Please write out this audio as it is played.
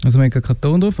Also wir haben keinen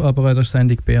Ton drauf, aber das ist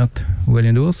Sendung Beat, Ueli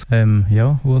und Urs.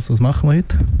 Ja, Urs, was machen wir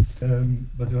heute?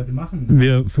 Was wir heute machen?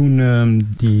 Wir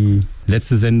tun die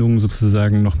letzte Sendung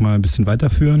sozusagen nochmal ein bisschen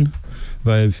weiterführen,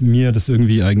 weil mir das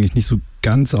irgendwie eigentlich nicht so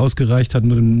ganz ausgereicht hat,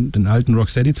 nur den alten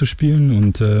Rocksteady zu spielen.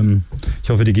 Und ich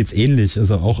hoffe, dir geht's ähnlich.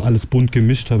 Also auch alles bunt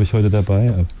gemischt habe ich heute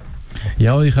dabei.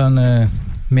 Ja, ich habe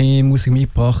mehr Musik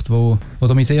mitgebracht, wo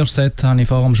mein erstes Set habe ich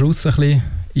vor am Schluss ein bisschen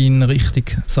in Richtung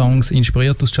Songs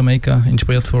inspiriert aus Jamaica,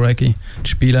 inspiriert von Reggae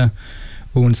zu spielen.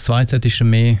 Und das zweite Set ist dann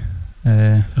mehr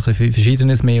ein bisschen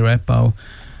Verschiedenes, mehr Rap auch,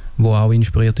 wo auch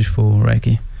inspiriert ist von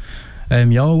Reggae.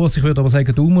 Ja, Urs, ich würde aber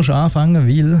sagen, du musst anfangen,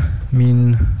 weil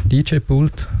mein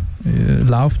DJ-Pult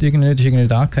läuft irgendwie nicht, ist irgendwie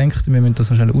nicht angehängt. Wir müssen das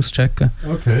noch schnell auschecken.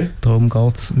 Okay. Darum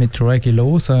geht es mit Reggae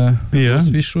los. Ja,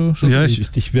 Urs, bist du schon ja, so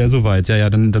weit? ich wäre soweit. Ja,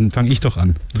 dann fange ich doch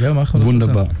an. Ja, machen wir das.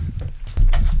 Wunderbar.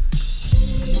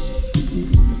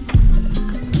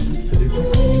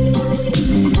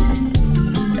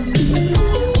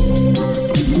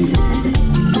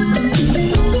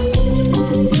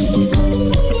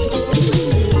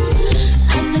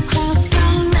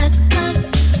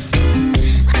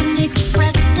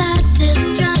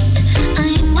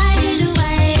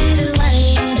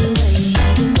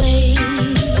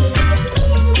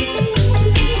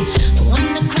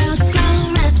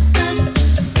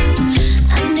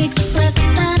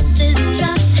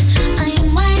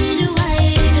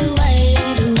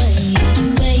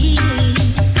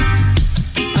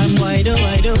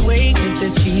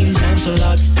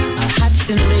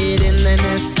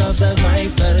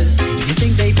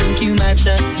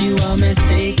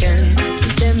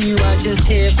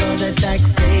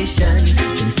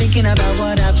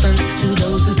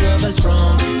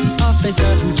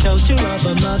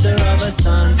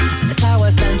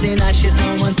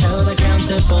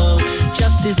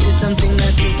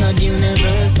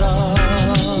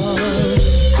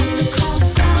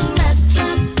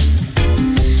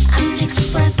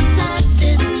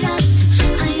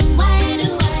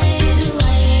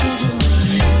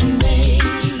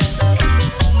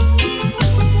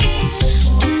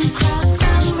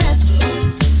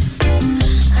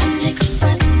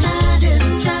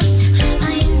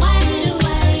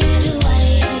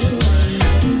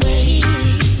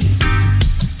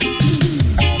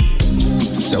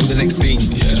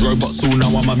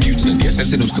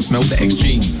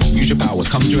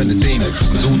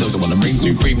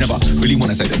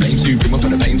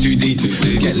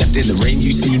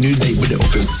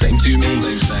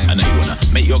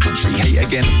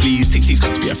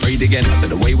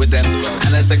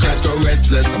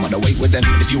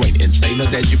 If you ain't insane or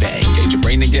dead, you better engage your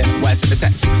brain again. Why set the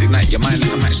tactics, ignite your mind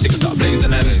like a matchstick and start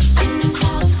blazing at it.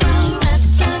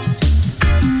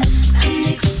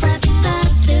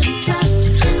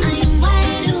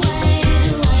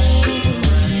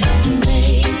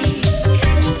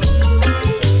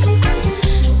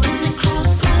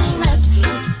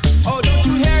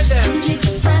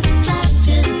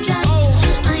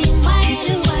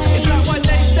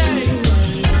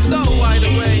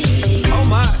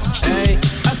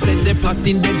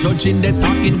 They're judging, they're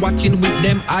talking, watching with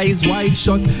them eyes wide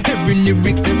shut. Every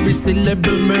lyrics, every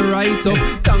syllable me write up.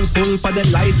 Thankful for the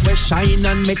light where shine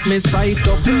and make me sight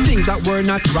up. Things that were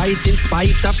not right in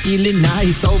spite of feeling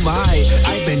nice. Oh my,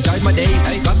 I've enjoyed my days.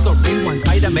 I got some real one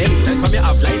side of me. From your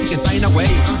up life, you can find a way.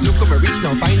 Look over reach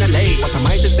now, finally. What am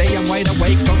I to say? I'm wide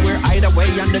awake somewhere either way.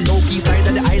 On the low key side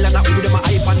of the island, I order my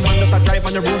iPhone. One does I drive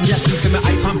on the road, yeah, keep my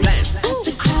iPhone plan. As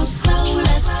the crowds grow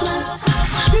restless.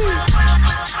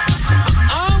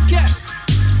 Okay.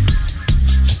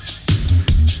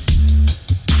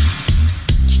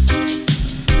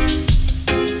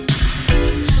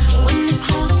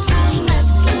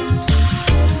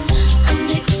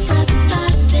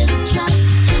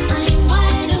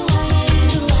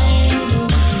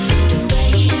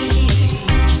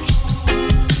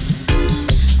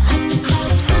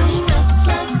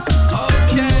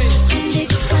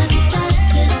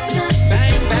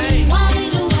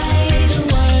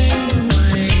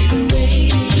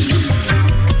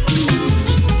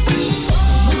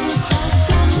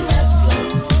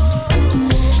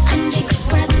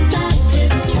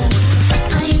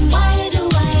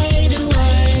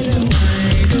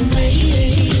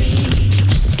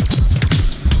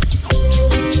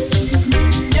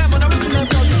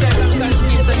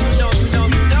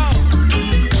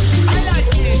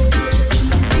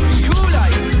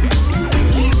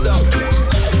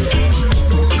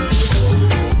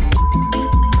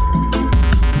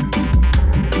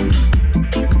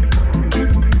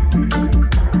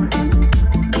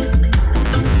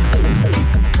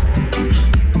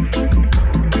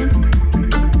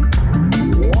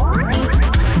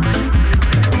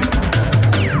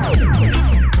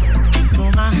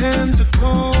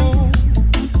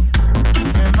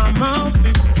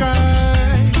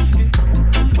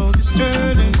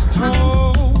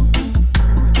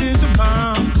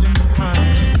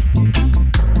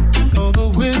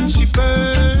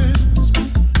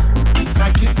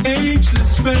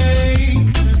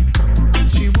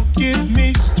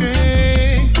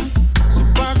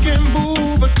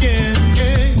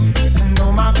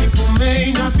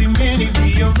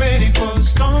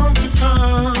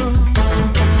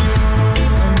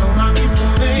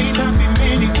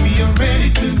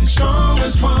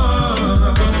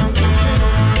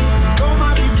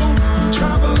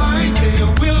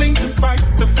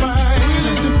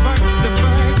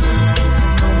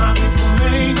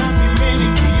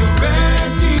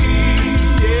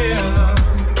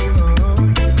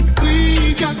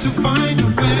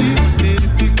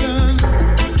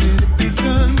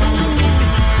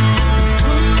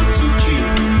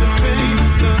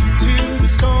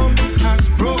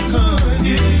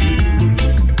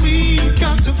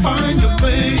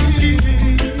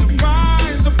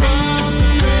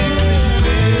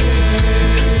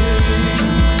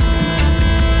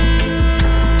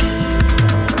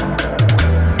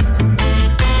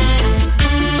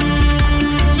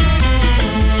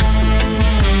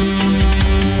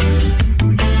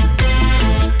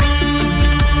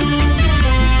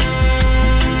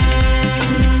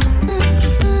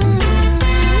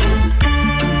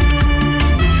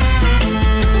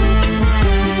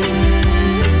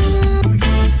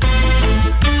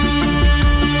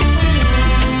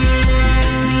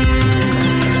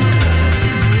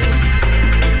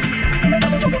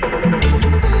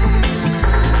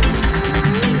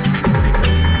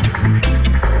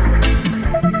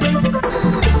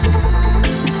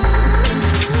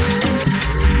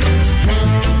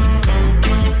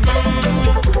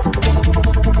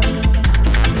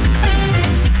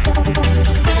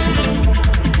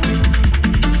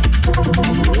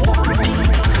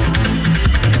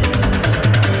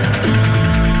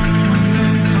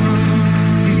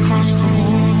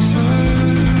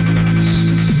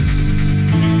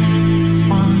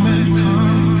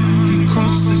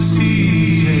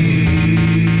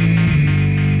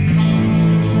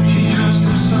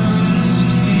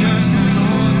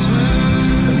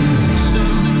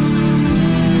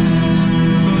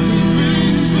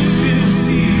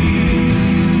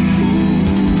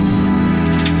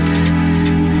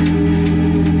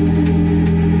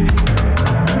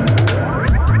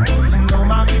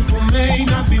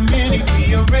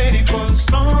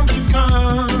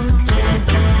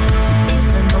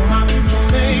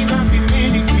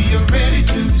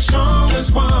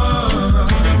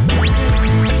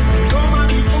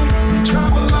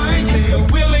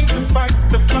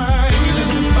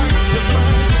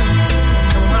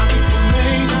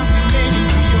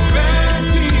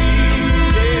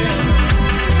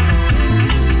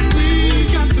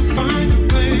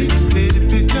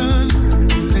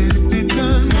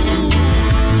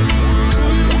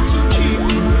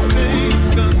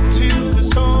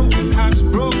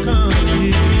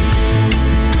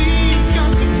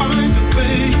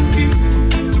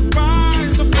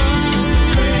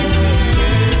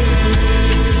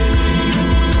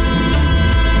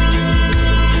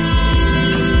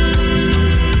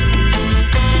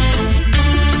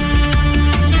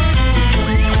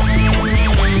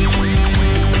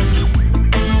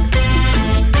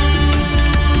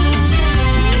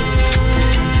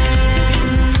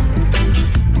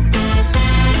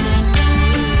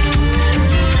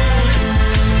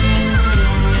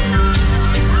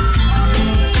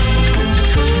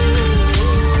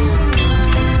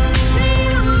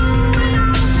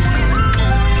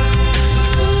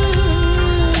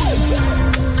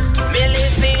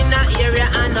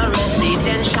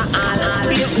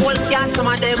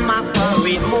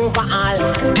 overall.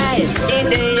 Hey,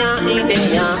 idea,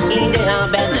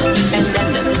 bend.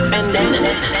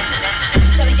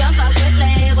 So we jump out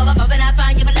quickly, pop up and I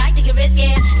find you, but like to get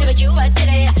risky. Never you what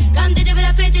today. Come to do it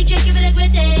a pretty trick, give it a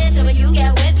gritty. So when you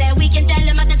get with me, we can tell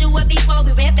them how to do it before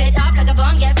we rip it up like a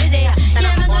bong, get busy. Yeah,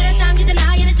 my good sound to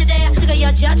deny it today. Took a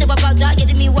yacht, chat about that,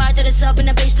 getting me wired to the sub in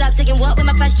the bass slap. Singing what with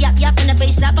my fast yap in the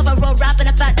bass slap of a roll rap and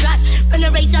a fat track. Run the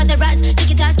race out the rats,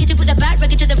 take a task, get it with a bat,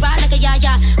 wreck it to the right like a ya.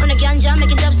 On a ganja,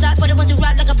 making dub slap for the ones who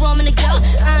rap like a bomb in the girl.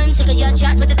 I'm sick of your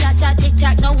chat with the tat, tic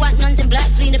tac, no white nuns in black,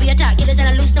 fleeing to be attacked. Killers and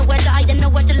I loose, nowhere to hide and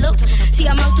nowhere to look. See,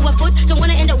 I'm out to a foot, don't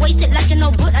wanna end up wasted like an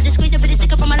old boot. I disgrace it with a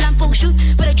sticker from my lamp shoot.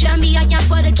 But it can be, I am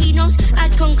for the keynotes,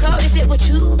 I'd concur if it were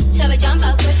true. So we jump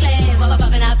out quickly, pop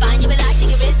up and I find you, but like to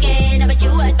get risky. Never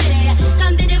you what today.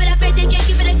 Come to do it, afraid to check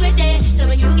you for the gritty. So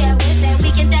when you get with it,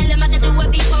 we can tell them how to do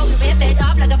it before we rip it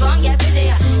up like a bong, get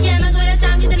busy. Yeah, my good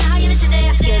sound, get the higher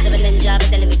today. Skills of a ninja, but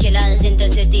then we killers,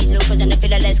 intercities, loopers, and the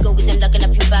filler. Let's go with some luck and a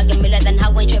few bag and miller. Then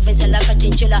how when tripping, so like a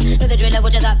chinchilla. Know the driller,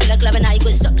 watch that pillar club and how you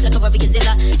good stuck like a rubber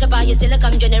gazilla. Top out your still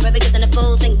come join the rubber, get on the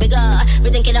full thing bigger.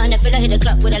 Rhythm killer and the filler, hit the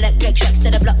clock with electric shocks to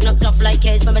the block, knocked off like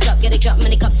K's from a top, get a drop,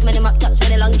 many cups, many up tops,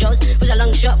 many long jaws. Was a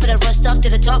long shot, but I rust off to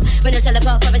the top. When you tell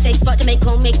about probably say spot to make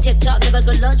home, make tip top. Never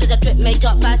good loss, was a trip, make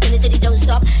top fast in the city, don't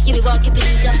stop. Give me walk, keep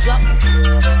it up, drop.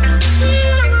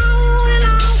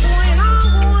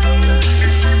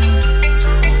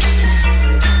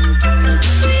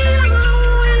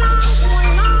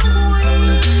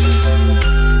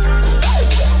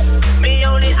 Me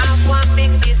only have one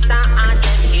big sister and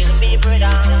them kill me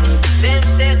brother. Them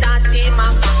say that him a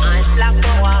fan black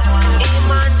power.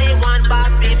 Him and the one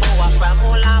bad people from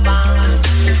Ulaba.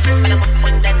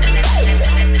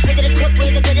 Ready to cook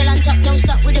with the griddle on top, don't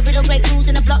stop with the riddle, break rules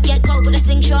in the block, get cold with a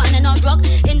slingshot and an odd rock.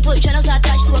 Input channels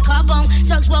attached to a car bone.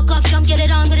 Socks walk off, jump, get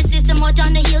it on with a system, hot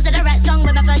on the heels of the rat song.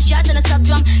 With my first shot and a sub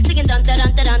drum, singing dun dun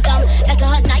dun dun dun. Like a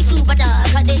hot knife through butter,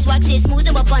 cut this wax is smooth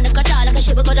and up on the cutter. Like a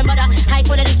shit with golden butter, high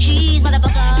quality cheese,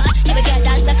 motherfucker. You will get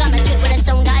that suck on my trip with a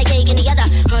stone guy cake in the other.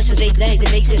 Horse with 8 legs,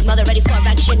 it makes his mother ready for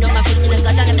action. On my face in the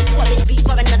gut, I never swap his beat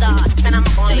for another.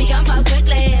 So we jump out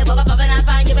quickly, pop up and I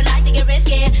find you, but like to get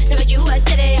risky. Never you what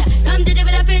city. Come to do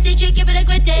it a pretty trick, give it a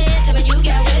gritty. So when you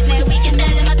get with me, we can tell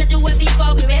them how to do it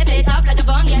before we rip it up like a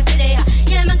bong, get busy.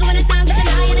 Yeah, man, go on the sound, get the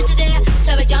higher today.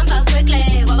 So we jump out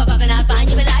quickly, pop up and I find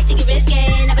you, but like to get risky.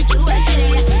 Never you what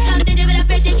city. Come to do it a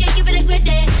pretty trick, give it a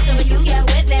gritty. So when you get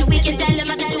with me, we can tell them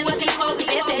how to do it before we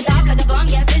rip it up like a bong,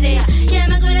 get busy. Yeah,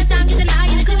 man, go on the sound, get the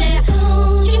higher today.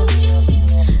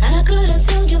 I could have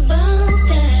told you about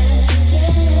that.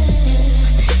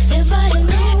 If I had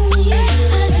known you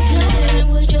as a time,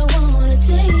 would you wanna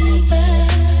take back?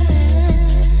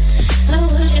 Or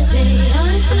would you say, oh,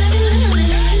 it's like living,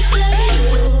 it's like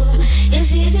war.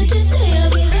 It's easy to say I'll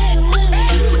be there when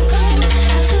you come. I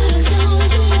could have told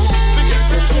you that.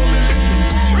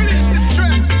 Release the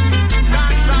stress.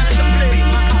 Dance on is a place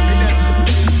for happiness.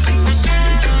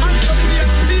 I'm from the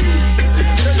MC.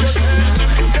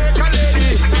 Take a lady,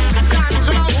 dance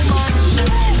on a woman.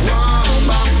 Warm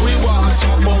back, we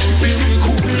water bumping, we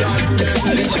cool and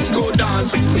deadly. We go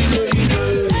dance with the lady.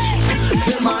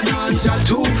 Them a dance ya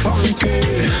too funky.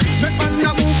 Make man a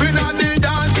moving on the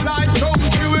dance like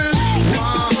donkey will.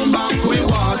 Warm back, we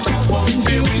water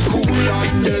bumping, we cool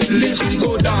and deadly. We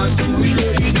go dance with the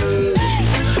lady.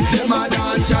 Them a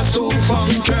dance ya too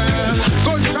funky.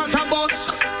 Gunshot a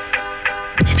bus.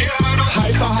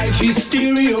 Hyper Hi-Fi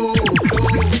Stereo.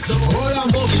 Oder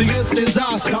muffiges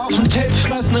Desaster. Auf dem Tape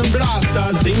fressenden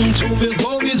Blaster. Singen tun wir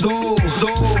sowieso.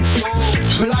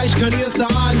 Vielleicht könnt ihr's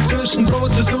erahnen. Zwischen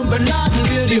Großes und beladen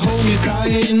wir die Homies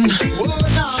ein.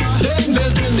 Denn wir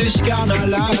sind nicht gern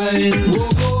allein.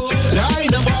 Der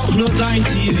eine braucht nur sein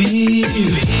TV.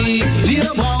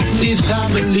 Wir brauchen die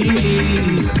Family.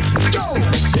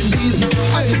 In diesen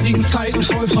eisigen Zeiten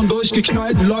voll von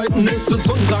durchgeknallten Leuten ist es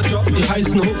unser Job, die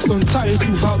heißen Hooks und Zeilen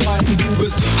zu verbreiten. Du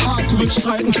bist hart, du willst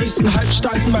streiten, kriegst einen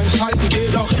Halbsteifen beim Fighten. Geh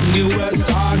doch in die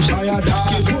USA und feier da.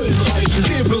 Geh Bullen reiten,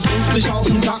 geh bloß uns nicht auf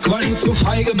den Sack, weil du zu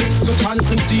feige bist zu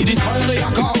tanzen. Zieh die teure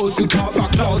Jacke aus, du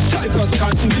Körperklaus, zeig was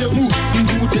kannst. Wir muten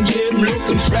gut in jedem Look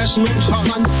und flashen und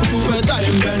verranzen. Du bei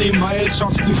deinem Benny Miles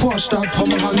schockst die Vorstadt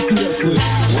Pomeranzen. Deswegen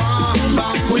warm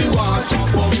back, we water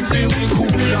pumping, we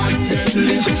cool and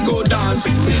deadly. We go dance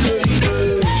with the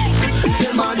lady.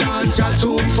 Them a dance ya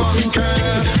too funky.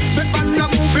 Make man a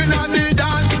moving on the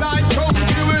dance like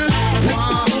donkey will.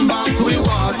 Warm back, we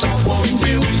water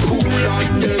pumping, we cool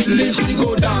and deadly. We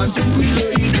go dance with the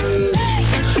lady.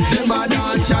 Them a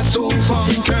dance ya too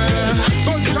funky.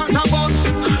 Gunshot a bus,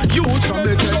 youth from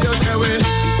the ghetto say we.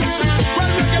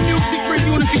 Well, reggae music bring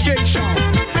unification.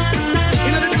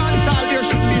 In the dance hall there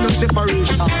should be no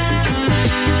separation.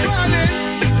 Burning,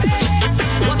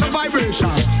 what a vibration.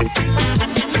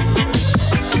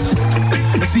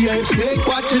 See if snake,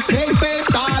 what you say, babe.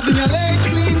 Dive in your leg,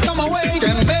 queen, come awake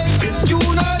and make this tune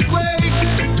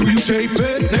earthquake. Do you tape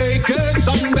it naked,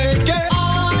 sunbake it?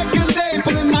 I can tape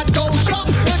it in my toaster.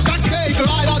 It got cake,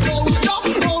 light a toaster,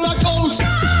 roller coaster.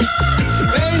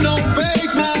 Ain't no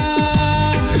fake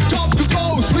man, top to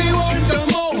coast, we want the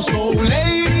most. So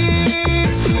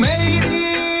ladies,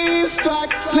 mateys,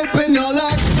 track, slip in your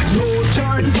legs. No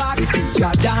turn back, it's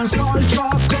your dance hall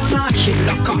truck gonna kill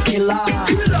like a killer.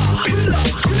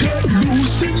 Get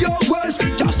loose in your words,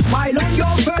 just smile on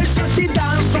your verse, set the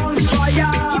dance on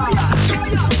fire.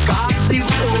 Cause if you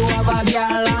have a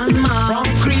girl and man from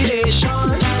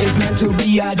creation, it's meant to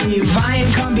be a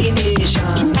divine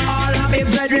combination. To all of my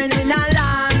brethren in a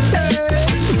land,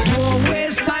 don't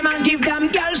waste time and give them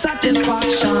girl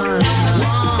satisfaction.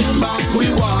 Warm back,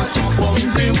 we water,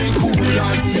 bumpy, we cool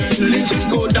and deadly. If we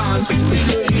go dancing, we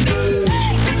lady.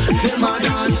 Them a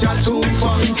dance, ya too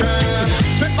funky.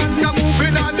 Make man a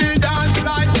moving and they dance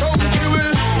like funky.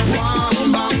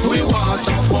 Warm back, we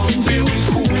water, bumpy, we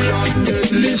cool and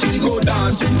deadly. If we go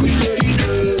dancing, we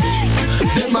lady.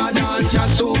 Them a dance, ya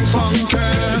too funky.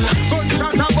 Good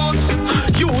shot a bus,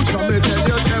 you tell me tell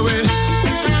you say we.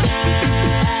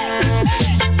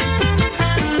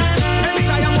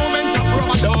 Enjoy a moment of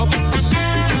rubber dub.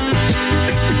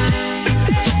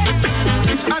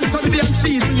 It's Anthony the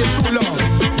Unseen in your true love.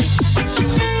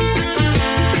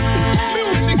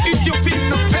 Music is your feel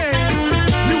no pain.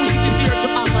 Music is here to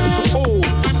have and to hold.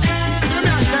 See me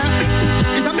I say,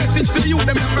 it's a message to the youth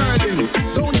them that burning.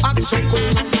 Don't act so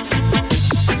cold.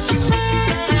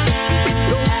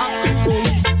 Don't act so cold.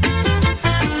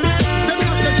 See me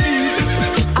I say, see,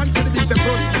 Anthony the Unseen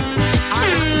person.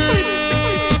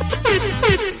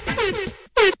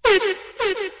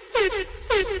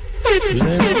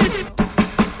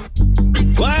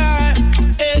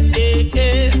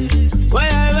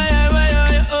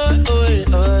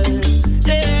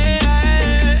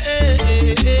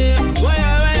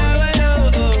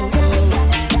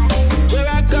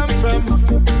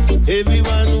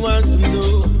 Everyone wants to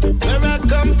know where I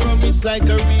come from. It's like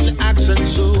a real action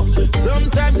show.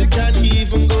 Sometimes you can't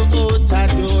even go out a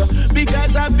door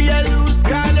because I be a loose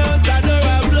can out a door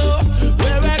a blow.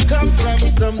 Where I come from,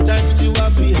 sometimes you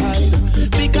have to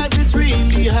hide because it's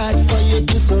really hard for you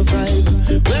to survive.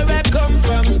 Where I come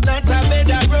from, it's not a bed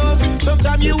of rose.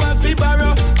 Sometimes you have to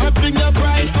borrow and fling your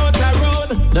pride out a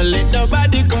road. Don't let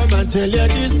nobody come and tell you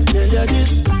this, tell you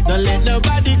this. Don't let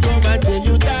nobody come and tell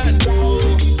you that, no.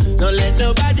 Don't let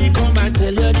nobody come and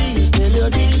tell you this, tell you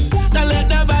this. Don't let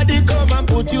nobody come and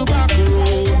put you back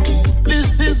home.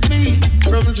 This is me,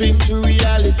 from dream to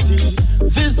reality.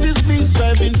 This is me,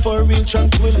 striving for real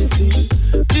tranquility.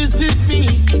 This is me,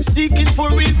 seeking for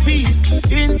real peace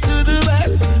into the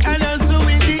west and also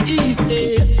in the east.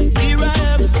 Here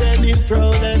I am, standing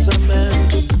proud as a man.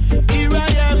 Here I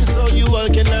am, so you all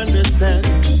can understand.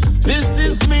 This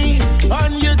is me,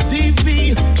 on your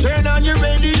TV. Turn on your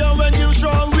radio when you show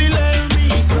will hear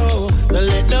me. So, don't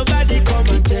let nobody come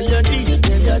and tell you this,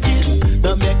 tell you this.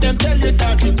 Don't make them tell you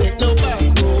that we take no back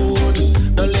road.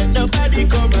 Don't let nobody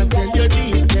come and tell you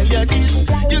this, tell you this.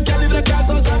 You can live like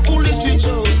castles and foolish street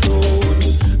shows.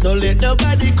 Don't let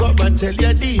nobody come and tell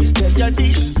you this, tell you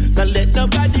this. Don't let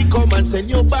nobody come and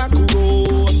send you back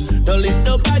road. Don't let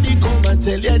nobody come and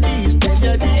tell you this, tell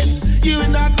you this. You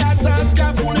in a castles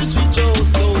and foolish street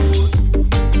shows.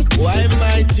 Why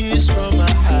my tears from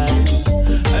my eyes?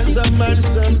 As a man,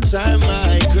 sometimes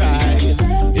I cry.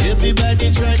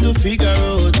 Everybody try to figure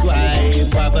out why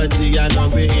poverty and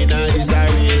hungry in is a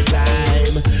real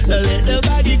time. Don't let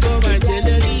nobody come and tell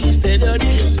you this, tell you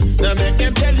this. Now make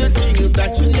them tell you things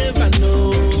that you never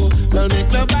know. Don't make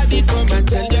nobody come and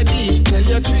tell you this, tell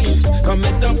you tricks. Come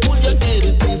make them fool you head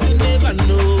the things you never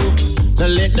know.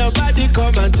 Don't let nobody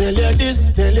come and tell you this,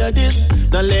 tell you this.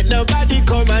 Don't let nobody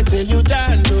come and tell you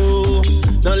that, no.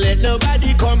 Don't let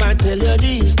nobody come and tell you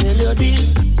this, tell you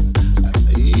this.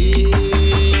 Yeah.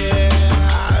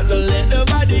 Don't let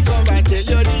nobody come and tell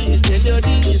you this, tell you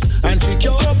this. And trick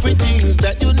you up with things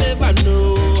that you never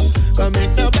know. Come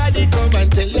make nobody come and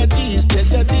tell you this, tell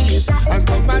you this. And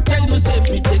come and tell you say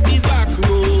we take the back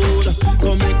road.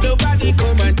 Come make nobody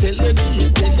come and tell you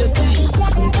this, tell you this.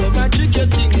 Come and trick you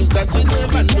things that you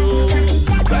never know.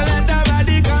 Don't let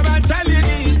nobody come and tell you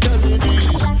this, tell you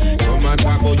this. Come and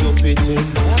talk about your feet in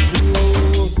back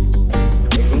road.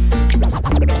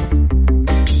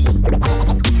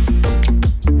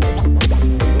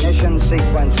 Ignition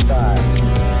sequence start.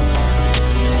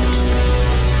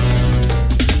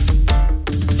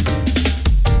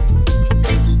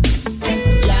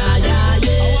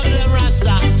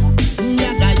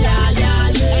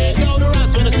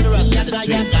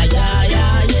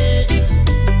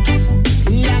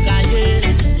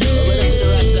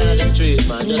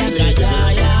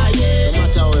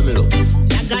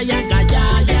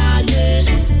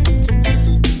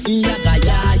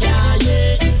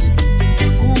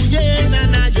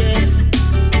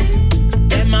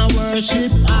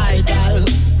 worship idol.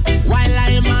 While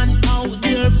I'm on out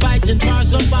there fighting for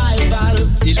survival,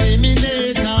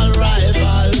 eliminate all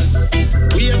rivals.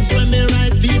 Waves when me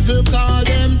right, people call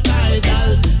them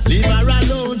tidal. Leave her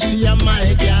alone, she a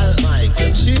my gal.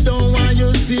 She don't want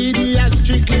you see the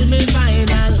strictly me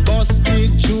final. Boss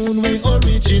big tune we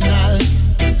original.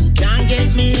 Can't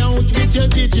get me out with your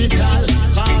digital.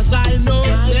 Cause I know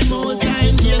them old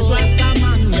time years was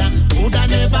common, yeah. Coulda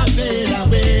never fade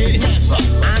away.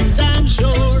 And I'm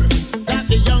sure that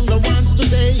the younger ones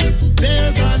today,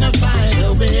 they're gonna find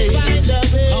a way.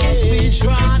 Cause we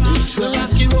trod the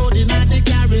lucky road in the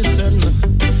garrison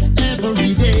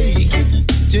every day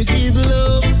to give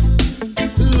love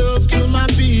to my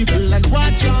people and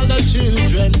watch all the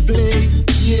children play.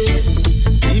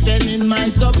 Yeah, even in my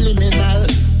subliminal,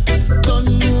 don't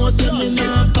know say me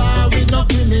not power with no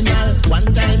criminal. One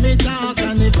time me talk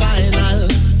and the final,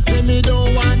 say me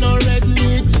don't want no red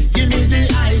meat, give me the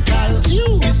icon.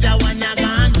 This a one ya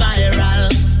gone viral.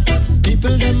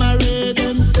 People them a read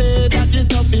them say that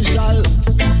it official.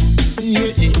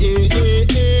 Yeah,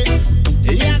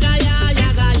 yaga yeah.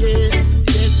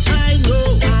 Yes I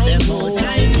know. Them old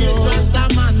time is Rasta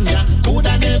man ya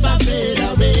coulda never fade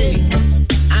away.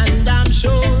 And I'm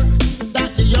sure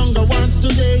that the younger ones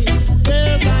today,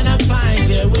 they're gonna find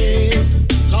their way.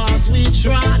 Cause we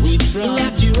trod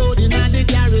lucky road in the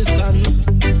garrison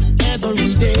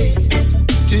every day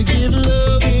to give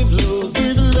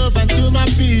love unto my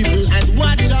people and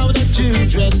watch how the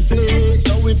children play.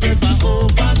 So we prefer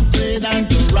open play than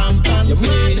to ramp and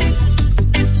play.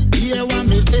 Hear what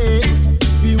me say,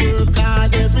 we work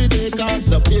hard every day cause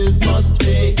the bills must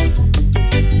pay.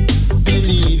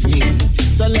 Believe me,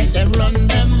 so let them run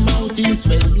them out east,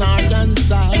 west, north and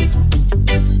south.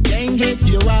 Can't get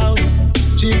you out,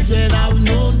 children have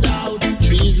no doubt.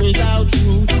 Trees without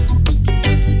root,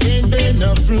 can't bear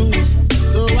no fruit.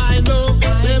 So I know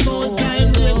them old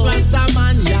time days Rasta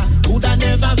man, yeah, coulda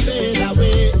never fade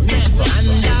away, never.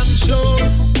 And I'm sure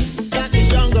that the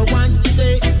younger ones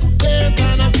today, they're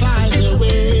gonna find a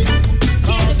way.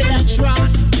 Cause we trot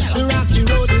the rocky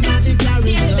road in the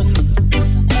garrison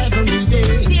every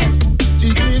day to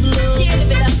give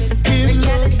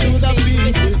love to the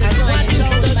people and watch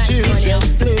how the children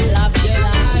play.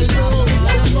 I know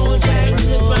them old time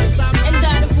days Rasta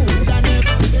man, coulda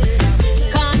never fade away.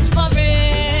 Cause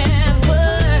forever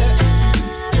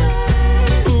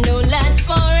don't last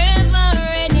forever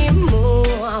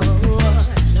anymore.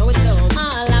 No, it don't.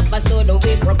 All of a sudden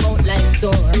we broke out like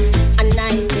sore. And I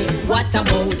say, what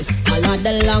about all of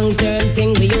the long-term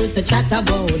thing we used to chat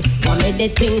about? What made they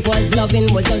think was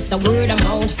loving was just a word of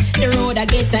mouth. The road I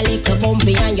get a little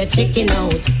bumpy and you're checking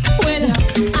out. Well,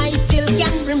 I still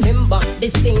can remember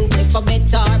distinctly for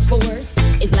better or for worse.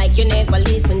 It's like you never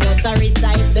listen, just a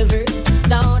recite the verse.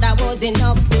 Thought I was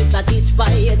enough to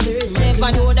satisfy your thirst.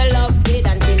 Never know the love did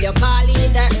until you call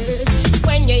in the earth.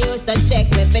 When you used to check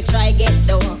me if you try get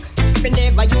the work, we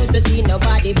never used to see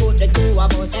nobody but the two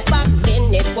of us. Back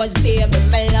then it was baby,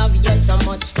 I love you so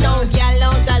much. Now y'all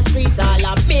out the street, all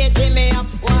are beating me up.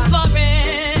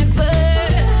 Forever,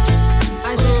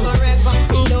 I say forever,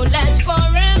 don't last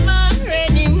forever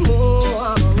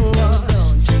anymore.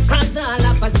 Cause all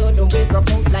of a sudden we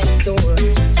broke out like sore.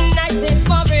 And I say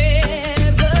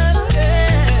forever,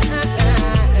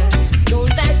 don't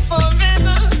last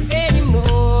forever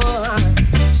anymore.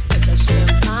 Such a shame.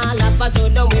 All of a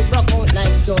sudden we broke out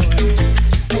like sore.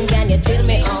 And can you tell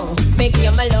me how? Make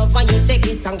you my love and you take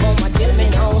it and come and tell me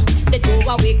now. The two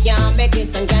of we can't make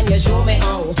it and can you show me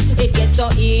how? It gets so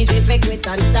easy if it quit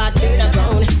and start turn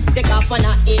around. Take off on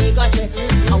a ego trip.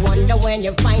 I wonder when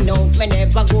you find out we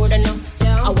never good enough.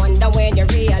 I wonder when you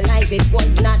realize it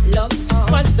was not love.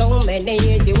 For so many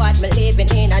years you had me living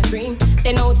in a dream.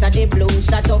 Then out of the blue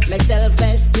shut up my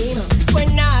self-esteem.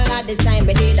 When all of this time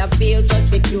I did I feel so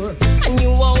secure. And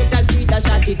you out the street I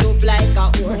shot it up like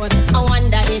a whore. I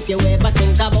wonder if you ever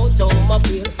think about how I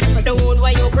feel. The wound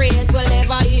where you create will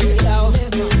never heal down.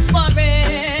 Forever,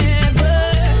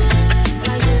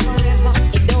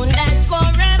 it don't last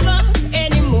forever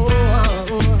anymore.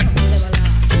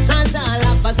 Cause all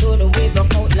of a sudden we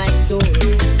broke out like so.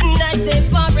 And I say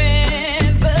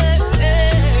forever,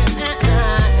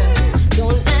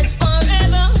 don't last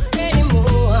forever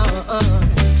anymore.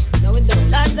 No it don't.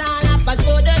 Cause all of a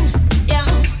sudden, yeah.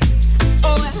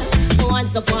 Oh,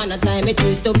 once upon a time it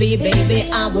used to be, baby,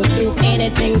 I would do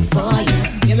anything for you.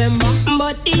 Remember?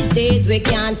 But these days we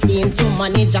can't seem to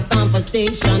manage a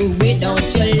conversation without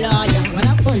your lawyer. What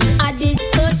happened? I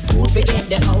discuss who forget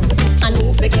the house and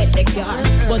who forget the car.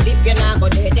 But if you're not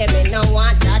good at them, you don't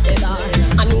want that at all.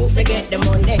 And who forget the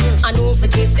money and who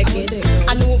forget the kids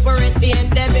and who for retain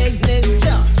the business.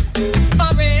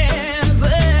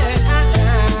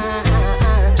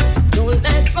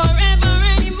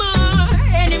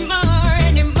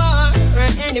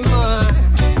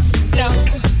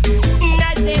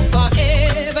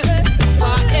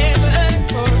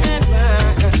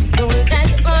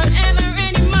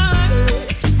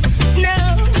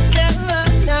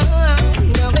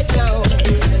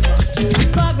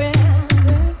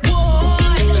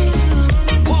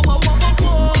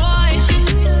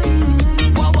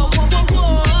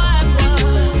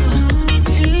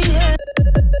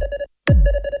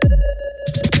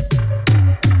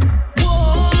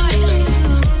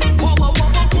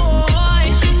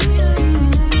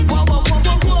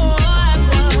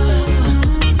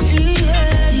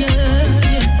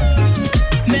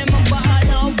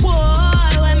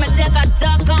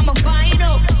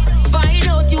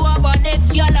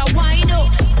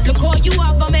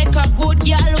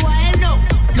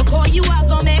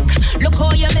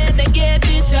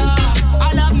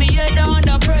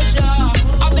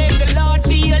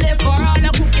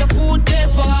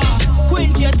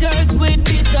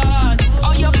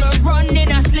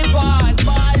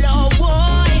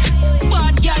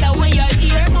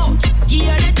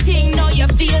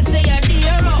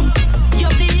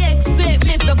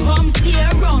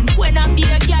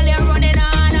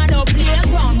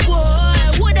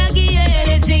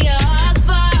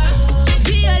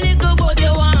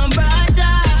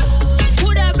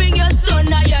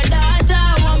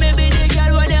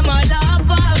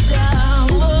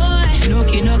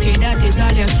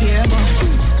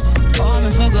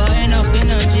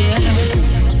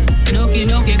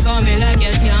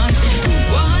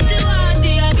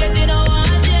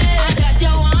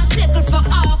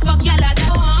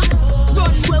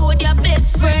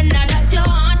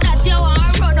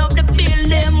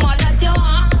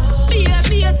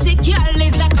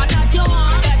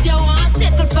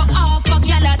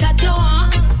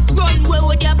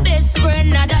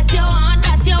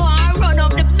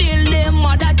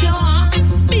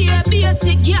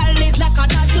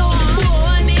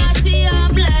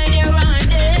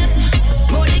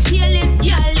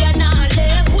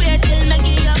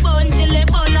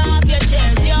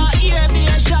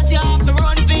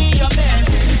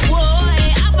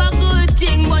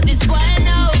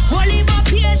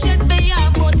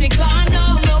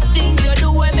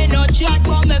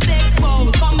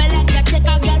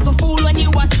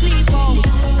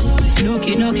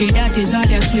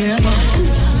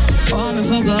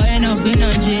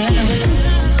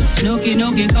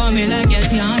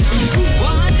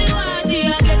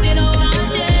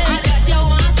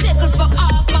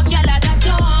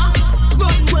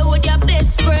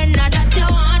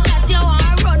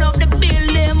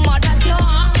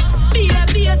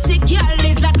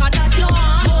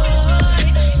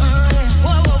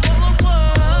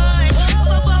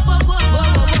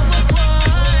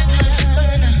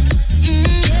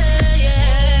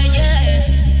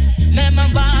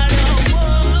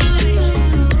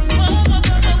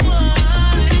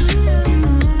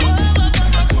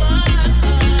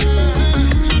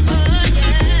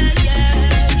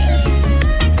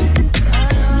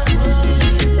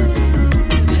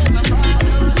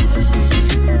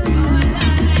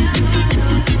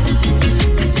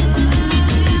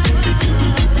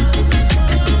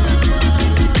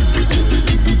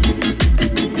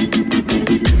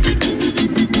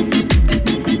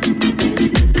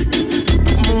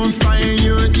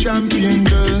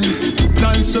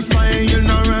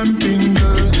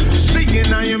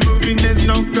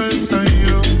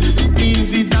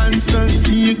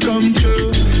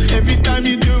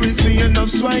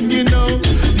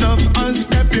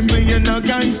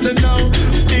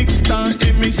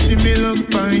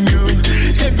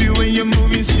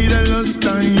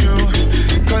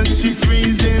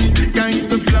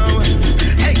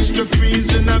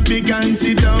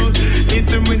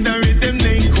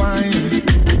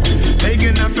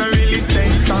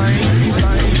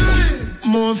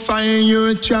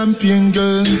 champion,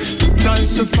 girl.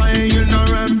 Dance the fire, you're not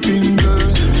ramping,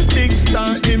 girl. Big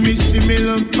star in me, see me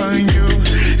look on you.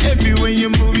 Everywhere you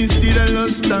move, you see the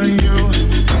lust on you.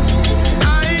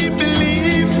 I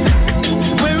believe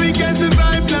when we get the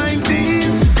vibe like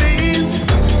these things,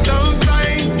 don't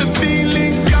fight the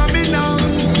feeling coming on.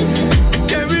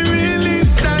 Can we really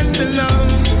stand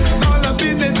alone? All up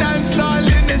in the dance hall,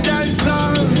 in the dance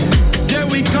hall. Yeah,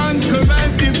 we conquer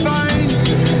and define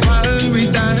while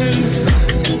we dance.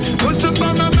 Put up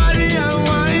on my body and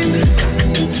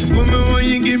wine. Woman, when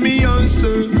you give me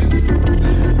answer,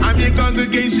 I'm your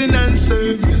congregation and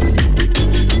serve.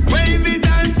 Wavy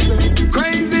dancer,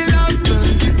 crazy love.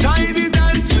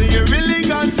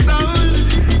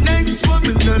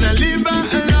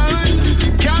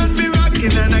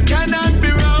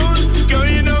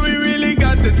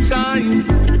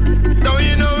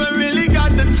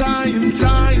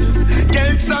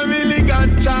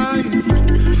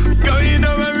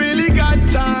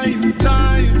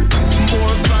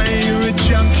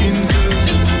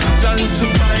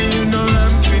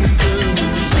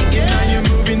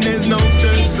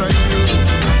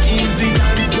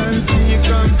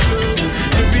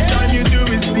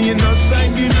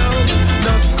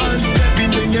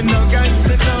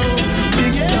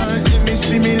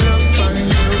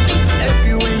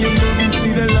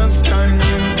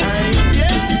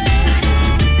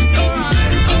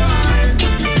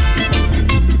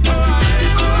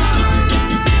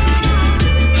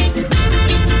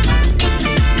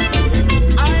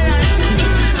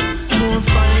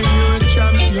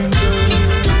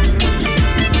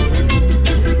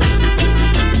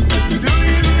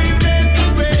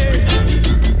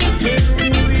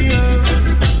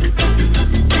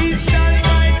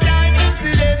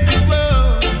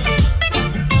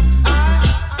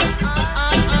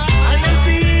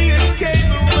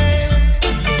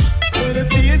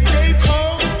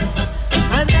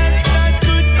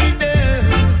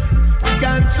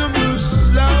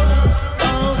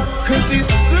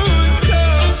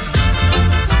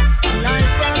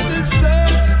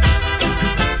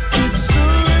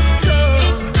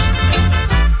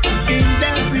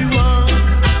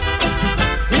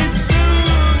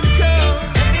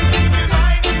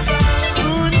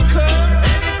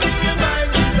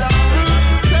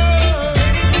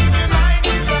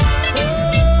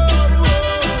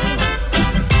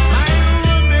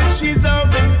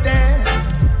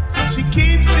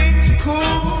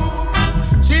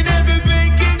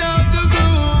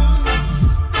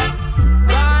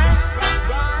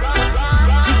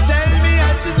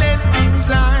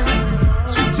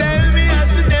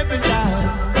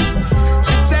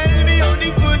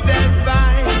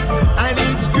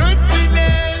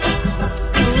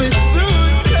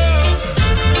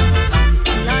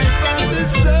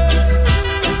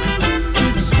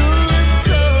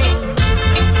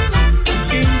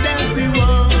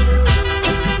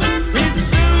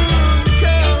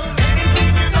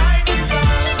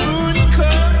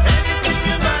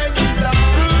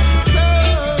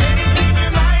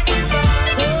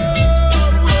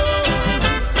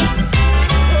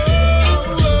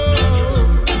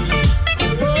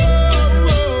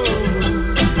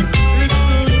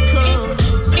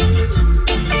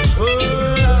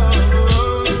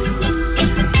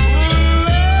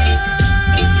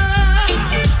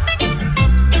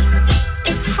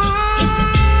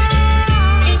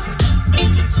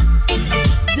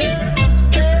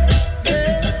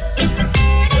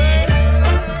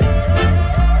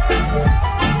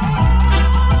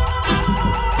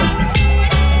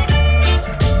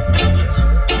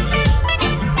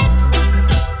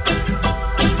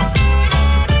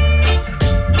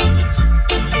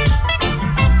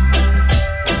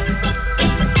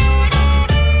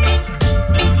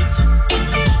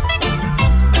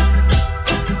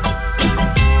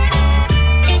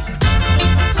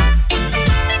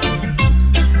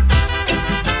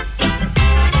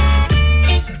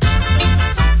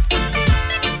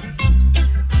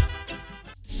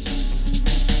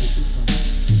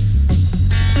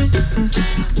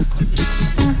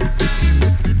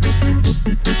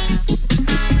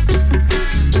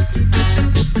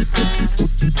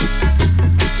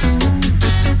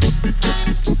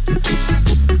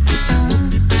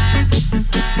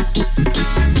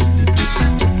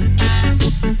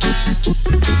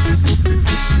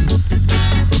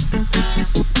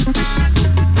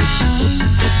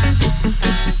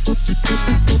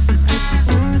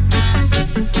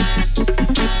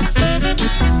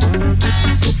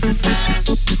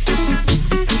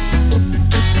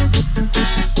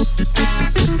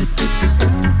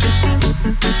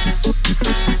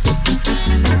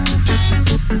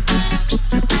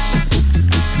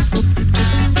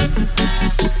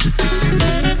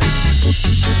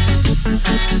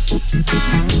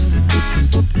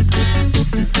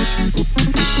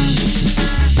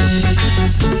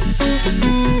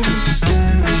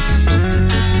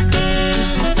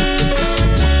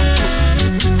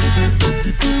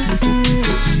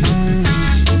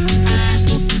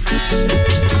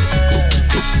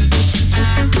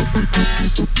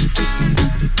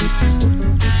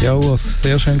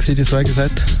 sehr schön gewesen, das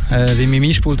Reggae-Set. Wie mein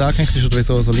Mischpult angehängt ist oder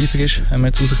wieso so leise ist, haben wir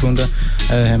jetzt herausgefunden.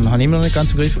 Habe ich immer noch nicht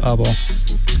ganz im Griff, aber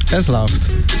es läuft.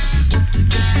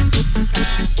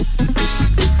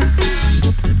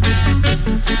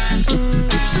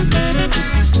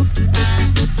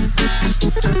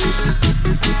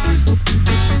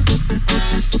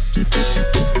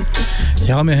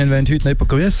 Ja, wir wollen heute noch jemanden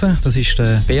grüßen. Das ist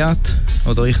der Beat,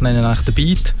 oder ich nenne ihn eigentlich den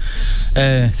Beat.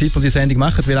 Seit wir die Sendung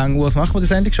machen, wie lange machen wir die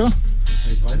Sendung schon?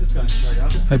 Ich weiß es gar nicht, 2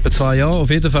 Jahre. Etwa 2 Jahre. Auf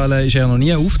jeden Fall ist er noch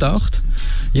nie auftaucht.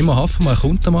 Immer hoffen wir, er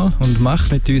kommt einmal und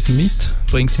macht mit uns mit,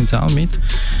 bringt seinen Sound mit.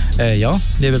 Ja,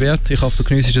 lieber Beat, ich hoffe, du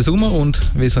geniessest den Sommer und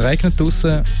weil es regnet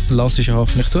draussen, lass ich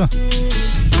hoffentlich zu.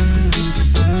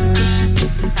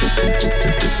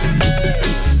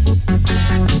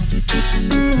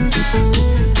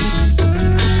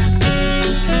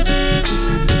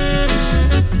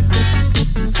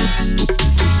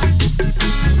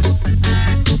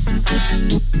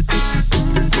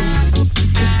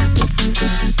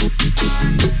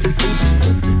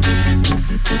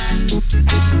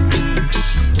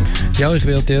 Ja, ich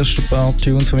werde die ersten paar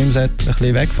Tunes von meinem Set ein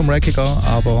bisschen weg vom Reggae gehen,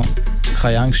 aber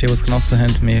keine Angst, die es genossen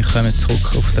haben, wir kommen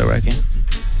zurück auf den Reggae.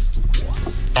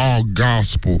 All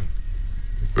gospel.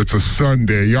 It's a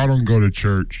Sunday. Y'all don't go to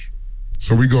church.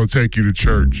 So we gonna take you to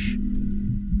church.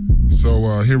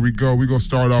 So here we go. We gonna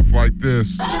start off like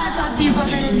this.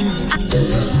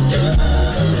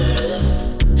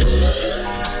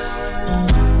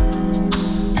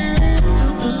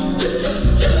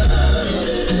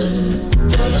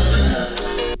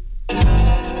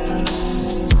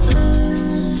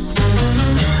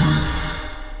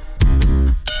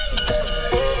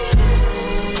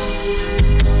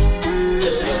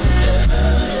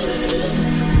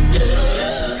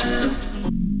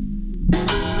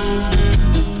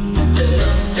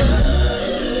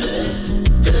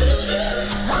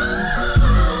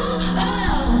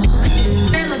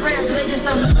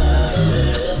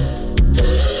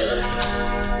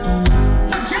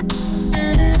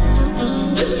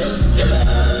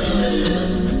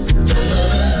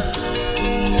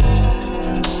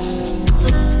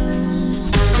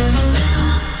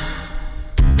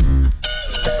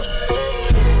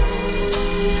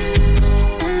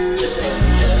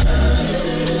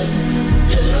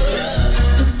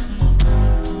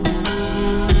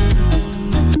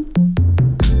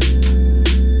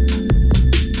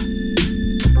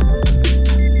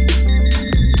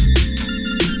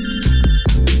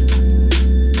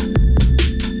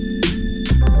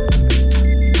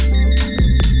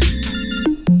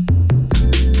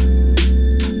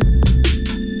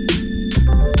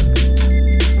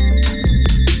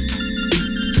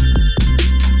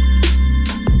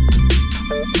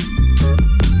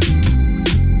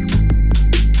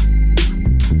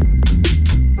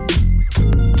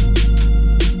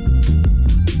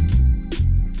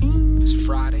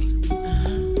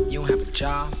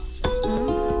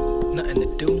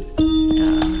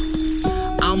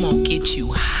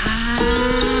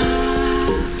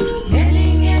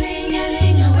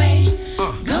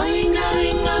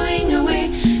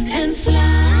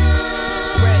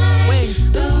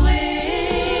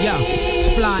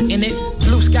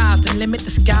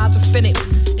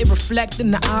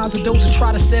 In the eyes of those who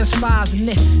try to send spies and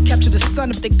then capture the sun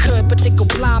if they could, but they go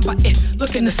blind by it.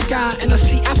 Look in the sky and I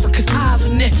see Africa's eyes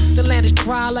in it. The land is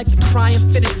dry like the crying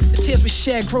fitted. The tears we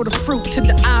shed grow the fruit to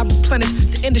the eye replenish.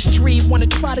 The industry wanna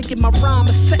try to get my rhyme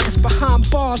a sentence behind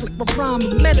bars like my rhyme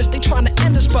a menace. They trying to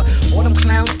end us, but all them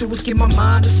clowns do is give my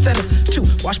mind a incentive to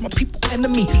watch my people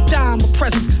enemy die my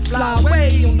presence. Fly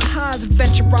away on the highs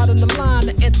adventure, right on the line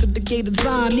to enter the gate of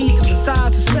Zion. Needs and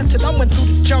desires are centered. I went through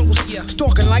the jungles,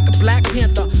 stalking like a Black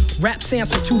Panther. Rap's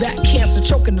answer to that cancer,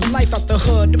 choking the life out the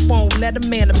hood. It won't let a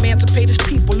man emancipate his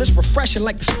people. It's refreshing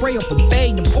like the spray off a bay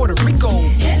in Puerto Rico.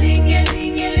 Getting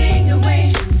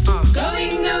away.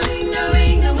 Going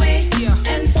away.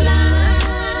 And fly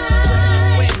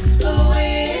away.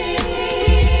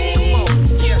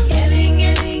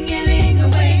 Getting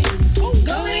away.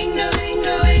 Going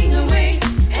away.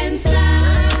 And fly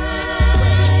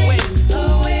away.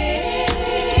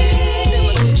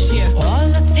 All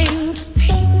the things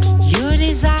you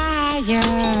desire,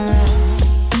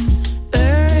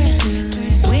 earth,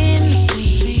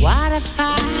 wind, water,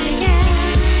 fire,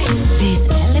 these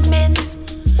elements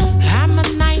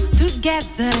harmonize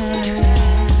together.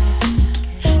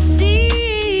 See,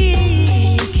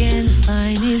 you can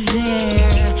find it there.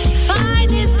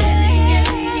 Find it there.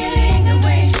 Getting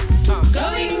away.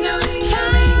 Going away.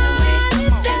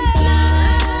 And fly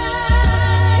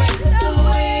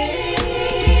away.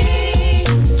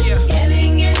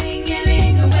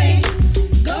 Getting away.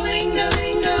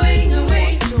 Going away.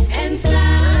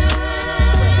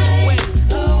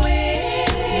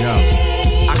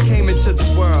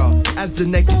 as the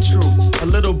naked truth. A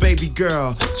little baby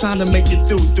girl trying to make it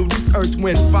through this earth,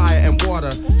 wind, fire, and water.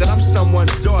 That I'm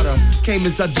someone's daughter came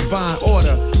as a divine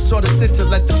order. Sort of sent to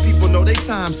let the people know they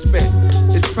time spent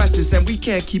is precious, and we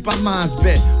can't keep our minds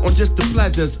bent on just the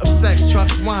pleasures of sex,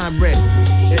 trucks, wine, rent.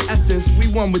 In essence,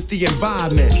 we one with the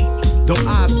environment. Though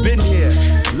I've been here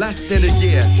less than a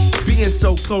year, being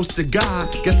so close to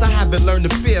God, guess I haven't learned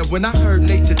to fear. When I heard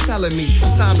nature telling me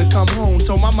time to come home,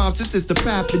 told my mom this is the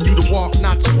path for you to walk,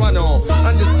 not to run on.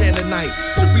 Understand the night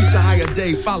to reach a higher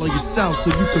day. Follow yourself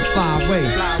so you can fly away.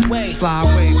 Fly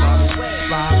away, mama.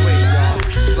 Fly away, y'all.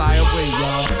 Fly away,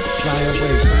 y'all. Fly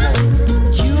away, come on.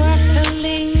 You are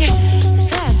feeling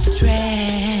the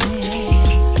stress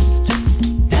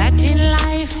that in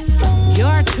life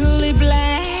you're truly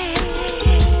blessed.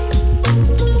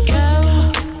 Go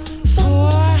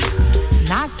for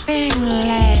nothing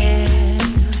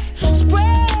less.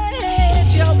 Spread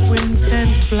your wings and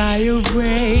fly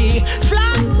away.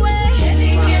 Fly away.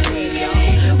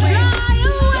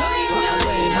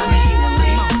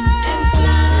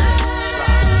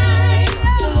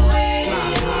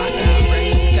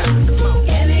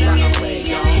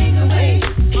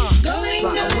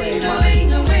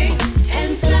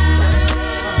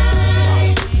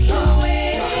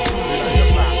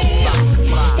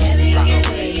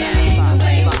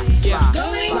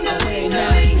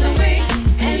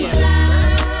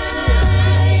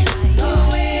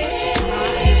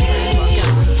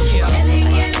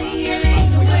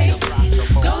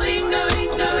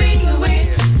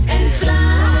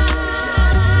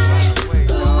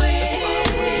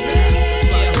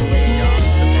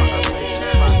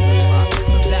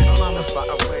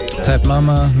 Zap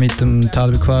Mama mit dem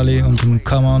Talvi Kweli und dem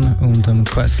Come On und dem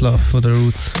Questlove von The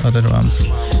Roots an den Drums.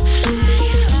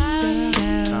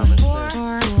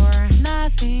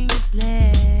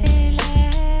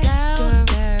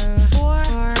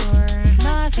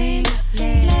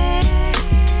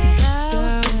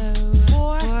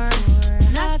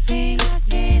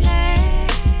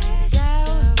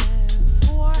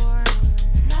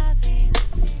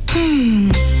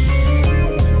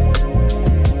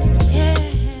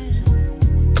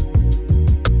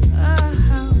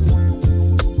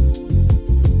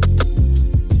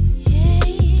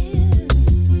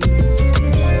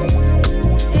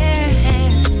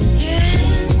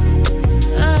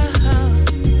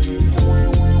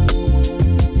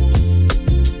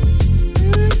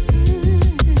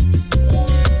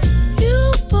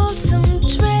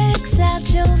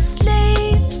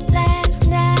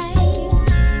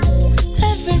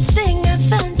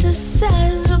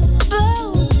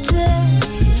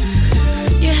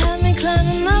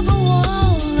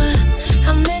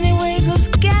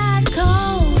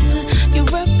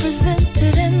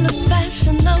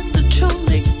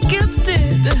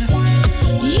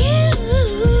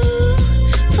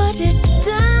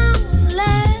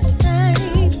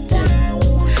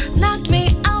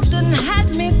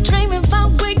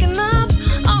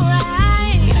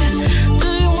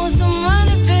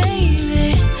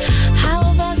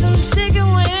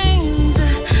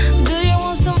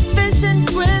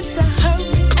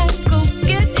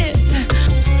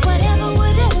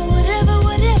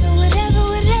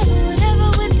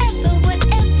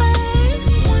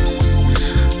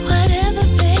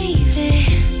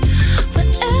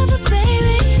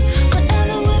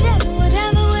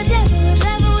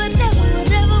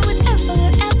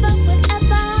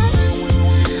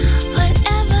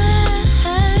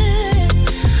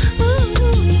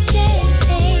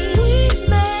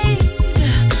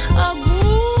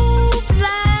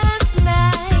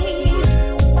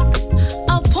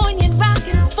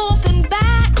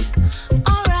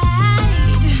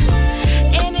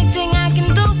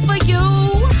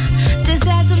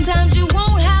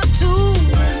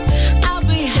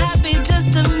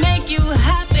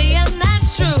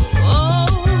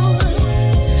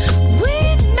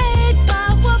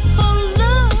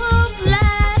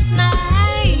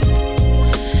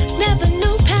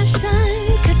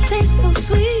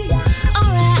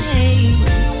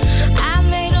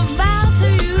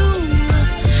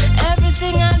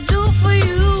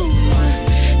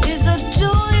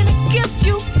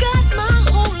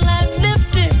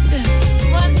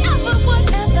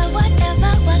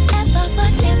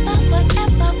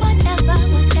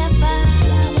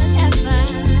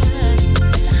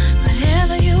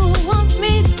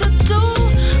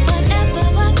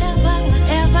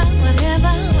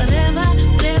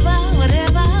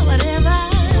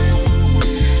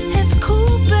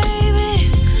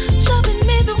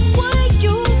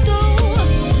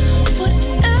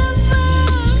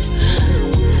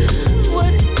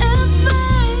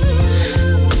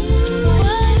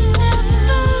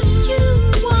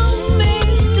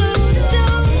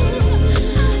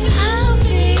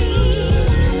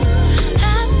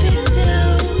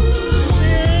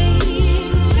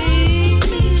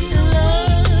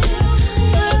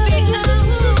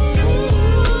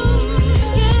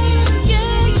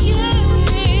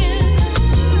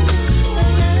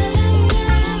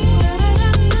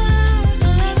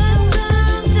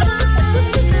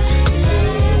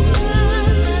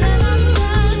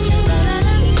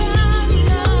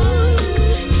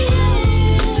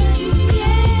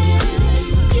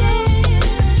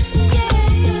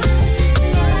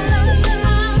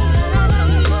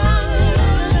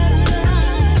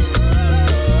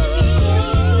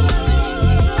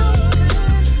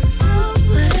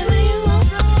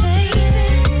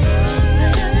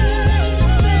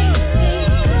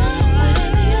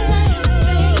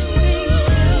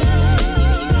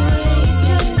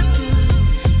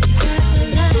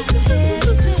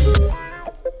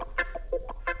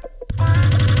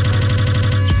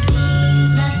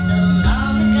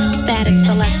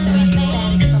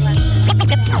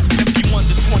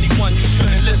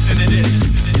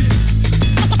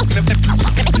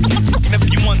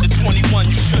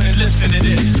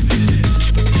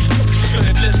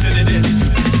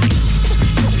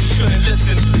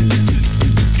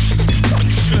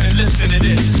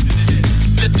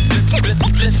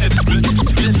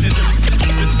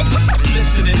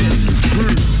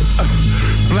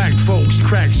 Black folks,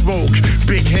 crack smoke.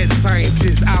 Big head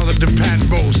scientists, all of the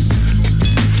Patmos.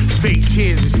 Fake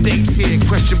tears and stakes here.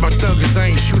 Question my thuggers,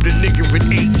 I ain't shoot a nigga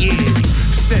in 8 years.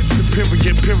 Set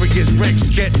superior, periods, Rex,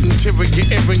 get interior,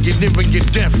 never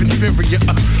get deaf, inferior.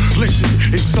 Listen,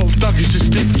 it's so thuggish to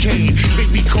sniff cane.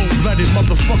 Make me cold-blooded,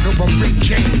 motherfucker, I'm Rick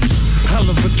James. Hell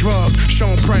of a drug,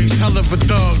 Sean Price, hell of a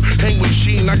thug. Hang with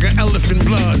Sheen, I got elephant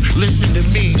blood. Listen to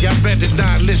me, y'all better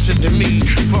not listen to me.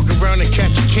 Fuck around and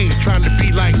catch a case trying to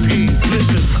be like P.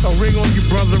 Listen, a ring on you,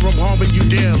 brother, I'm harming you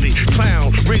daily.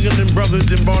 Clown, ringing them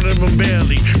brothers and barring them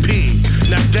barely. P,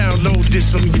 now download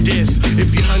this on your disc.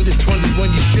 If you're under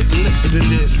 21, you shouldn't listen to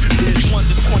this. If you're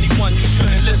under 21, you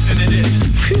shouldn't listen to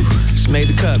this. Phew, just made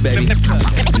the cut, baby.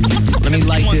 Let me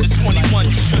light this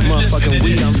motherfucking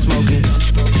weed I'm smoking.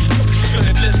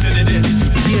 Shouldn't listen to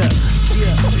this. Yeah.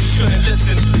 Shouldn't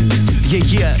listen.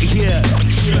 Yeah.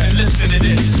 Shouldn't listen to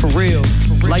this. For real.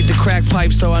 Light the crack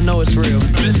pipe so I know it's real.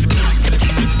 Listen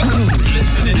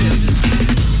to this.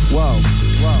 Whoa.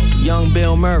 Young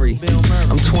Bill Murray.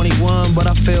 I'm 21, but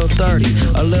I feel 30.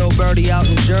 A little birdie out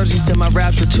in Jersey said my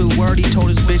raps were too wordy. Told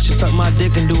his bitch to suck my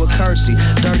dick and do a curtsy.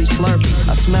 Dirty Slurpee.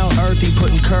 I smell earthy,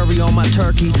 putting curry on my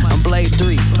turkey. I'm Blade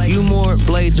 3. You more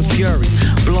Blades of Fury.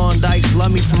 Blonde dykes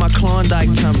love me for my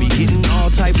Klondike tummy. Getting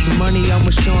all types of money, I'm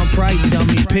with Sean Price,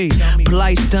 dummy P.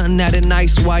 Polite stunting at a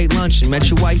nice white luncheon. Met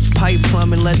your wife's pipe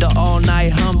plumbing, led to all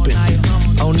night humping.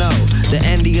 Oh no, the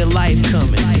end of your life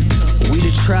coming. We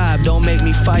the tribe, don't make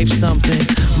me fight something.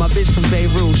 My bitch from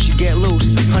Beirut, she get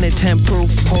loose. 110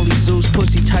 proof, holy Zeus,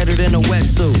 pussy tighter than a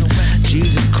wetsuit.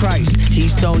 Jesus Christ,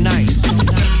 he's so nice. You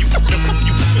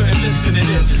shouldn't listen to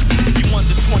this. You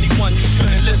under 21, you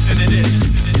shouldn't listen to this.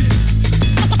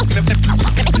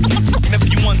 If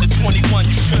you under 21,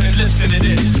 you shouldn't listen to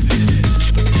this.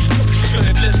 You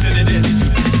shouldn't listen to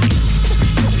this.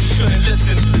 You shouldn't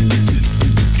listen.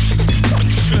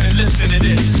 You shouldn't listen to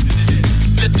this.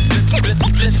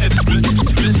 Listen to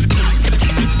this.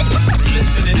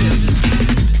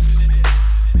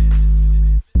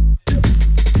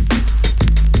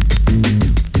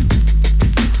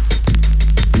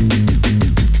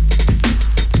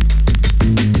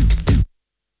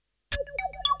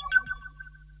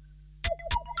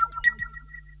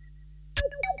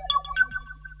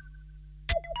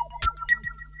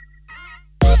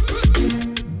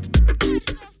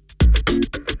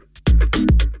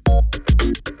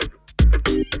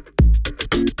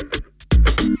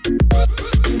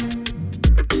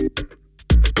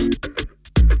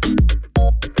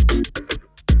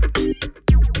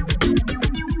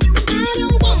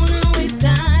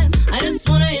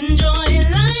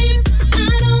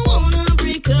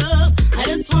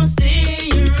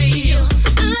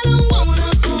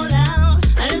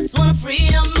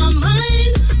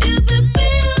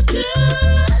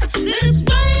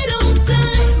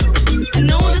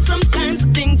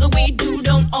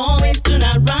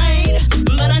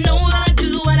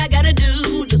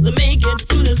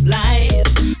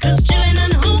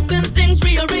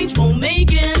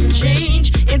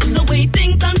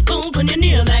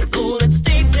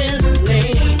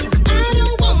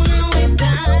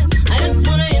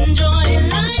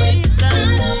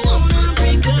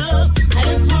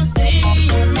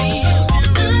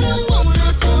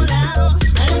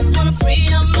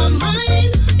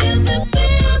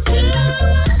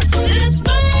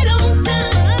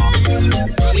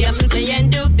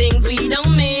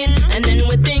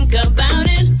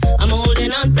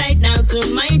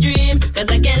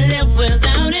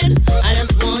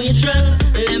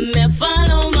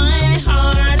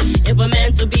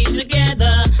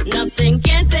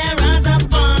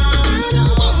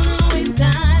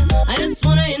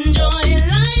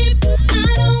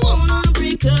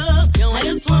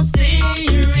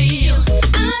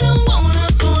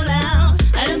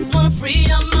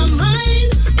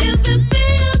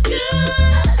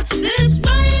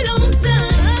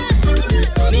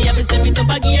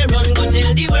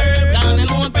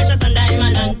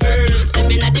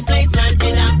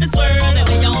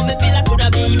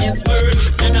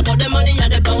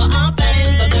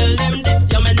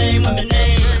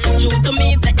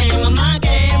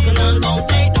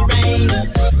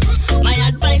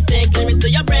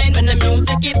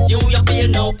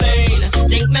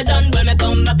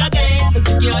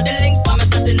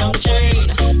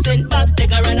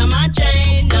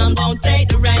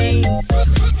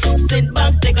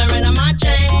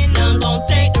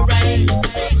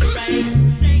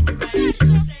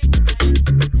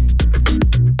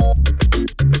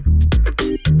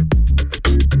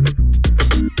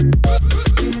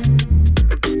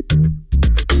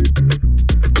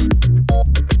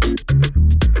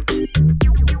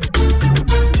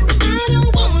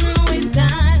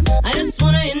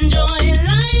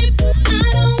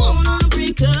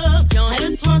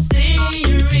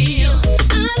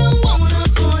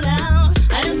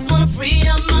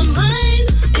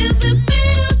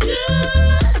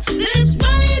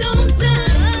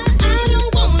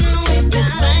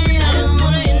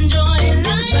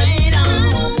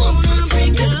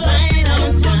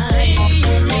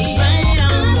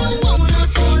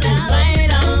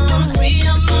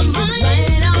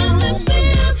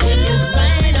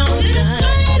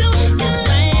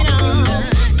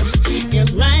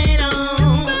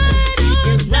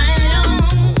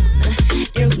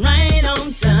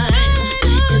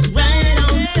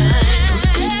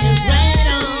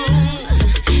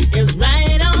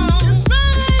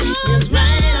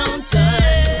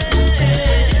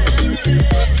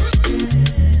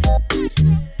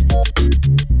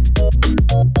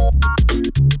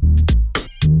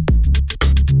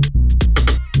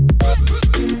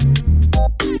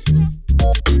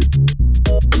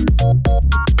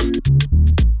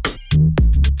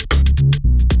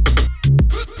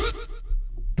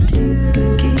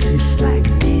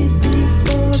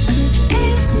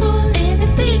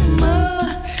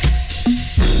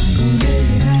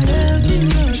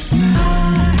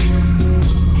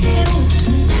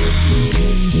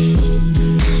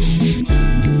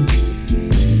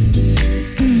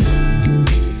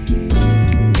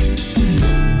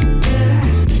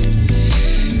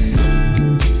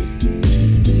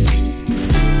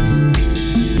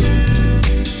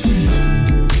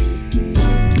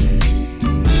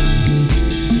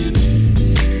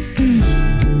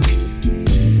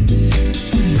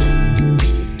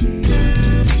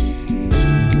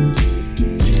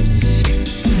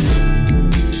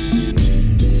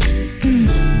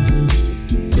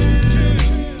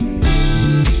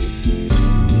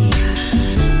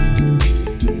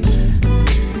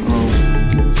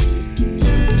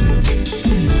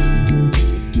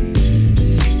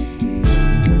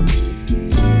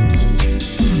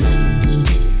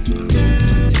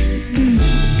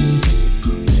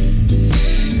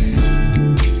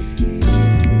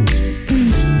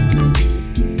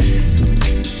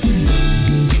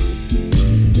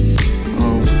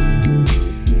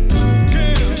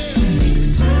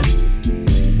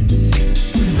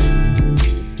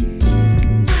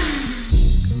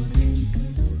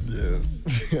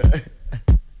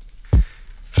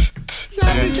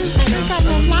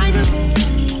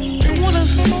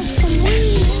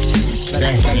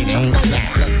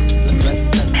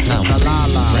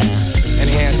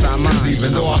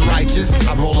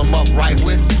 right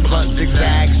with blunt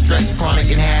zigzag, stress chronic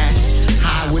and hash.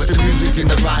 High with the music in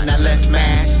the ride, now let's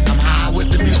smash. I'm high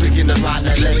with the music in the ride,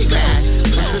 now let's smash.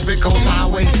 Pacific Coast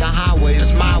highways, the highway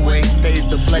is my way. Stays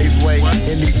the blaze way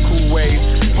in these cool ways.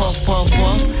 Puff, puff,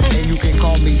 puff, and you can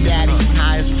call me daddy.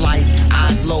 Highest flight,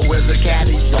 eyes low as a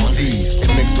caddy. On these, and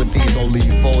mixed with these, only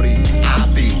 40s,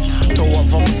 IBs. Toe up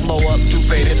from the flow up, too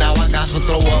faded, now I got to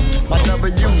throw up. My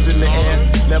W's in the air,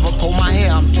 never comb my hair,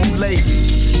 I'm too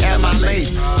lazy. And my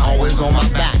ladies, always on my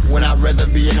back when I'd rather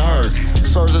be in hers.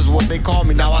 Sirs is what they call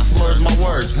me, now I slurs my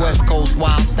words. West Coast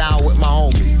wild style with my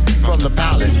homies from the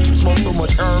palace. Smoke so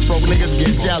much herb, broke niggas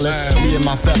get jealous. Me and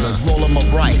my fellas, roll them up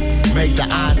right, make the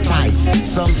eyes tight.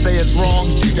 Some say it's wrong,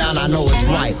 deep down I know it's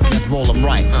right. Let's roll them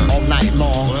right, all night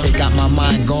long, they got my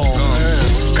mind gone.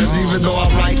 Cause even though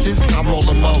I'm righteous, I roll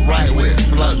them up right with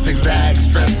blood zigzag,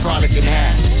 stress chronic and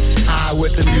hash. High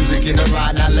with the music in the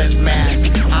ride, now let's smash.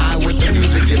 High with the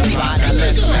music in the ride, now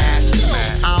let's smash.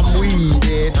 I'm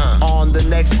weeded on the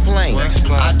next plane.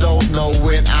 I don't know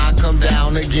when I come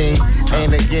down again.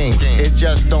 And again, it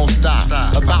just don't stop.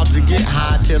 About to get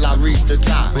high till I reach the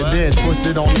top. And then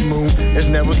twisted on the moon. It's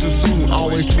never too soon,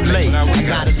 always too late. I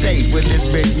got a date with this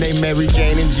bitch named Mary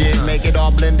Jane and Jen. Make it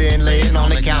all blend in, laying on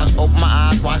the couch. Open my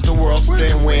eyes, watch the world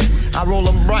spin when I roll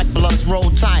them right, blunts roll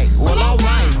tight. Well,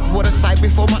 alright, what a sight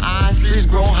before my eyes. Trees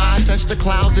grow high, touch the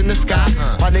clouds in the sky.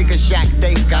 My nigga Shaq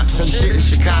Dink got some shit in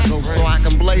Chicago, so I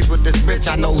can blaze with this bitch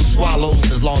I know who swallows.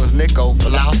 As long as Nico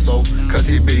allows so, cause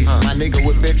he be my nigga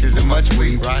with bitches and much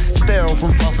weed. Sterile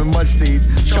from puffing much seeds,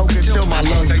 choking till my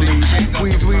lungs bleed.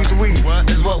 Weeds, weeds, weeds,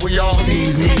 is what we all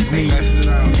needs.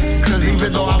 Cause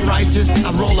even though I'm righteous,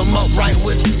 I roll them up right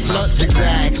with blunt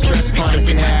zigzag, stress chronic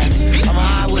and hash. I'm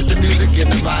high with the music in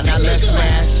the ride, now let's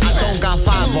smash. I don't got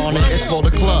 5 on it, it's for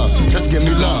the club. Just give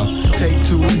me love, take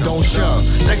 2 and don't shove.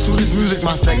 Next to this music,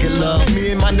 my second love.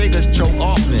 Me and my niggas choke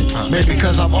often, maybe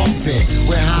cause I'm often.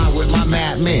 We're high with my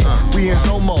mad men. We in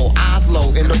Somo, eyes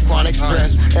low in the chronic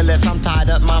stress. Unless I'm tied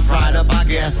up, my fried up, I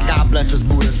guess. God bless us,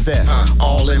 Buddha says.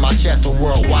 All in my chest, a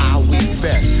worldwide weed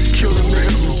fest. Kill them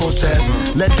niggas who protest.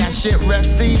 Let that shit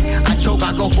rest, see? I choke,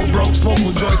 I go for broke,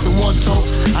 smoking joints in one toke.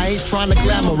 I ain't trying to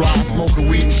glamorize, smoking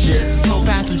weed and shit. So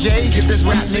Pastor J, give this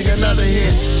rap nigga another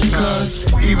hit. Cause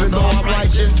even though I'm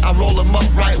righteous, I roll them up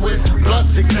right with blunt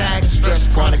zigzag, stress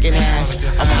chronic and hash.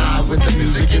 I'm high with the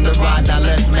music in the ride, now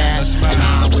let's smash. I'm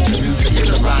high with the music in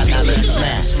the ride, now let's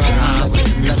smash. I'm high with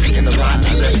the music in the ride,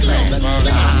 now let's smash. I'm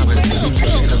high with the music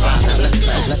in the ride, now let's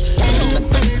smash.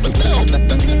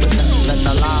 Let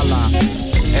the la-la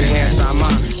enhance our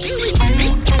mind. Here we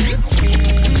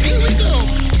go.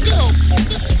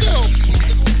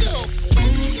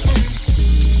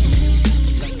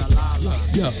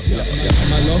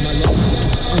 My love.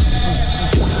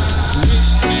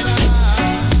 Wish that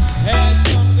I had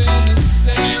something to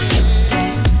say.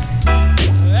 I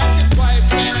could wipe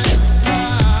that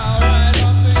smile right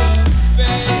off of your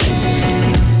face.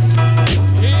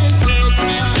 Here, take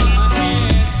my hand,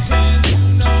 pretend you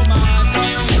know my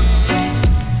name.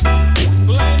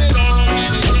 Blame it all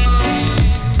on the game.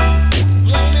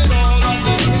 Blame it all on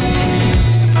the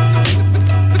game.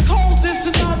 To call this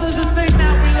and others a thing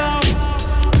that we love.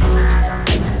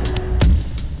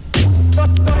 But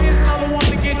here's another one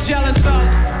to get jealous of.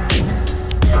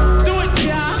 Do it,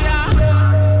 ja.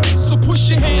 So push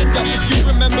your hand up if you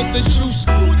remember the juice.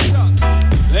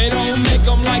 They don't make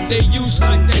them like they used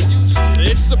to.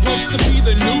 It's supposed to be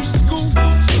the new school.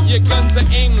 Your guns are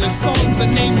aimless, songs are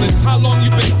nameless. How long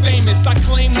you been famous? I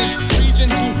claim this region,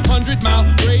 200-mile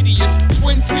radius.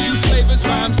 Twin city flavors,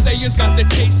 rhyme sayers got the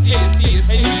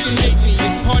tastiest. And you can hate me,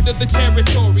 it's part of the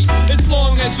territory. As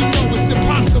long as you know it's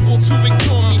impossible to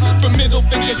ignore me. From middle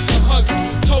fingers to hugs,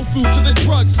 tofu to the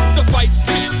drugs. The fight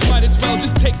sticks, might as well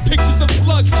just take pictures of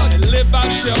slugs and live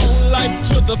out your own life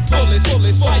to the fullest.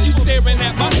 Why you staring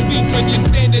at my feet when you're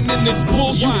standing in this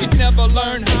bullshit? You can never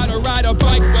learn how to ride a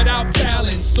bike without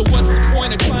balance. So what's the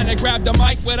point of trying to grab the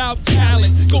mic without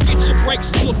talent? Go get your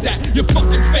brakes looked at. You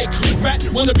fucking fake rat.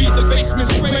 Wanna be the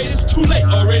basement's greatest? Too late,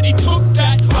 already took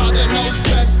that. Father knows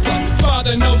best, but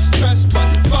father knows stress. But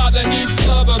father needs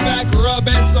love, a back rub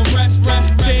and some rest.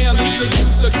 Damn, he could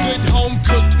use a good home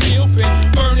cooked meal. Been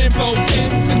burning both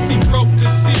ends since he broke the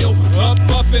seal. Up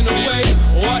and away.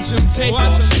 Watch him take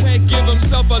off. Give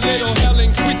himself a little hell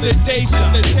and quit the day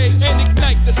job. And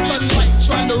ignite the sunlight.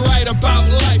 Trying to write about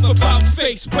life, about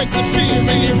face. Break the fear and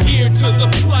adhere to the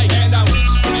plight. And I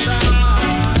wish that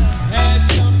I had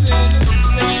something to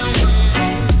say.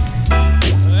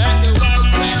 I could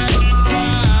wipe that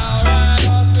smile right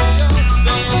off of your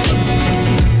face.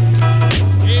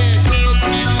 Here, take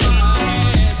my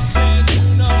hand, pretend you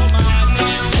know my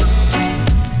name.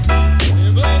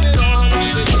 And blame it all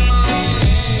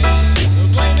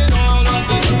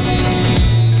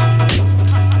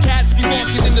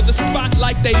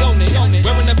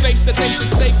reputation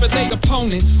safe for their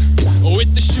opponents.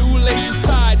 With the shoelaces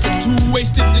tied, but too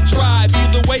wasted to drive.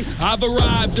 Either way, I've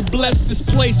arrived to bless this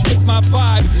place with my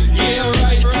vibe. Yeah,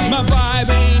 right, my vibe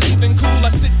ain't even cool. I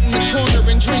sit in the corner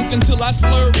and drink until I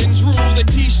slur and drool. The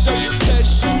t-shirt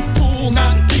says shoot pool,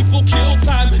 not people kill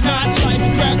time, not life.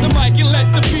 Grab the mic and let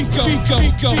the beat go.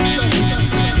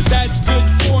 But that's good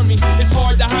for me. It's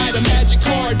hard to hide a magic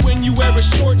card when you wear a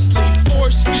short sleeve.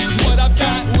 Force feed what I've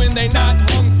got when they not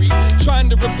hungry. Trying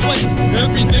to replace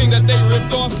everything that they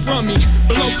ripped off from me.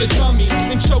 Blow the tummy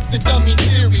and choke the dummy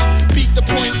theory. Beat the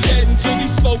point dead until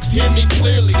these folks hear me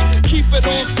clearly. Keep it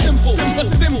all simple, a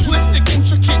simplistic,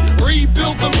 intricate.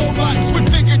 Rebuild the robots with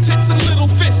bigger tits and little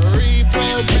fists.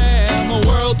 Reprogram a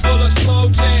world full of slow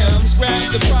jams.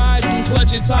 Grab the prize and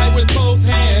clutch it tight with both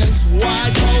hands.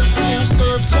 Wide Pro Tools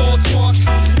serve tall talk.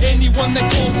 Anyone that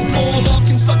calls to fall off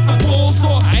can suck the balls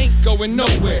off. I ain't going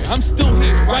nowhere, I'm still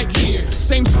here, right here.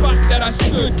 Same spot that I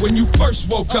stood when you first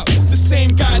woke up. The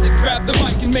same guy that grabbed the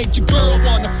mic and made your girl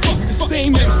wanna fuck. The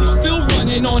same MC still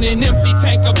running on an empty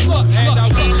tank of luck. And I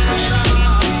wish that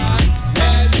I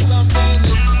had something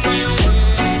to say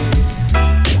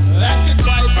that could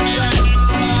wipe that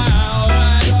smile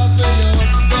right off of your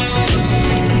face.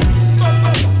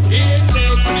 Here,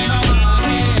 take my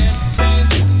hand, pretend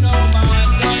you know my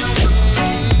name,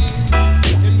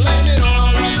 and blame it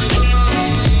all on the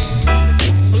game.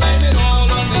 Blame it all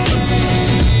on the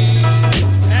game.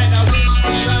 And I wish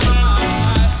that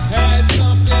I had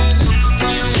something to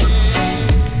say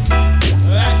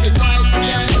that could wipe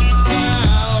that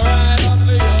smile right off of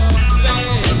your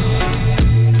face.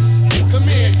 Come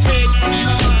here, take my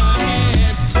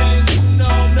hand, pretend you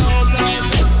know, no, and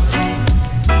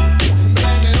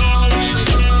blame it all on the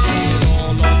game.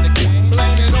 All on the game.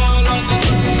 Blame it all on the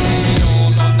game.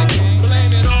 All on the game.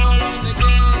 Blame it all on the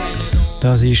game.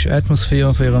 Das ist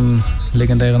Atmosphere für ihrem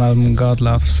legendären Album God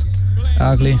Loves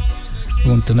Ugly.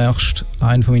 Und der nächste,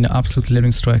 einer von meinen absoluten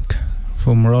Lieblingstracks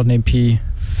vom Rodney P.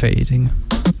 Fading.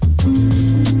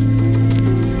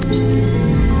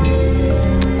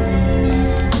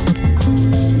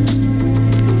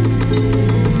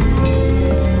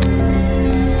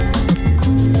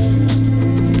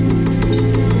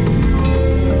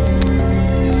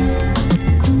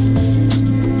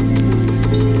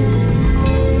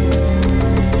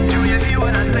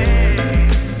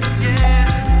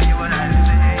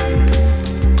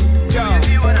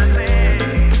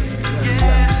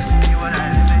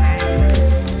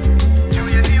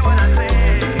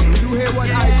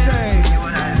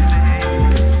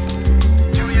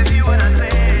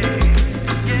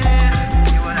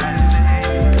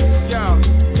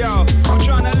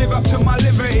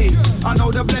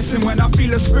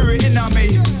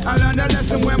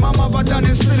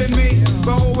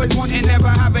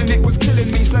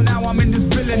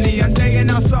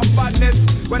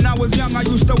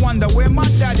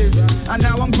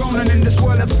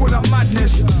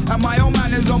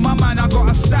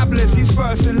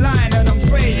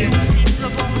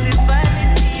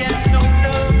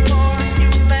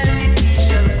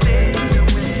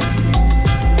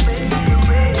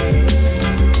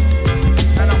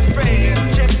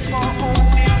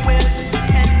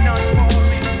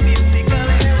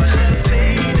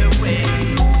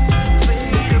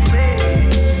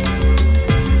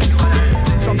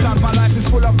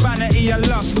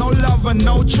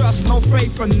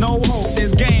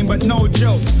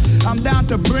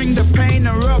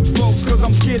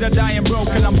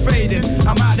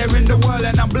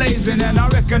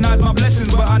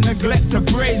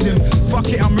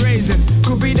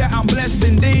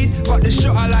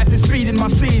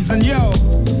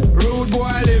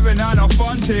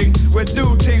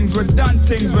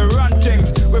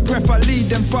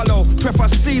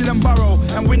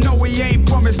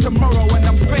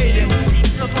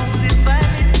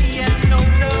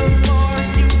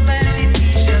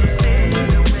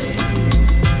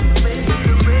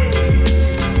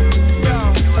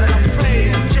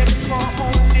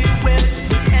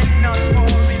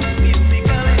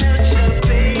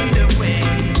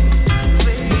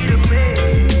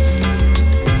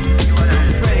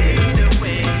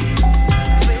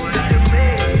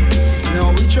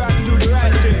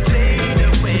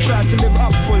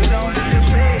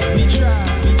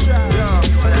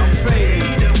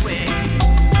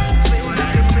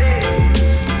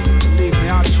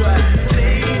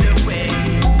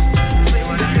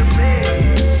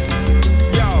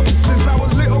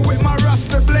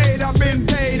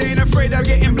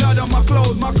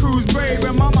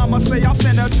 Say I'll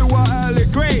send her to her early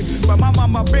grave, but my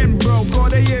mama been broke all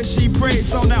the years she afraid.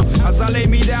 So now, as I lay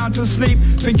me down to sleep,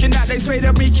 thinking that they say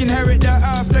that we can inherit the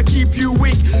earth to keep you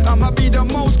weak. I'ma be the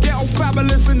most ghetto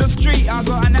fabulous in the street. I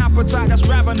got an appetite that's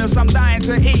ravenous, I'm dying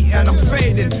to eat and I'm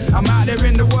fading. I'm out there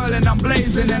in the world and I'm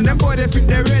blazing, and them boy they think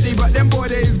they're ready, but them boy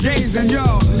they is gazing.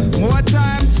 Yo, more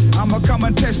time, I'ma come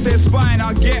and test their spine.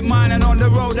 I'll get mine and on the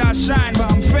road I shine,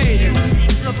 but I'm fading.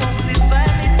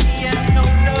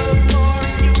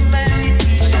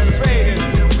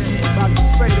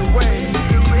 Fade away.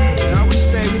 Now we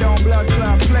stay, we don't blood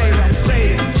clot play. I'm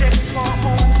fading. Just for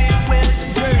only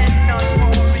wealth, and not for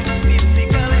its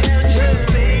physical health. Just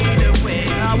fade away.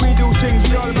 Now we do things,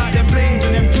 we all about them blings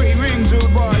and them pretty rings, old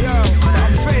boy, yo.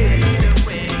 I'm fading.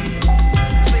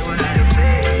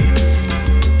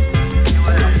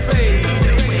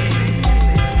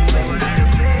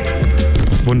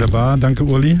 Wunderbar, danke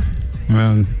Uli.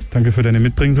 Ja, danke für deine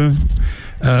Mitbringsel.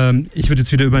 Ich würde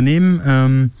jetzt wieder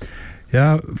übernehmen.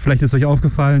 Ja, vielleicht ist euch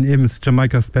aufgefallen, eben ist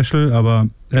Jamaica Special, aber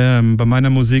bei meiner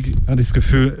Musik hatte ich das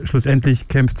Gefühl, schlussendlich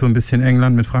kämpft so ein bisschen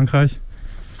England mit Frankreich.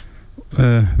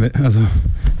 Also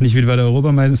nicht wie bei der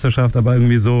Europameisterschaft, aber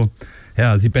irgendwie so,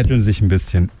 ja, sie betteln sich ein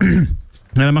bisschen.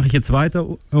 Ja, dann mache ich jetzt weiter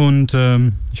und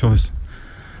ich hoffe,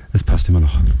 es passt immer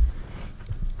noch.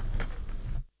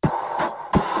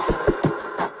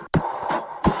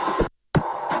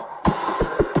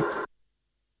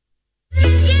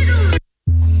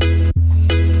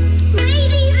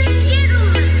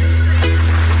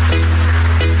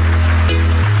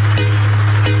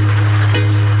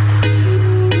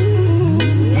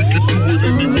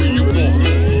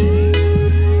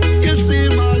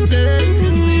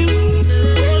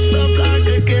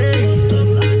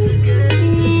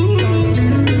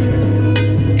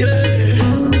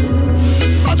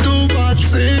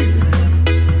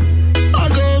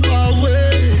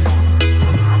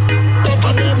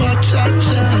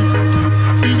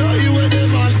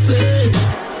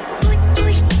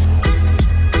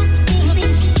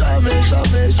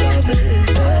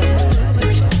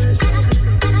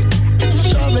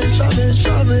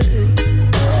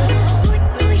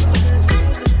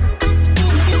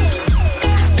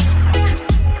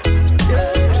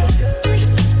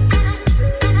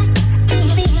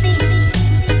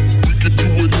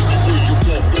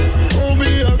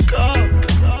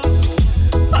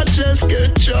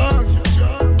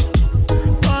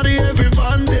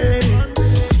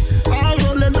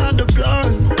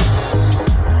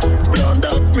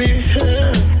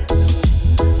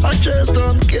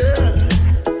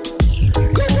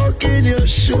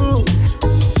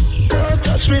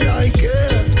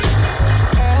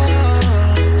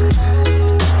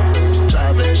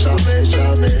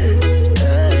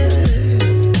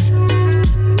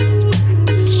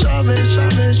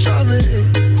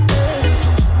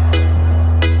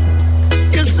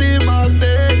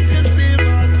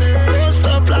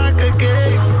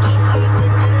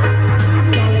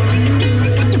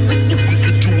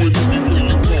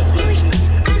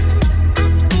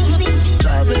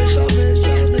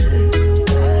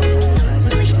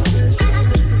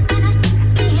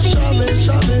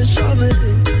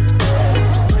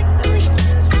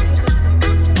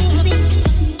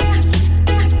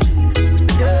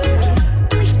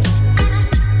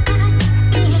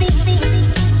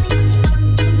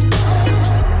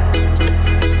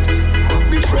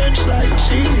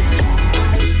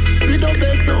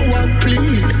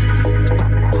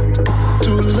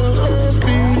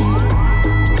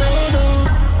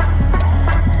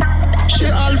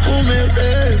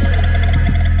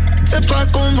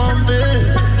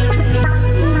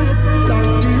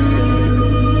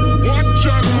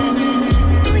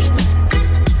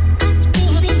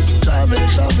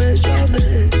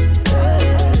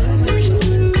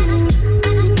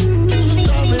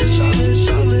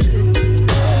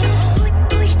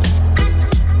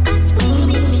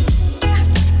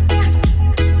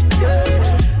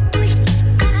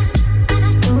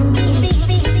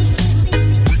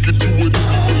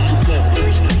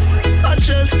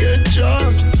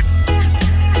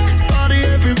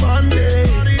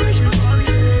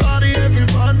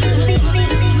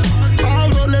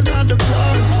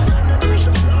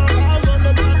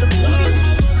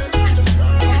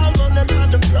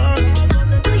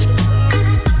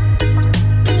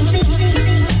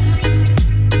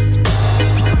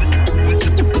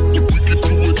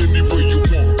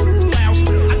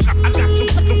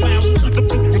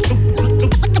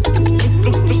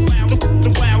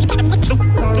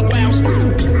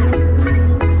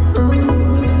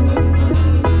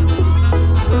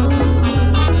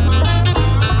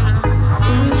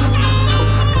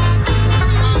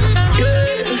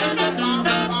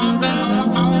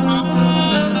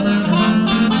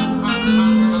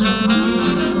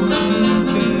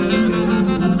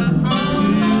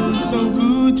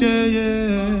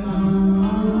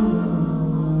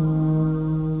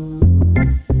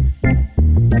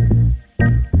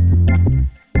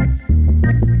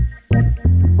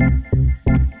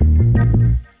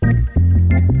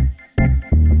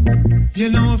 You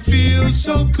know it feels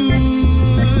so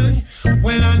good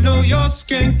when I know you're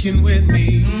skanking with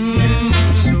me.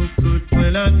 So good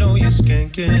when I know you're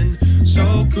skanking.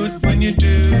 So good when you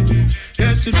do.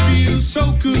 Yes, it feels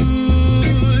so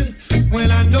good when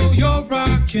I know you're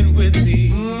rocking with me.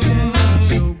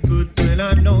 So good when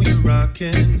I know you're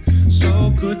rocking. So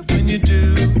good when you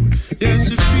do. Yes,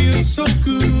 it feels so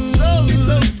good, so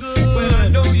good when I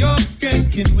know you're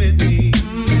skanking with me.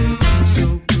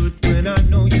 So good when I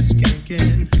know you're skanking.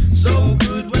 So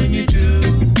good when you do.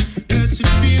 Yes, it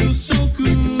feels so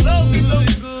good, so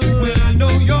good when I know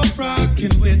you're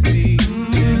rocking with me.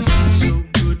 So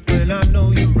good when I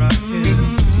know you're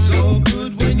rocking. So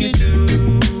good when you do.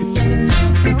 It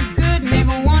feels so good,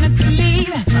 never wanted to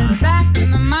leave. Back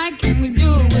in the mic and we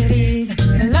do it with ease.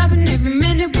 Loving every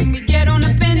minute when we get on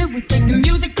a minute. We take the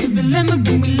music to the limit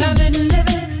when we love it and live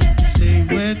it. Say,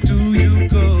 where do you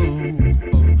go?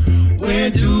 Where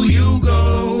do you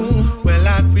go? Well,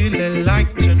 I'd really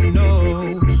like to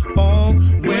know. Oh,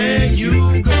 where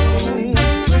you go?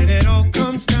 When it all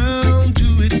comes down to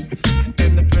it,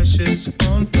 and the pressure's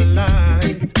on for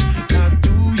life. How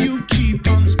do you keep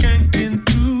on skanking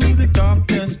through the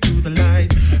darkness to the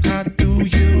light? How do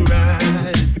you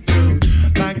ride it through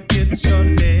like it's your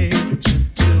nature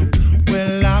too?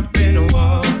 Well, I've been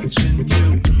watching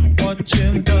you,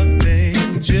 watching the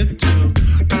things you do.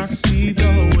 I see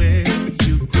the way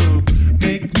you groove,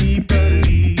 make me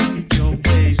believe your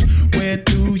ways. Where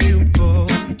do you go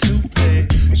to play?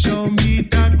 Show me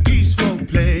that peaceful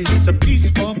place, a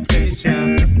peaceful place,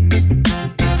 yeah.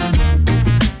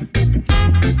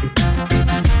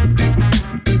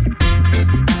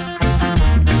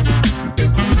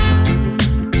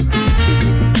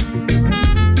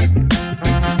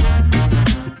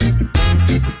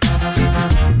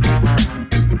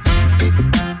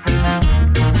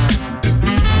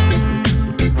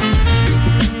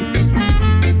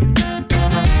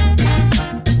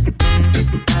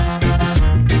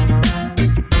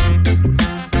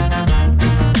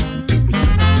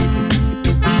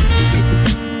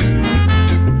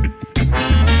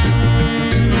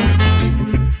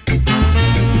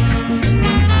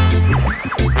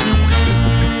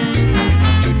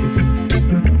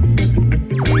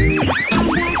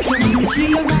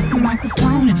 Sheila rock the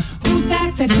microphone. Who's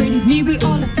that fat pretty's me? We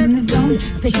all up in the zone.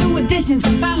 Special editions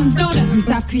of Fallon's daughter, I'm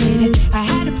self-created. I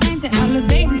had a plan to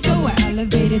elevate and so I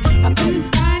elevated. Up in the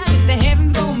sky, the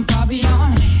heavens going far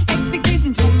beyond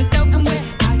expectations for myself and where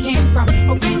I came from.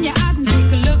 Open your eyes and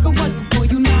take a look at what's before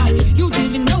you now. You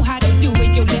didn't know how to do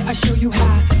it, yo, let I show you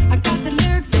how. I got the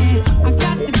lyrics and I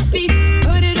got the beats.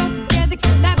 Put it all together,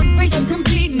 collaboration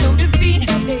complete, no defeat.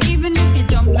 Even if you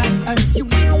don't like us, you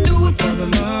we just do it for the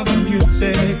love of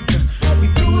music. We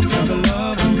do it for the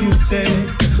love of music.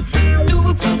 Do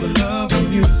it for the love of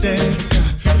music.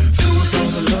 Do it for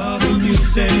the love of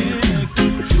music.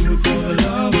 Do it for the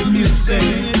love of music.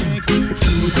 Do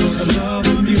it for the love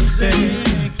of music.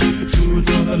 Do it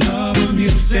for the love of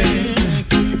music.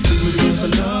 Do it for the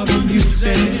love of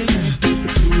music.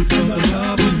 Do it for the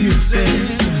love of music.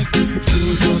 Do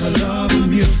it for the love of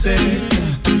music.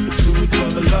 Do it for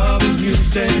the love of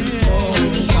music. Oh,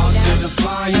 spark to the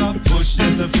fire, push to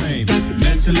the flame.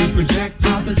 Mentally project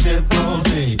positive all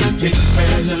day.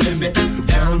 Expand the limit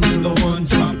down to the one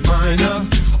drop minor.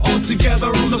 All together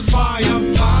on the fire,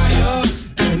 fire,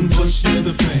 and push to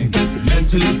the flame.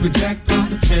 Mentally project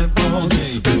positive all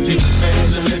day.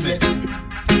 Expand the limit.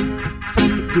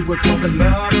 Do it for the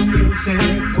love of music.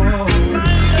 Whoa,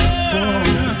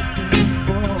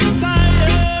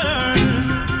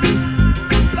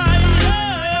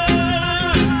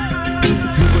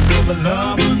 the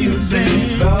love of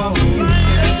music, oh.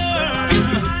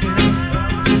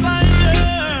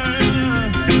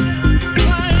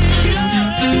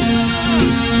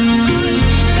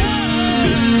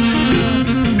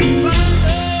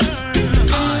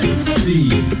 I see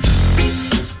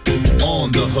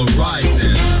on the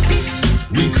horizon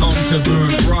we come to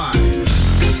burn bright,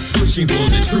 pushing for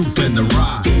the truth and the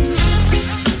right.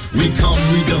 We come,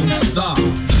 we don't stop.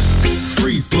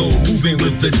 Free flow, moving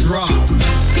with the drop.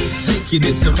 Taking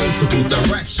it to multiple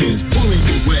directions, pulling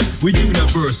you in with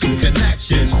universal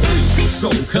connections. Free, so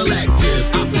collective,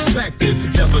 I respect it.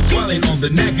 Never dwelling on the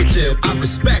negative, I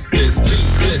respect this. Beat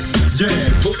this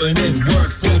jam, putting in work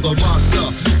for the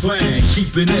monster plan.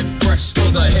 Keeping it fresh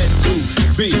for the head to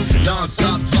be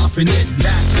non-stop, dropping it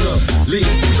naturally.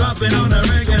 Dropping on a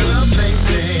regular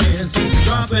basis.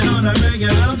 Dropping on a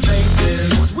regular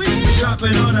basis. We be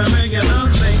dropping on a regular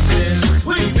basis.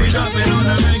 We be dropping on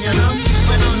a regular,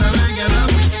 been on a regular,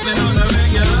 been on a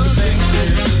regular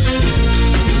basis.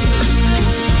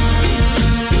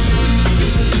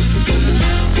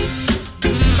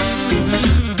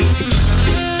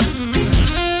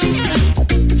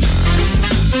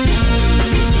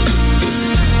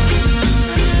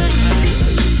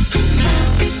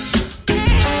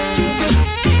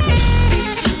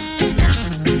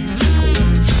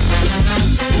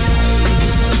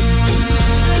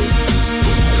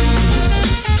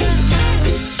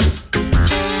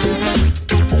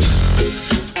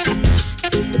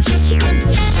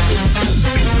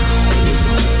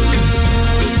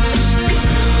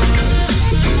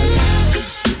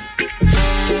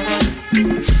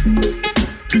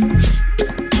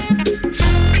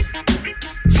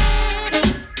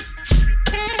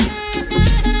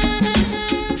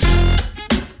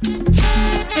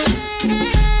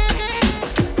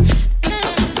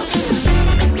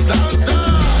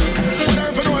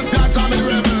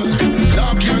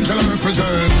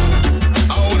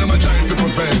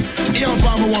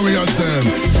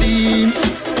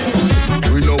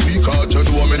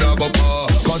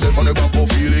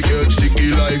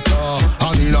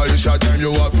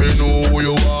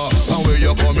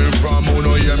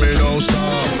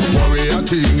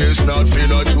 not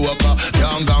feel a joker.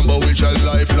 Can't gamble with your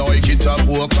life like it's a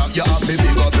poker. You have to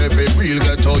pick up every real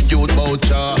ghetto youth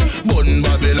voucher. Bun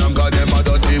Babylon cause them a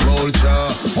dirty vulture.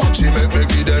 Watch him make me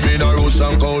give them in a roots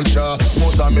and culture.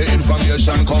 Most of me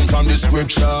information come from the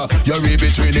scripture. You read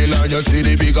between the lines, you see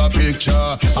the bigger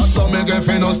picture. And some make a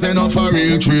fin stand up for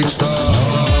real trickster.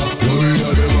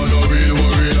 Warrior, them a no real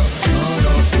warrior.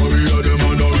 Warrior, them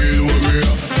a no real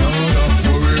warrior.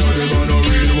 Warrior, them a no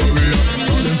real warrior.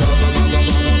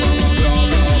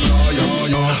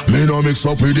 Me no mix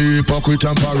up with the hypocrite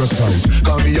and parasite.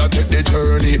 Cause me a take the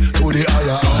journey to the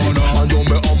higher height. And though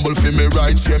me humble for me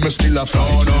rights, yeah me still a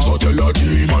fight. So tell a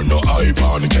demon no hype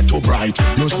and get too bright.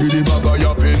 You see the bag of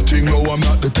your painting, no I'm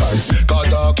not the type.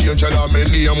 Cause dark angel and me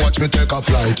name watch me take a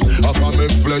flight. Half of me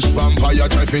flesh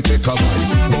vampire try fi take a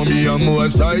bite. But me a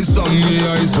more size son, me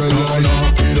eyes well light.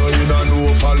 Me no in a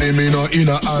no folly, me no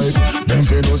in a hype. Them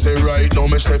fi no say right, now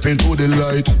me step into the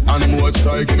light. And more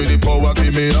strike me the power,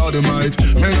 give me all the might.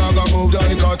 Me not gonna move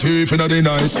like a thief in the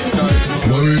night.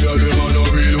 Warrior, them a no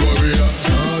real warrior.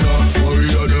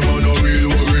 Warrior, them a no real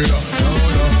warrior.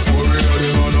 Warrior,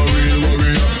 them a no real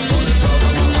warrior.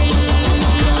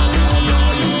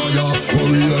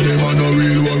 Warrior, them a no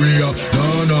real warrior.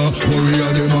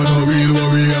 Warrior, them a no real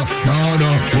warrior.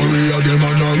 Warrior, them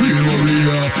a no real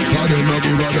warrior. Cause them not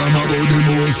give a damn about the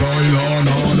most high.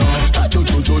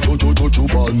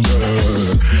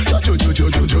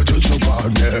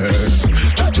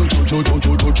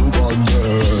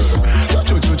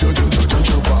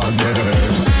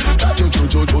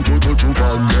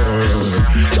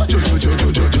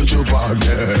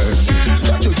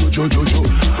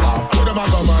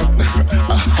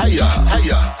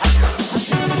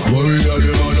 Warrior,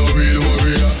 them a no real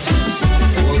warrior.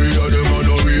 Warrior, them a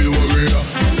no real warrior.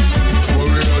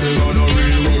 Warrior, them a no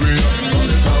real warrior.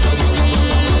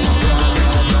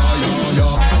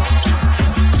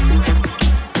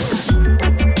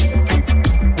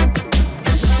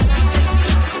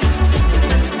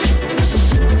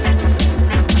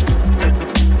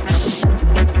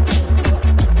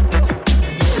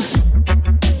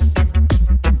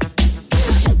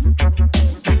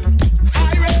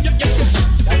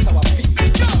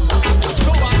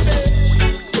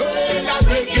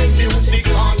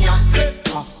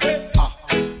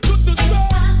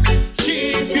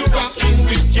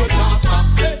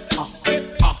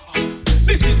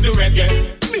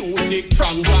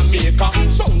 From Jamaica,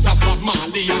 sounds of Bob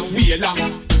Marley and Wheeler.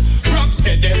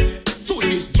 Rocksteady, to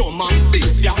this drum and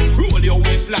bass, yeah. Roll your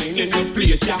waistline in the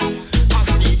place, yeah. I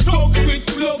see thugs with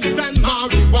slugs and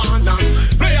marijuana.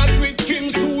 Players with Kim,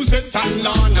 Suzette and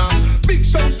Lana. Big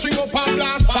sound string up and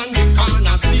blast on the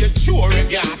corner. Stay true,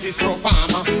 reggae artist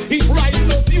performer. It rise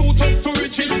up youth up to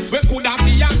riches. We could have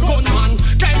be a gunman.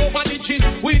 Climb over ditches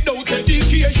without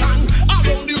education.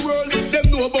 Around the world, them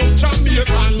know about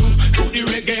Jamaican. To the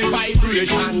reggae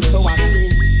vibration, so I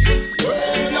sing.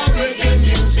 Well, I reggae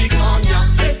music on ya.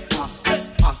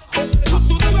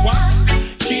 What?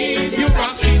 Keep you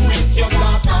rocking with your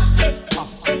daughter.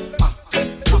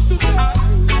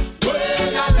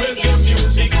 Well, I reggae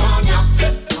music on ya.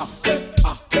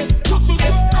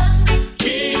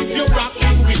 Keep you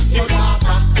rocking with your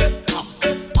daughter.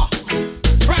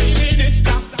 Prime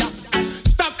Minister,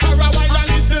 stop for a while and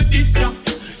listen this ya.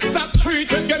 Stop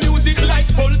treating your music like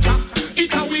vulture.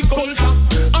 It's a weak culture.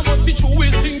 I must see you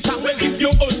will sing song will give you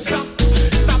unstuck.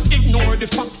 Stop ignore the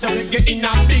facts and get in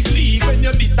a big league. When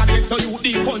you disagree to you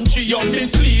the country you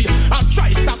mislead. I'll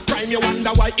try stop crime, you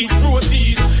wonder why it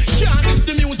proceed. Can't miss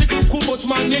the music, look how much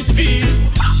man it feel.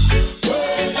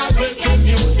 Well, I reggae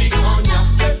music on ya.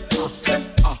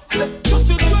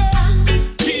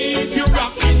 Keep you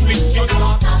rocking with your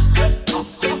daughter.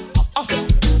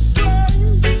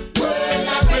 Well,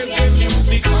 I reggae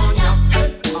music on ya.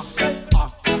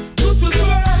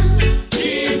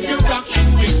 Keep you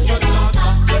rocking with your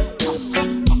daughter.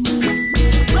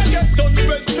 Reggae son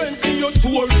will strengthen your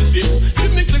tourism.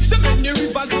 Jimmy Cliff said on the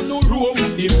rivers and no row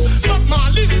with him. But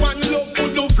Marley one love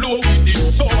put no flow with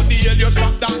him. So the hell you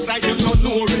stop that like you don't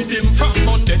know rhythm. From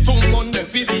Monday to Monday,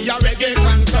 we be a reggae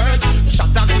concert.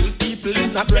 Shut up, kill people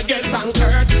is not reggae song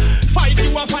heard. Fight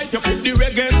you a fight, you put the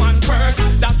reggae man first.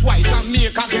 That's why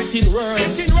Jamaica getting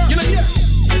worse. You know here.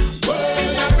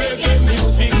 Well, I reggae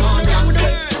music on ya.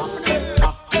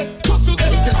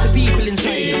 It's just the people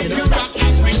inside you, you know?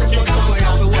 That's why I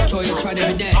have to watch how you try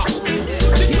every day.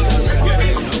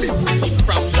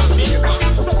 From Jamaica,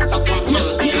 sounds of Bob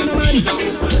Marley and Wheeler.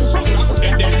 Some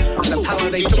Rocksteady, the power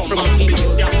they took from us people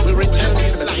will return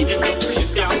this light in the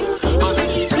place, yeah. I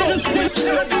see thugs with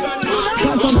slugs and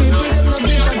marijuana. Some people don't know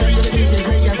because of the business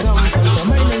where you're going from. So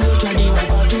my name is Johnny.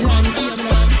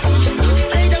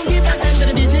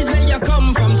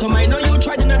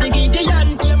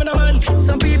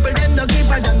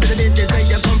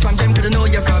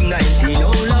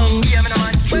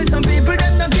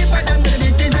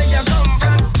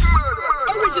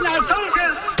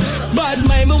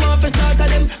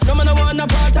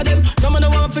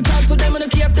 fi talk to them, I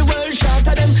don't care if the world short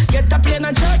of them. Get a plane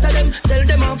and charter them, sell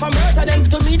them off and murder them.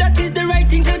 To me that is the right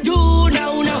thing to do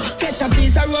now. Get a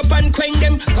piece of rope and quang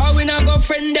them, cause we not go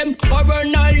friend them, or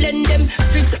run or lend them,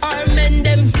 fix or mend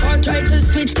them, or try to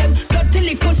switch them, not till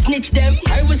it could snitch them.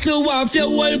 I will slow off your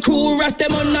whole crew, rust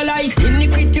them on the light.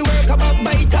 Iniquity work about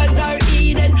biters or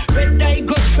Eden. Red eye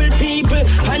gutful people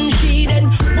and sheathen.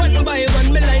 One by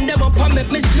one me line them up and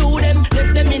make me slew them.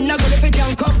 Left them in a gun if it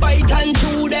junk up, bite and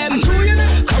chew them.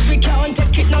 Cause we can't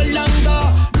take it no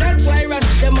longer. That's why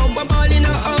rust them up, we're ball in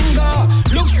a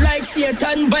hunger. Looks like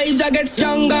Satan vibes I get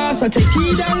stronger. So take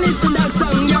it and listen to that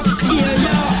song, yeah.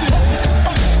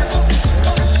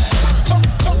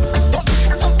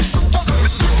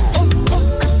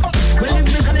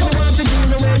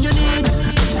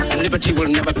 Liberty will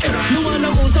never perish. No one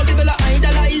knows some people are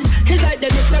idolize. It's like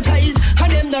them hypnotize. And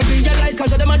them not realize.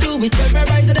 Cause all them a do is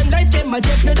terrorize. And them life them a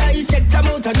jeopardize. Take them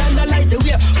out and analyze the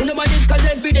way. Who know what it cause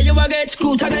every day you will get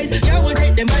scrutinized. You will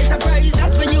take them by surprise.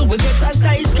 That's when you will get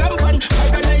chastised. Cramp and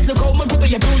paralyzed. Look how much people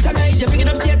you brutalize. You're picking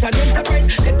up Satan enterprise.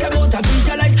 Take them out and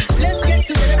visualize. Let's get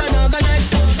together and organize.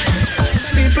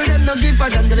 People them not give a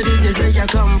damn to the business where you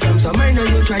come from. So I know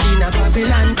you tried in a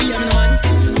Babylon. Be a man.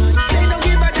 They don't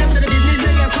give a damn to the business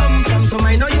where you come from. So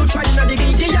I know you try not to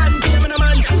get the land, be a man.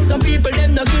 Some people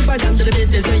them not give a damn to the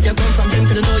business where you come from. Them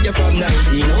could know you from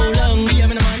 19, how long, be a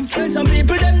man. Some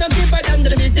people them not give a damn to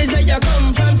the business where you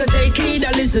come from. So take heed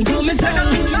and listen to me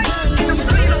song.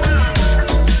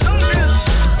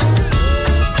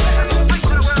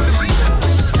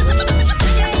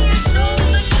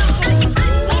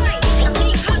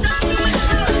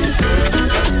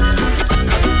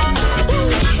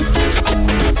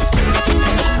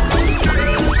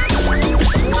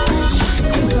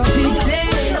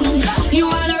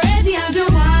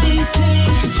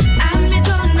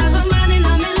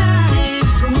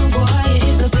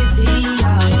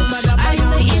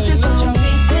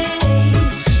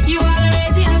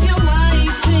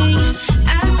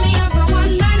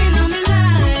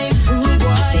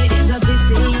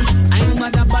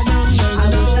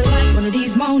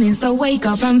 So wake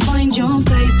up and find your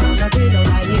face. So the pillow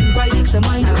lying right next to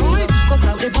mine. Cut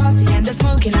out the party and the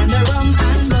smoking and the rum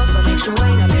and love. So make sure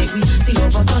I make me see your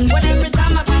sun. But every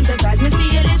time I fantasize, me see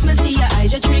your lips, me see your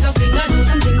eyes. Your trigger finger do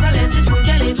some things I let this screw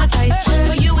you hypnotize.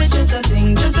 For you it's just a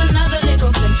thing, just another little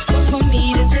thing. But for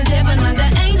me this is heaven and the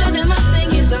angel that must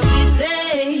sing is a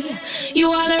pity.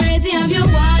 You already have your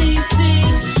wifey,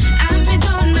 and me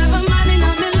don't have a man in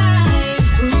my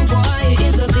life. Ooh boy,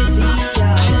 it's a pity.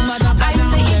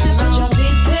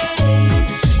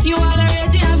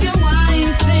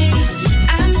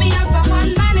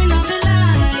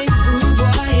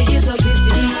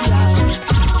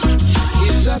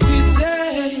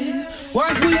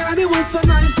 So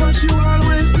nice, but you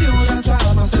always knew that I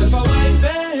have myself a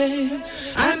wifey.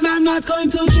 And I'm not going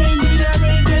to change,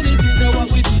 rearrange anything. Now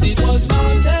what we did, it was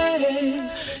naughty.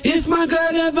 If my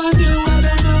girl ever knew, I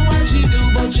don't know what she do,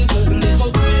 but she's a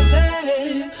little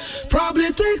crazy.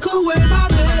 Probably take away my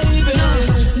baby.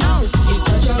 No, it's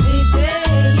such a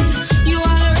pity. You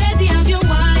already have your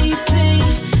wifey,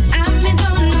 and me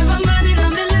don't have a man in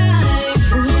my life.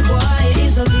 Ooh boy,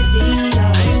 it's a pity.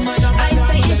 I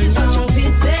say it is such a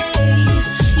pity.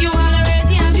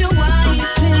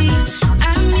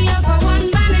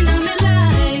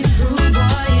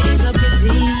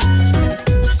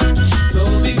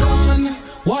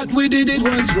 What we did, it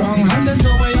was wrong, and there's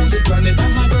no way on this planet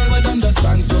that my girl would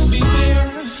understand. So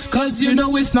beware, cause you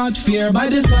know it's not fair. By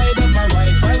the side of my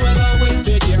wife, I will always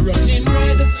be there running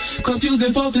red.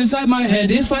 Confusing thoughts inside my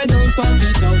head. If I don't sort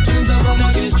it out, things are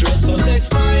gonna get stressed. So take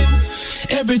time,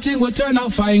 everything will turn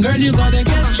out fine. Girl, you gotta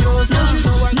get yours, cause you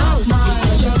know I got mine.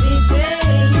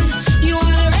 You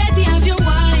already have your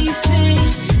wifey,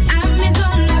 and me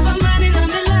don't have a man in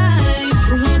my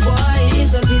life. Ooh boy,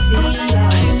 it's a pity.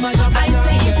 I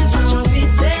say it is such a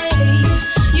pity.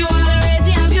 You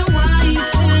already have your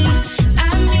wifey,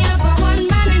 and me have a one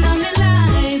man in my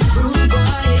life. Ooh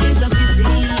boy, it's a pity.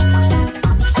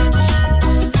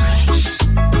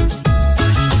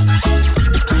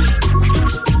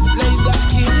 Lay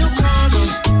back in your corner.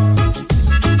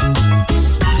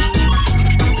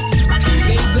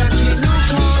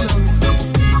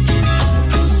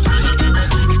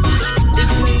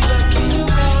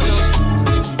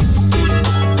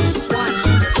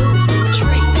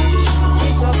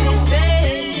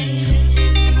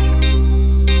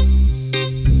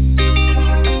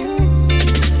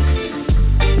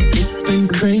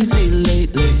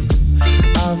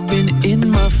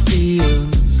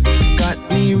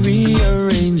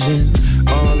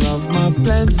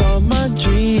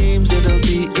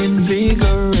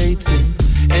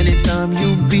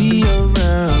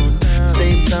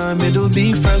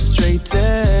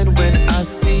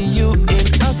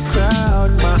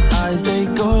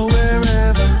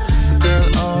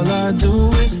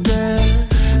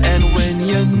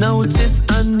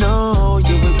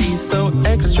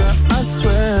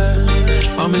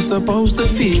 supposed to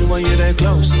feel when you're that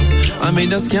close? I mean,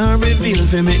 just can't reveal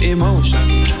for me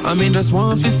emotions. I mean, just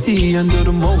want to see and do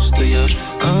the most to you.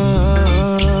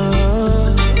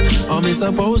 How me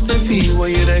supposed to feel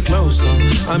when you're that close?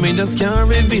 I mean, just can't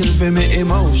reveal for me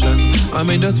emotions. I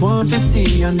mean, just want to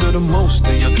see and do the most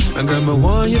to you. And girl, me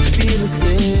want you feel the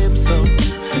same, so.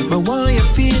 Me want you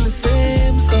feel the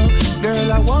same, so.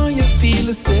 Girl, I want you feel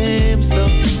the same, so.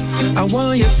 I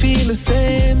want you feel the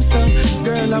same, so.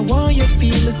 Girl, I want you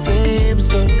feel the same,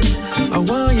 so. I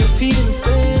want you feel the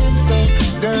same, so.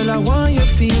 Girl, I want you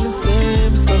feel the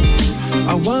same, so.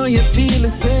 I want you feel the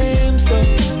same, so.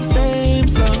 Same,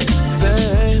 so.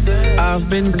 Same. I've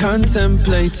been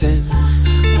contemplating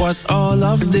what all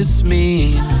of this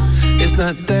means. It's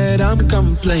not that I'm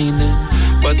complaining,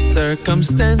 but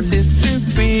circumstances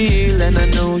be real, and I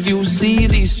know you see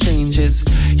these changes.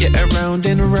 Yeah, around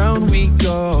and around we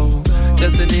go.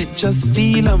 Doesn't it just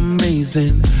feel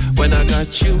amazing when I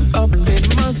got you up in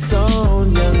my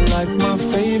zone? You're like my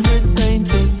favorite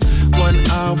painting, one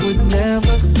I would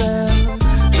never sell.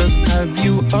 Just have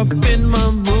you up in my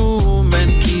room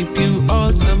and keep you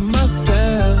all to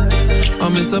myself.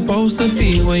 I'm supposed to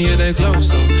feel when you're that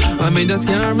close, I mean, just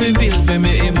can't reveal for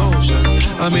me emotions.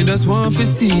 I mean, just want to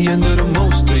see and do the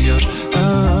most to you.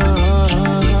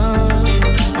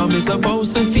 I'm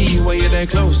supposed to feel when you're that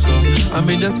close, I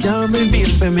mean, just can't reveal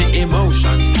for me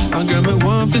emotions. And girl, me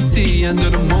want to see and do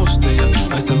the most to you.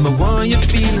 I said, me want you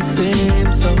feel the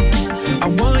same, so. I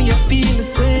want you feel the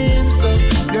same, so.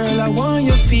 Girl, I want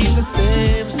you feel the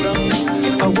same, so.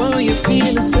 I want you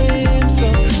feel the same,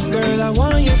 so. Girl, I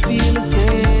want you feel the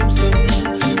same, so.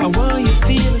 I want you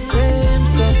feel the same,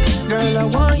 so. Girl, I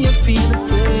want you feel the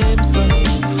same, so.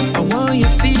 I want you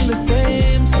feel the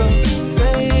same, so.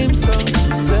 Same, so.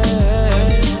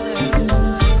 Same.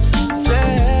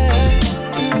 Same.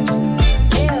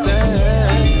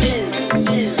 Same.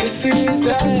 This is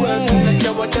God's work, I don't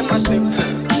care what them a say.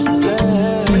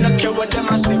 We don't care what them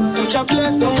a say. Put your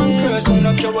bless on my curse, we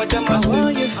don't care what them a say.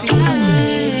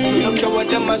 We don't care what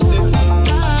them a say.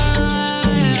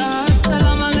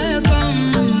 Salam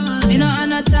alaikum. Me no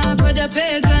on a time for the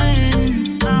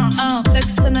pagans.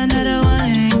 Flex on another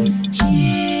wine.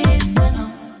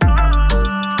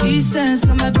 Distance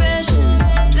on my patience.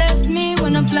 Bless me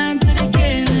when I'm flying to the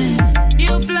game.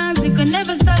 New plans, you can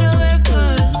never start away,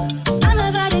 cause I'm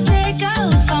about to take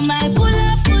off. I might pull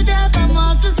up, I'm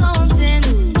on to something.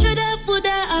 Should have put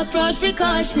that approach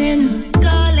precaution.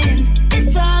 Calling,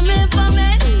 it's time for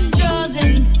me,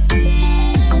 chosen.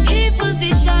 He puts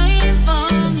the shine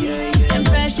from and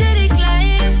pressure the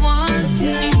client once.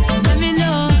 Let me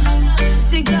know,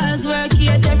 see God's work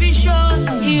here at every show.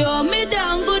 He hold me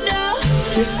down good now.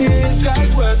 This is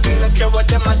God's work, we don't care what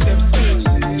them a say.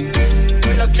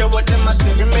 We don't care what them a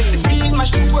say. We make the beat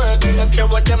mash the work, we don't care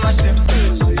what them a say.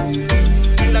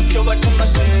 We don't care what them a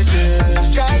say.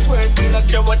 This God's work, we don't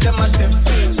care what them a say.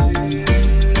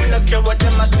 We don't care what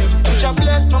them a say. Put your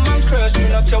bless, no man curse, we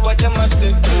don't care what them a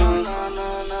say.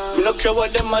 We don't care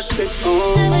what them a say.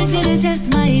 Never gonna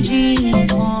test my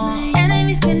G's.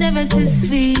 Enemies can never test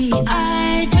me.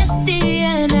 I trust the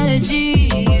energy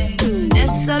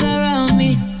that's all around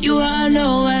me. You all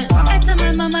know what. I tell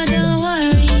my mama, don't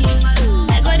worry.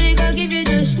 I gotta go give you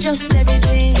just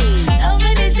everything. Don't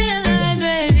make me feel like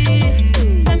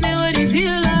gravy. Tell me what it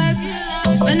feel like.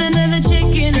 Spend another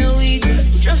check in a week.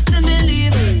 Trust and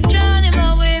believe. Drown in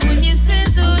my wave when you swim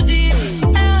too deep.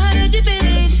 How did you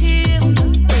believe him?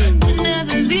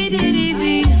 Never be the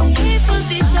DB. He puts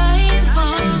the shine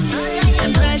on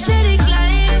and pressure the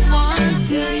client once.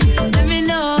 Let me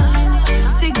know.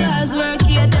 See God's work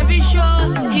here at every show.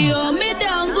 He hold me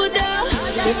down good now.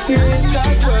 This is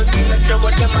God's work, we don't care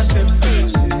what them a say.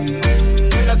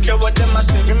 We don't care what them a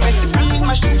say. We make the beat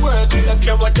mash the work, we don't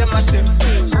care what them a say.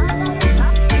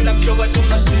 We don't care what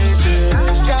them a say.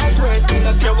 This God's work, we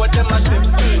don't care what them a say.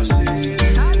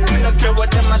 We don't care what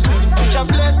them a say. Put your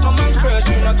bless, no man curse,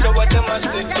 we don't care what them a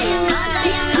say.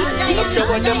 We don't care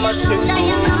what them a say.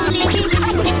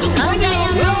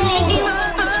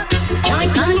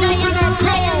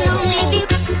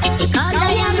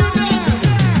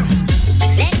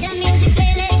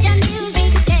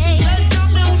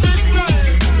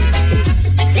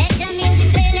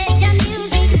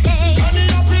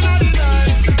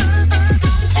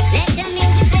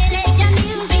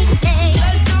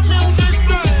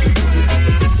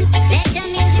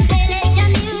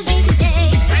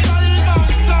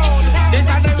 This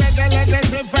is the regular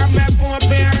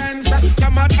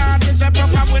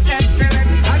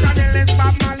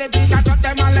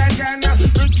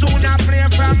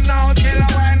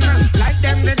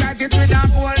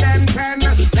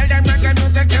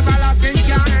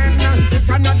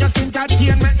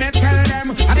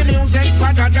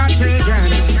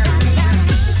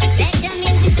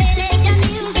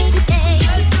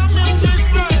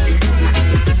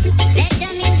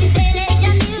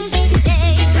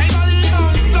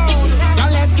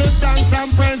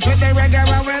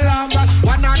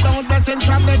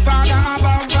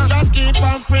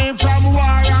free from war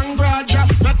and grudge.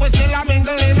 Make we still a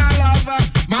mingle in a love.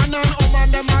 Man and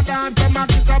woman, them a dance, them a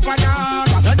kiss up and a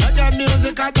hug. Let the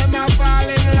music and them a fall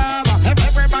in love.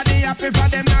 Everybody happy for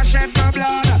them not shed no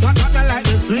blood. Not like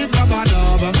the sweet rubber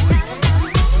dub.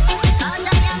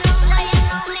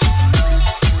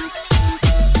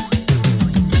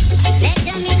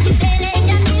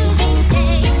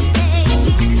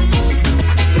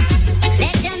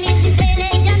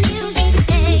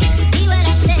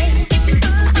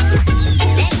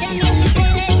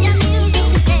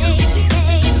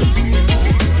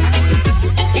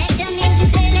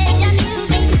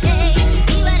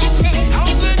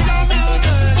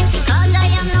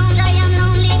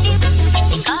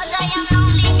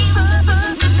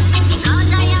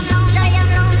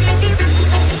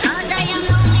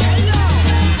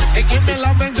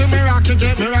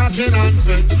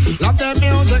 Love the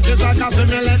music, it's like a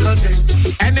me little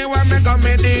thing. Anywhere me go,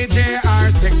 me DJ or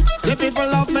sing. The people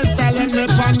love me style and me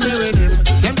pan the rhythm.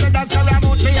 Them say that's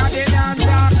Scaramucci and the dance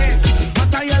king.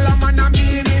 But a yellow man and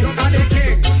beanie are the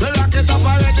king. We rock it up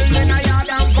already in a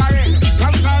yard and foreign.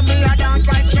 Come call me a dance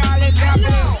like Charlie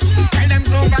Chaplin. Tell them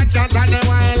so bad cat and the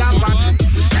wild Apache.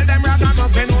 Tell them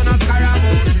ragamuffin who no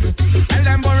Scaramucci. Tell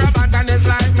them Burra Banton is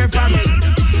like me family.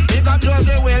 Big up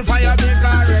Josie Whale for your big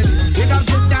already. Big up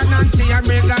Sister Nancy and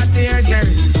big up dear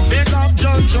Jerry. Big up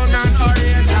John and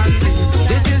Horace and me.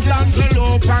 This is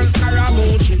Lantelope and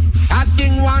Scaramucci. I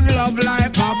sing one love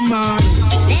like Bob Marley.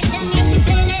 Let the music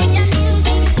play, let the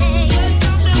music play. Let the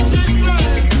music play.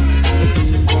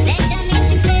 Let the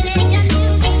music play, let the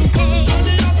music play.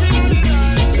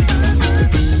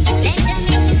 Let the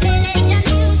music play, let the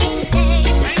music play.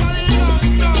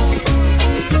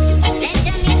 Let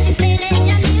the music play, let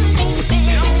the music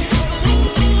play.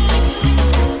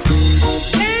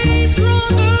 Hey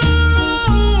brother,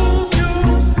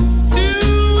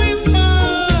 doing fine.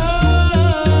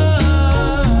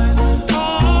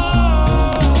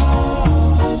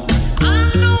 I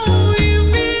know you've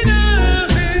been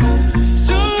having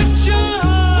such a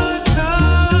hard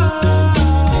time.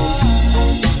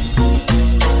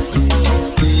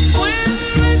 When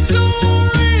the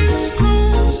door is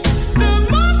closed, the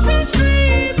monster's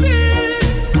creeping.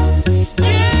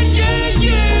 Yeah, yeah,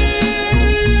 yeah.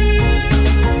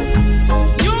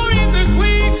 You're in the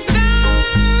quicksand.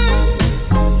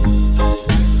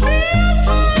 Feels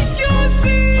like you're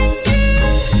sinking.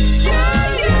 Yeah,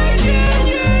 yeah, yeah,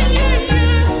 yeah, yeah,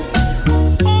 yeah.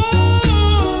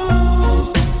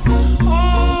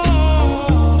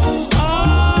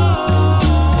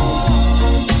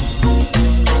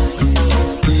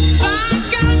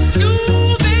 Back at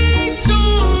school they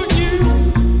told you,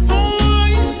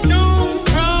 boys don't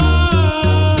cry.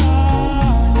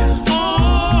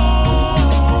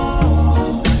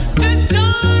 The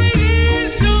tide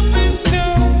is up and so,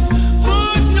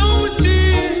 but no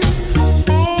tears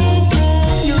fall from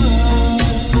your eyes.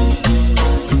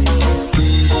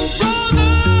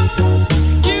 Brother,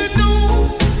 you know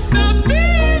the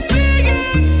big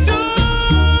and tall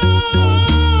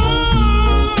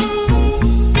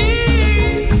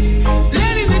is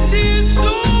letting the tears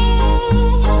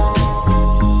flow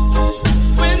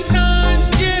when times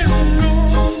get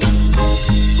rough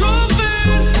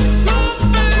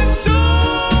and tall.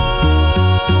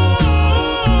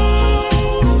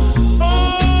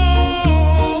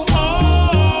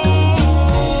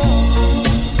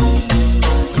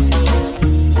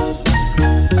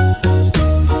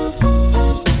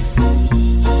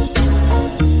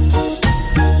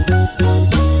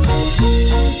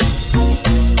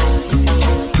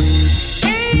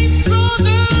 Hey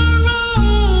brother,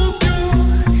 hope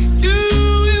you're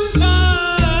doing fine.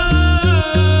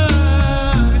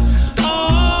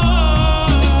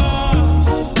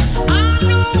 I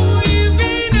know you've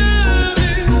been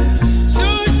having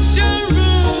such a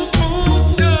rough old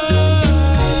time.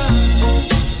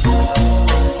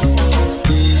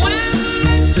 When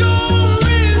the door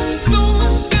is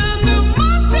closed and the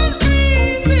monster's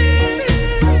creeping.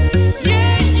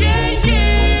 Yeah, yeah,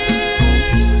 yeah.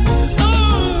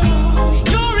 Oh,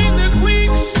 you're in the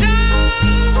quicksand.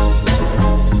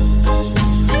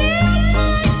 Feels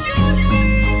like you're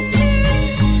sinking.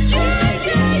 Yeah,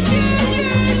 yeah, yeah,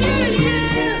 yeah, yeah, yeah.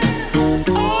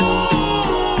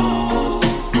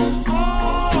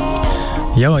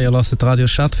 Ja, ihr hört Radio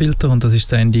Stadtfilter und das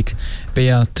ist die Sendung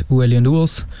Beat, Ueli und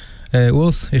Urs.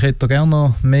 Urs, ich hätte da gerne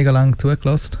noch mega lang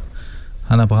zugelassen.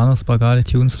 Habe aber auch noch ein paar geile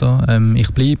Tunes da.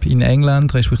 Ich bleibe in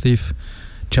England, respektive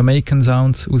Jamaican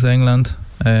Sounds aus England.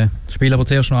 Spiele aber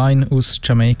zuerst noch einen aus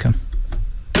Jamaica.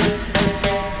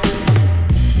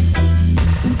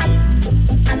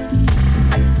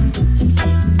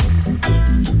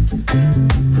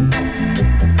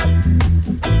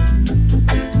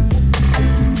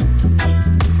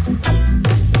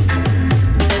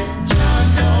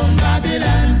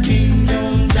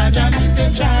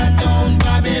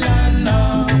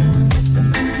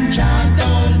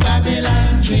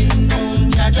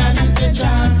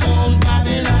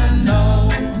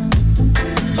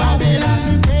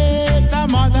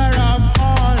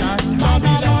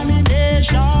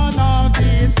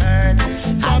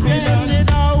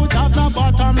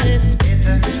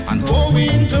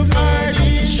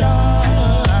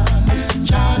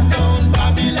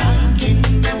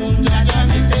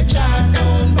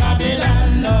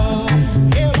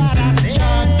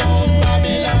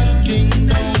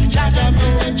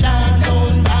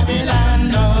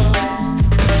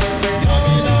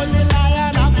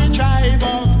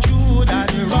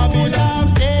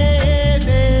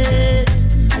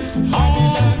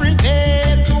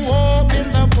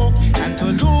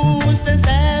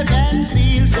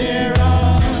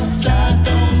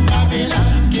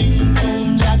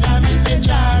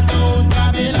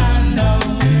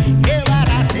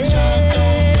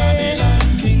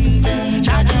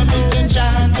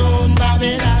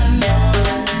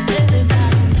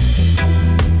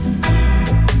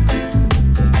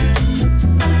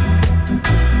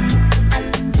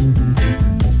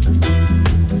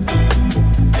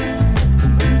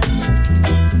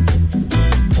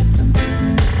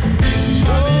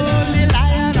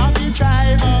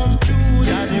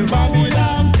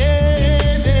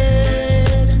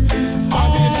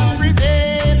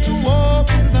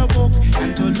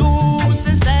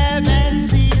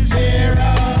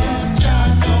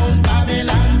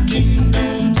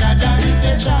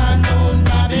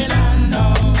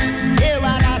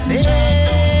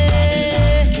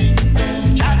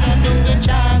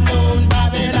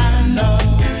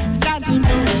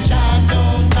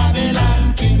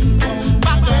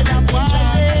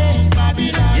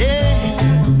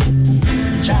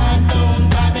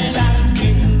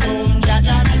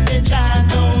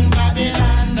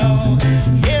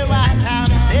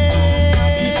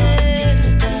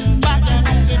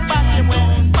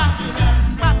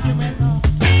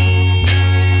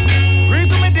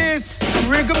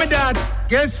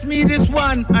 Guess me this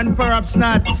one and perhaps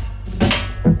not.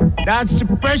 That's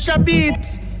the pressure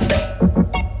beat.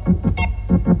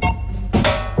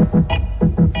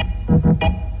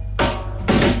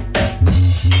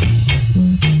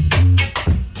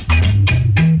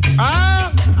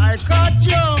 Ah, I caught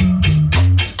you.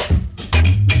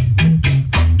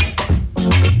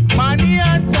 Money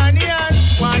and Tani and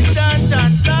one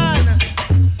dan son.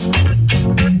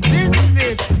 This is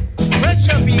it.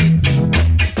 Pressure beat.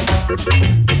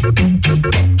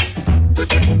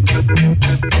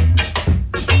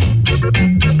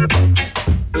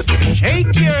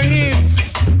 Shake your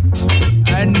hips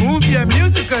and move your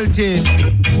musical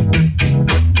tips.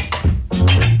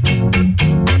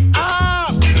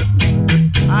 Ah,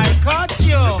 I caught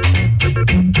you.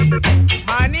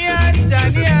 Money and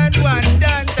Tani and one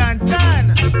dan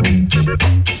son.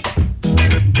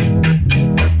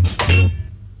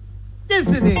 This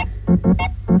is it.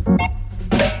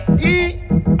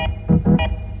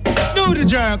 Do the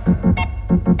jerk,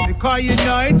 because you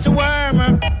know it's a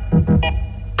worm.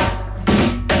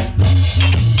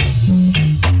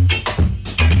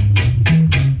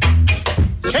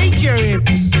 Shake your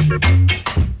hips.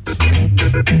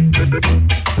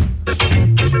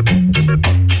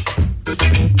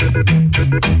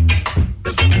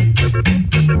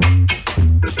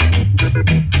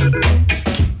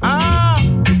 Ah,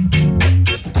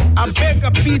 I beg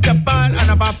a Peter Pan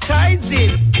and I baptize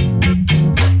it.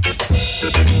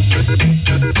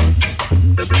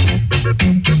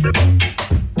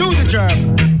 Do the jerk.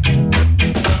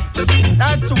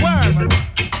 That's a worm.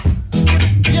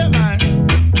 Yeah, man.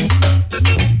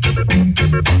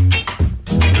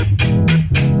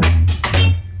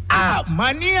 Ah,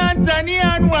 money and Tani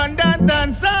and one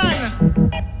dan son.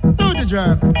 Do the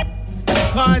jerk.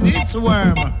 Cause it's a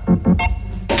worm.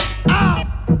 Ah!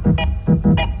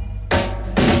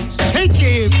 Hey,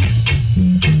 kids.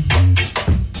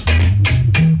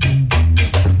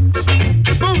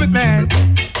 Move it, man.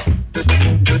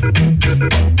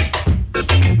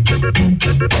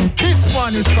 This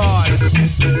one is called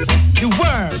The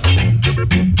Worm.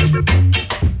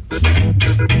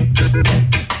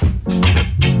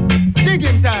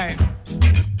 Digging time.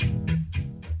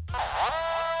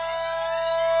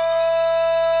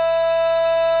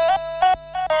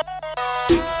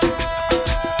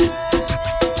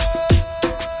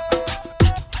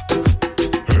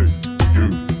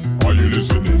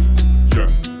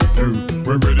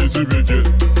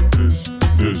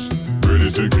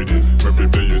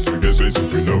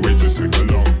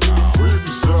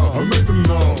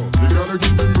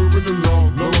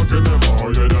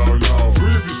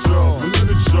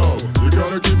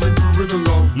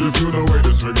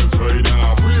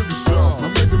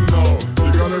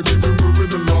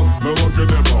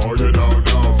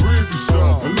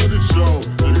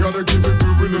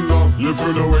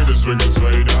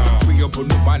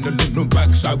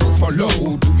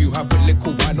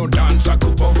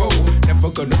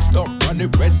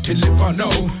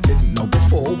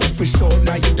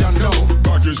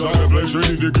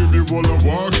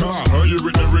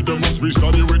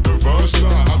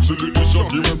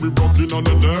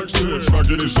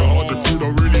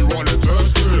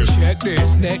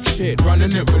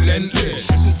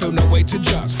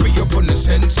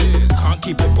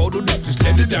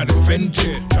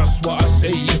 Trust what I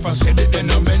say, if I said it then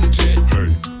I meant it.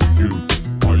 Hey, you,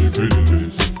 are you feeling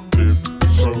this? If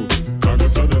so, kind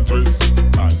of turn and twist.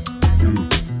 And you,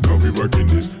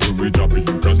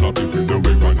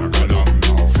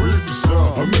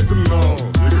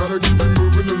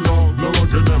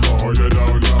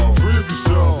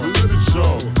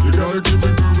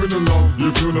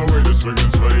 way to swing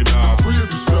and sway now. Free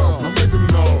yourself, I make them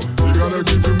know. You gotta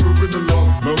keep it moving along.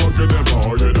 No one can ever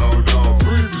hold you down now.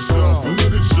 Free yourself and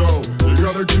let it show. You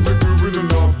gotta keep it moving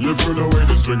along. You feel the way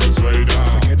to swing and sway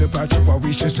now. Forget about your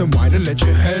worries, just unwind and let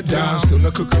your head down. Still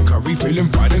not cooking curry, feeling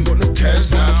fine and got no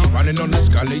cares now. Keep running on the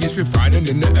scully, it's refining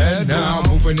in the air now.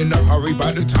 Moving in a hurry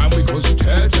by the time we close the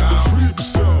tear down. Free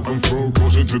yourself and throw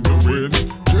caution to the wind.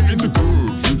 Get in the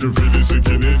groove, you can feel it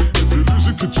sinking in. If you're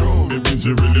losing control, it means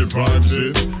you really vibes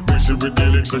it. Mix it with the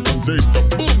licks and come taste the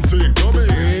boom thing. Come in.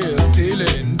 Yeah,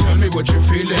 dealing. Tell me what you're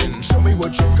feeling. Show me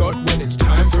what you've got when it's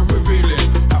time for revealing.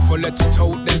 I feel let it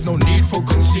out, there's no need for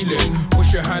concealing.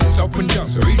 Push your hands up and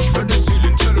just reach for the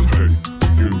ceiling. Tell them, hey,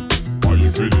 you, are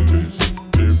you feeling this?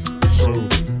 If so,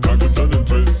 time to turn and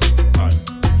twist. And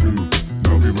you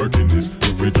know we working this.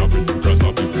 When we jumping, you can't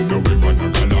stop if you know we wanna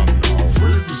go along now.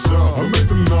 Free yourself, I make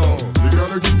them know. You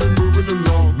gotta keep it moving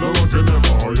along. No one can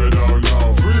ever hold you down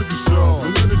now. Free yourself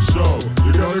and let it show.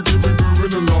 You gotta keep it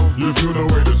moving along. You feel the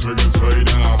way to swing and sway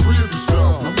now. Free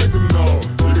yourself, I make them know.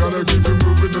 You gotta keep it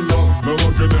moving along. No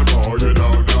one can ever hold you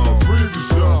down now. Free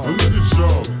yourself and let it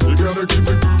show. You gotta keep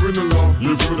it moving along.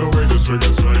 You feel the way to swing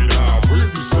and sway now. Free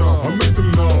yourself, I make them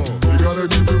know. You gotta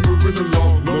keep it moving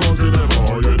along. No one can ever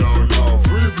hold you down now.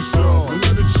 Free yourself and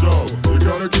let it show. You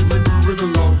gotta keep it moving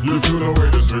along. You feel the way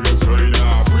to swing and sway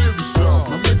now. Free yourself,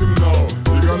 I make them know.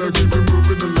 You gotta keep it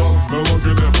moving along. No one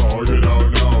can ever hold you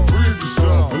down now. Free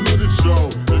yourself and let it show.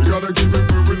 You gotta keep it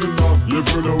moving along. You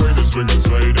feel the way to swing and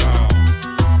sway now.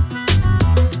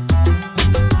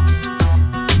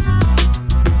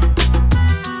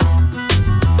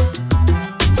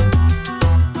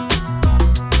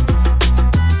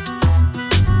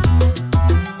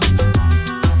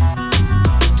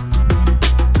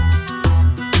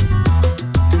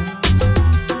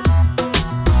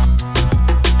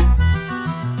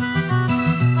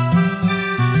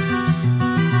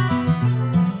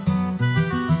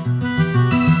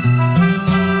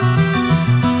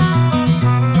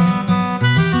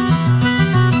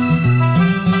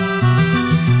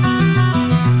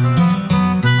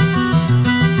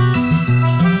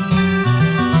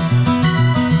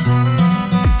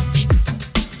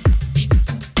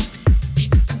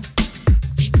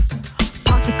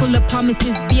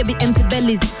 Promises, baby, empty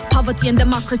bellies. Poverty and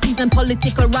democracies and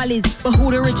political rallies. But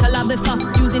who the rich are lobby for?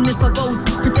 Using it for votes.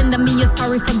 Pretend that me is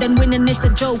sorry for them winning, it's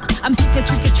a joke. I'm sick of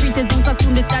trick-or-treaters in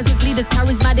costume disguises, leaders,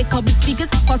 charismatic public speakers,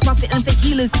 false prophet and fake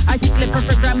healers. Articulate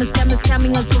perfect grammar, scammers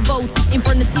scamming us for votes. In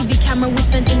front of TV camera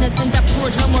with an innocent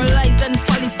approach. No more lies and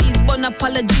fallacies, one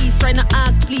apologies. Trying to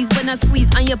ask, please, when I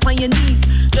squeeze on your knees.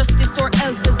 Justice or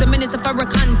else, says the minister for a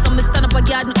con. So me stand up a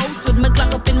garden house with my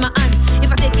Glock up in my hand.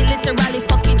 If I take it literally,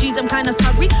 fuck you, G's, I'm kinda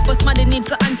sorry. But somebody need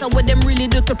to answer what them really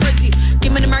do to pretty.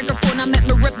 Give me the microphone, I make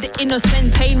me rep the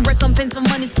innocent. Paying recompense for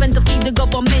money spent to feed the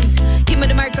government. Give me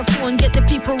the microphone, get the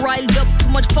people riled up. Too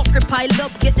much fucker piled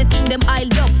up, get the thing them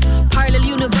iled up. Parallel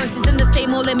universes in the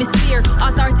same old hemisphere.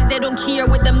 Authorities, they don't care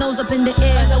with them nose up in the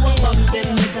air. Cause I want bombs,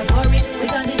 them metaphoric.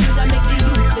 With all the news, I make the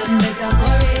youths, them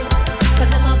metaphoric.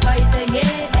 Cause I'm a fighter,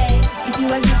 yeah. If you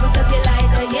agree, put up your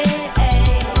lighter, yeah.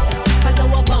 Cause I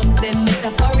want bombs, them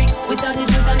metaphoric. With all the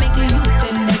news, I make the youths,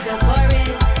 them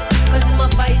metaphoric. Cause I'm a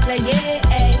fighter, yeah.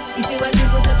 If you agree,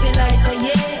 put up your lighter,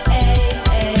 yeah.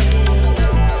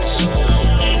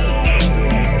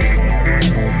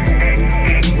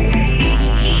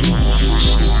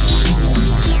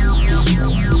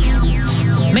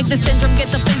 Make the syndrome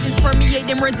get the fences, permeate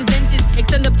them residences.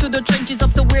 Extend up to the trenches,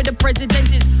 up to where the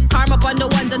president is. Karma upon the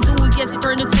ones and twos, yes, it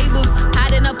turn the tables.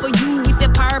 Had enough for you with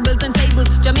the parables and fables.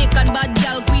 Jamaican bad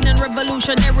gal, queen and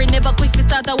revolutionary. Never quick to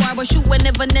start a war, but shoot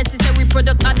whenever necessary.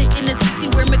 Product of the inner city,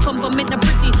 where me come from, it not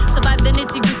pretty. Survive the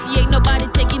nitty gritty, ain't nobody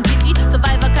taking pity.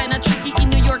 Survivor kinda tricky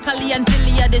in New York, Cali and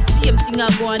Philly. Are the same thing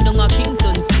I go on down a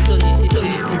Kingston City.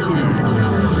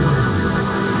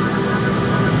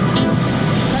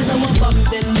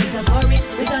 Them metaphoric.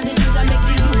 With all the news I make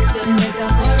the youths them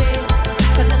metaphoric.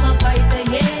 Cause I'm a fighter,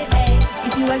 yeah.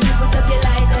 If you agree, put up your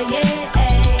lighter, yeah.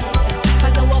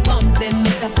 Cause I want bombs, them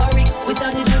metaphoric. With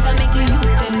all the news I make the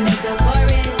youths them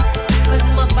metaphoric. Cause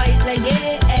I'm a fighter,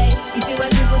 yeah. If you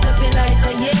agree, put up your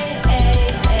lighter, yeah.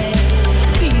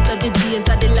 These are the days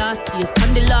of the last days. On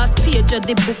the last page page of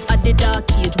the book of the dark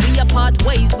age. We apart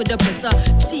ways with the oppressor,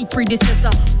 see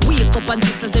predecessor. Wake up and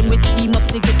sisters, then we team up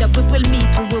together. We will meet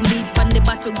on the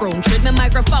battleground. Trade my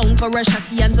microphone for a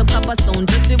shotty and some papa sound.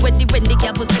 Just be ready when the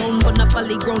gavel sound. Gonna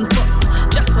folly ground first,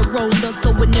 just around us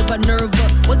so we never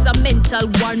nervous. Was a mental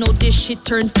war, now this shit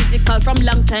turned physical. From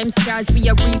long time scars, we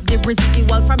a reap the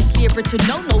residual. From slavery to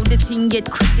now the thing get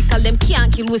critical. Them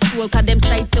can't kill with soul, cause them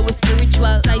sights so we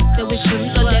spiritual. Sights so we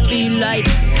spiritual. So they be like,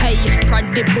 hey,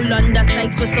 prodigal under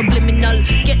sights was subliminal.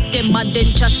 Get them mad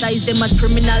and chastise them as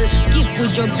criminal. Give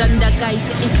with drugs and the guys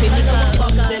it's clinical.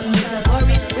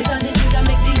 Metaphoric, we gonna do that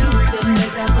make the youths them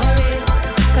metaphoric.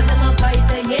 Cause I'm a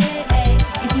fighter, yeah.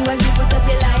 If you agree, put up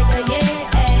your lighter, yeah.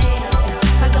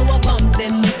 Cause our bombs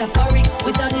them metaphoric.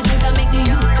 We gonna do that make the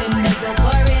youths them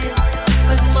metaphoric.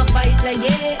 Cause I'm a fighter,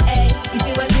 yeah. If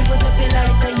you agree, put up your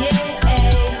lighter, yeah.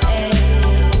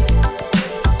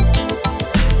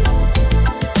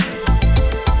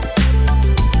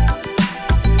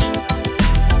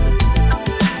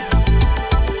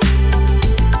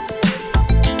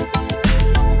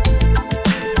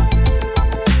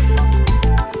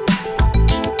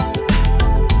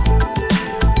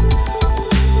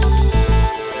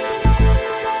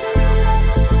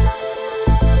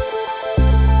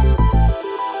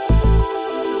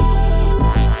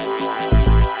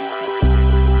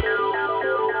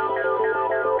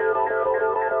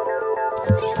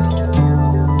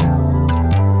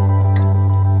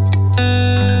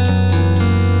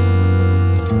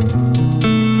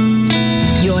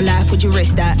 Would you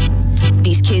risk that?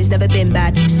 These kids never been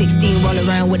bad. 16 roll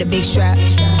around with a big strap.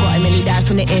 Got him and he died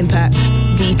from the impact.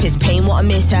 Deepest pain, what a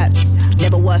mishap.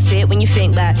 Never worth it when you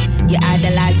think back. You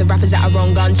idolize the rappers that are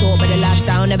wrong gun talk, but the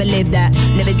lifestyle never lived that.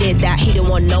 Never did that, he didn't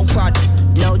want no crud.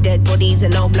 No dead bodies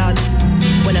and no blood.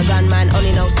 When a gunman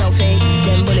only knows self-hate,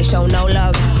 then bullets show no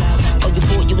love. Oh, you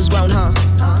thought you was grown, huh?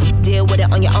 Deal with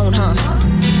it on your own, huh?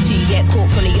 Till you get caught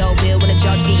from the old bill when the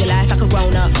judge give your life like a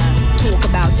grown-up. Talk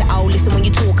about it, oh listen when you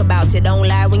talk about it. Don't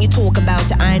lie when you talk about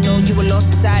it. I know you were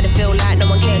lost inside and feel like no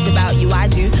one cares about you. I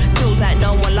do, feels like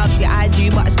no one loves you. I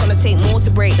do, but it's gonna take more to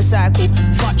break the cycle.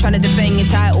 Fuck trying to defend your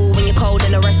title when you're cold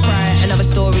and the rest cry. Another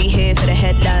story here for the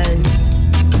headlines.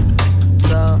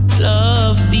 Go.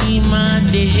 Love be my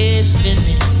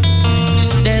destiny.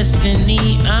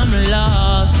 Destiny, I'm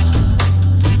lost.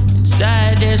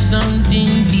 Inside there's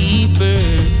something deeper.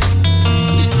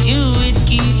 With you it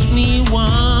keeps me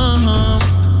warm.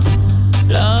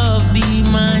 Love be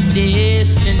my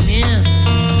destiny.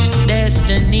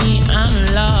 Destiny, I'm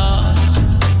lost.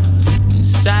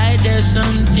 Inside there's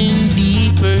something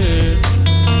deeper.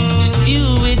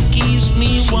 You it keeps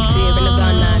me warm. She fearing the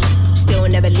gunman, still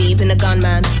never leaving the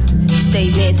gunman.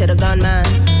 Stays near to the gunman.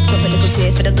 Drop a little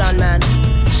tear for the gunman.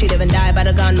 She live and die by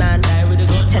the gunman.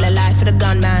 Tell a lie for the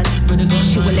gunman.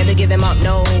 She will never give him up,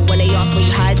 no. When they ask where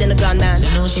you hide, then the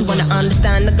gunman. She wanna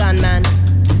understand the gunman.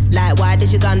 Like, why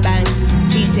does your gun bang?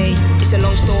 He say, it's a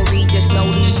long story, just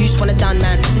know these youths want a done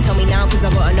man. So tell me now, cause I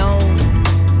gotta know.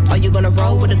 Are you gonna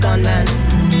roll with a gunman?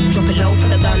 Drop it low for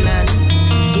the gunman.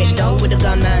 Get dough with the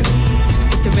gunman.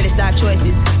 It's the realest life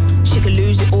choices. She could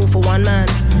lose it all for one man.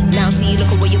 Now see, look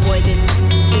at what your boy did.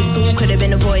 This all could have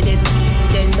been avoided.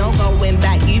 There's no going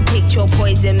back. You picked your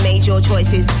poison, made your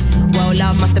choices. Well,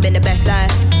 love must have been the best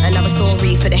life. Another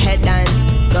story for the headlines.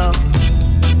 Go.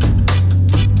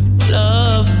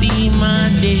 Love be my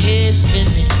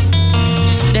destiny.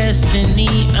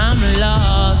 Destiny, I'm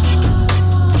lost.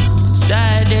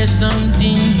 Inside there's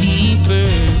something deeper.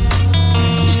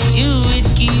 With you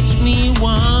it keeps me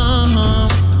warm.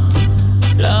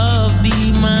 Love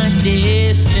be my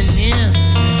destiny.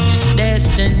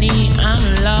 Destiny,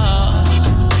 I'm lost.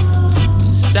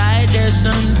 Inside there's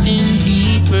something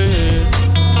deeper.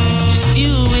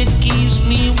 You it keeps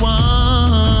me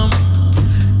warm.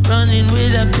 Running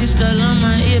with a pistol on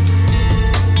my hip.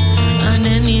 And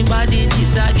anybody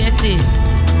this I get it.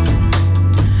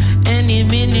 Any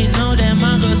minute now them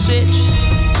I go switch.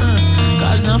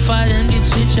 Cause no for them did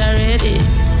switch already.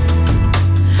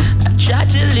 I try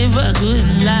to live a good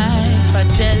life, I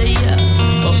tell ya.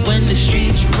 But when the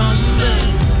streets rumble,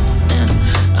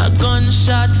 a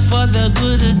gunshot for the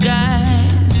good guys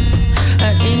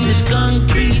in this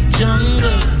concrete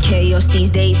jungle. Chaos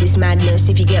these days is madness.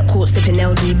 If you get caught slipping,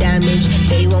 they'll do damage.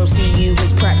 They won't see you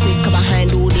as practice. Cause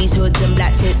behind all these hoods and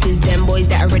black suits is them boys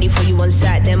that are ready for you on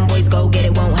sight. Them boys go get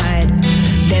it, won't hide.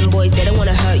 Them boys, they don't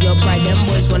wanna hurt your pride. Them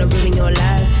boys wanna ruin your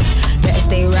life. Better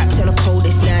stay wrapped on the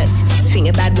coldest nights. Think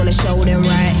you're bad, wanna show them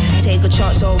right. Take a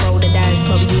chance or roll the dice.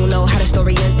 But you'll know how the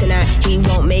story ends tonight. He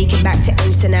won't make it back to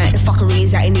ends tonight. The fuckery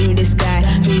is that he knew this guy.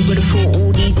 Who would've thought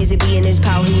all these years of being his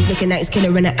pal? He was looking at his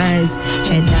killer in the eyes.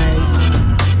 Headlines.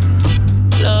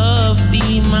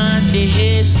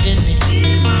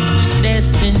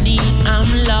 destiny,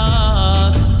 I'm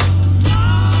lost.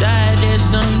 Inside there's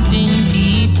something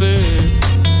deeper.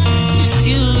 With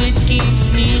you it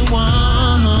keeps me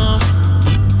warm.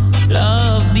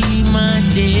 Love be my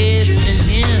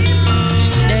destiny.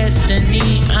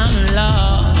 Destiny, I'm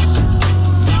lost.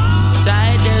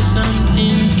 Inside there's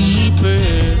something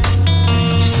deeper.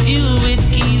 You it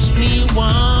keeps me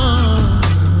warm.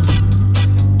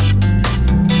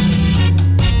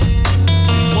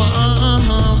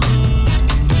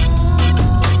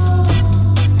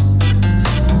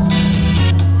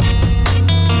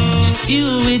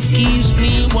 You it keeps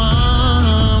me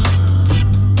warm.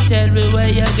 Tell me where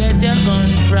you get your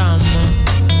gun from.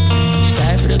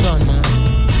 Die for the gunman.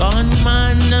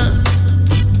 Gunman.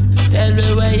 Tell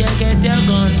me where you get your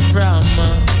gun from.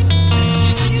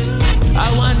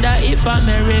 I wonder if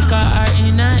America or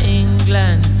in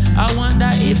England. I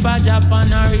wonder if a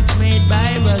Japan or it's made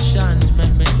by Russians.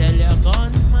 Let me tell you,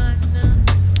 gunman.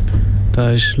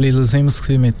 Da war Little Sims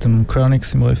mit dem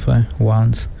Chronix im Refrain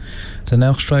Once. Der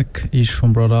nächste Track ist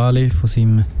von Brother Ali von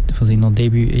seiner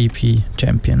Debüt-EP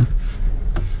Champion.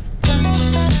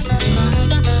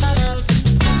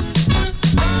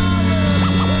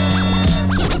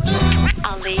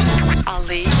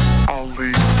 Ali.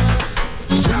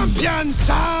 Champion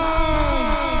sound.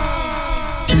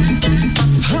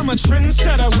 I'm a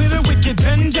trendsetter with a wicked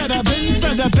vendetta. Been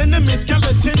better, been a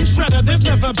skeleton shredder. There's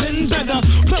never been better.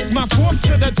 Plus my 4th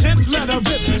to the 10th letter.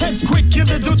 Rip heads quick, you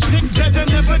little chick better.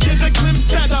 Never get a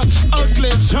glimpse at her.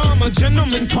 Ugly charmer,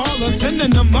 gentleman caller. Sending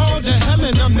them all to hell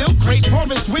in a milk crate.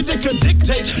 Forrest Whitaker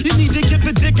dictate. You need to get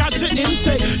the dick out your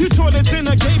intake. You toilets in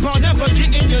a gay bar, never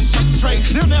getting your shit straight.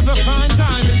 They'll never find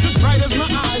diamonds as bright as my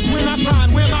eyes. When I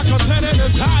find where my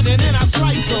competitors hiding and I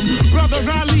slice them. Brother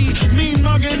Ali, mean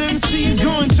mugging MCs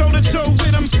going toe to toe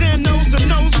with them, stand nose to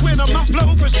nose with them. I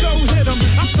flow for show, hit them.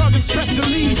 I thug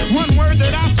especially. One word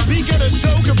that I speak at a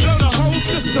show could blow the whole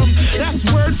system. That's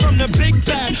word from the big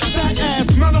bad, fat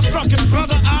ass motherfucking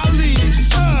brother Ali.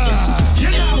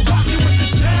 You're now rocking with the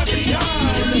champion.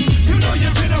 You know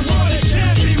you're in a war that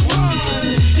can't be won.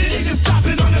 You need to stop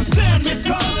and understand me,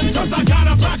 son. Cause I got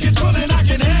a pocket full and I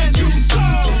can hand you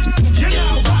some. You're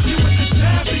now rocking with the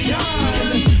champion.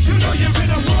 You know you're in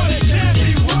a war that can't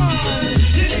be won.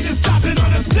 Stop and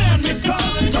understand me,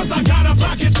 son. Cause I got a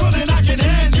pocket full and I can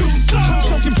hand you some. I'm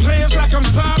choking players like I'm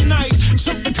Bob Knight.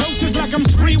 Choke the coaches like I'm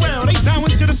Spree-Well. They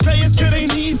bowing to the sayers till they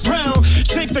knees round.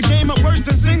 Shake the game up worse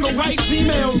than single white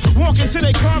females. Walking to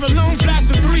their car alone,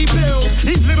 flashing 3 bills.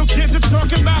 These little kids are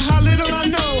talking about how little I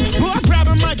know. Boy, I grab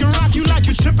a mic and rock you like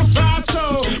you triple 5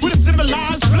 soul. With a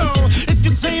civilized flow. If you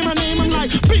say my name, I'm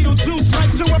like Beetlejuice. Might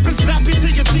show up and slap you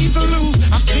till your teeth are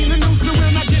loose. I've seen the news, so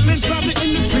when I get lynched by the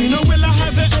industry, no will I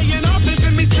have it A&R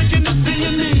pimping me, sticking this thing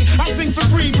in me. I sing for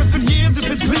free for some years if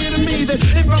it's clear to me that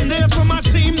if I'm there for my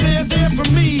team, they're there for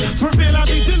me. For real, I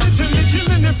be diligently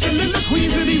killing the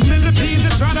soliloquies of these millipedes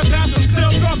that try to pass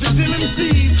themselves off as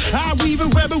MCs. I weave a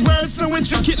web of words so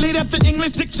intricately that the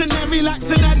English dictionary lacks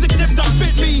an adjective to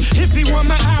fit me. If he want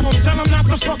my album, tell him not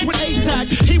to fuck with A-Tag.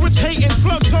 He was hating,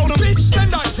 Slug told him, bitch,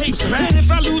 send our tapes back. And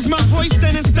if I lose my voice,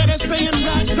 then instead of saying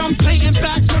raps, I'm painting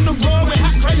facts on the wall with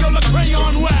hot Crayola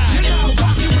crayon wax. You know,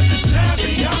 rocking with the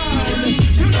champion.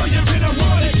 You know you're in a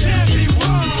war that can't be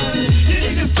won. You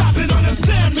need to stop and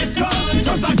understand me, son.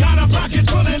 Cause I got a pocket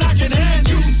full and I can hand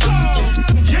you some.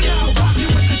 You know,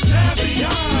 rocking with the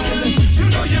champion. You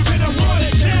know you're in a war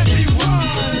that can't be won.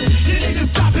 You need to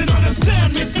stop and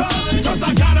understand me, son. Cause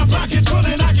I got a pocket full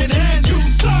and I can hand you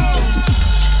some.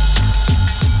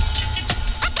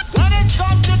 When it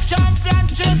comes to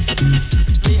championship,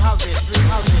 we have it.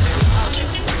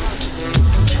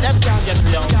 Them can't get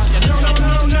me out.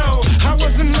 No, I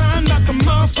wasn't lying about the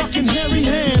motherfucking hairy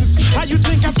hands. How you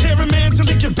think I tear a man till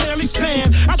he can barely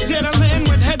stand? I share the land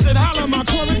with heads that holler my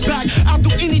chorus back. I'll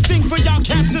do anything for y'all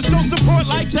cats to show support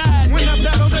like that. When I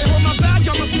battle, they hold my back,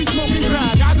 y'all must be smoking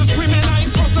crack. Guys are screaming, I ain't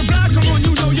supposed to rap, come on,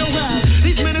 you know your rap.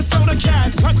 These Minnesota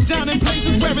cats touchdown in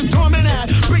places where it's dormant at.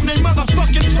 Bring they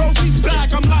motherfucking trophies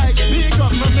back. I'm like, big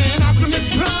up my man, Optimus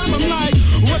Prime. I'm like,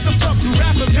 what the fuck do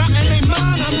rappers got in their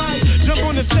mind? I might jump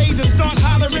on the stage and start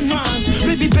hollering rhymes.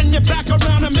 Maybe bend your back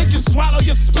around and make you swallow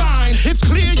your spine. It's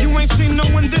clear you ain't seen no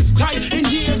one this tight in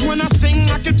years. When I sing,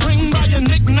 I could bring by your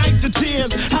night to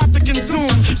tears. Have to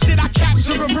consume shit, I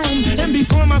capture a room. And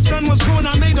before my son was born,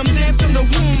 I made him dance in the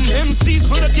womb. MCs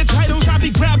put up your titles, I be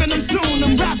grabbing them soon.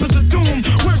 Them rappers are doomed,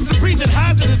 worse than breathing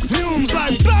hazardous fumes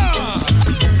like blah.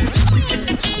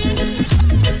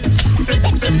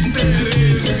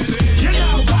 You're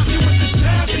now rocking with the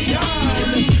champion.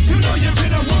 You know you're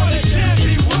in a war that can't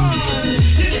be won.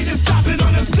 You need to stop and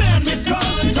understand me,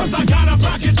 son. Cause I got a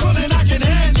pocket full and I can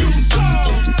hand you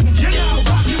some.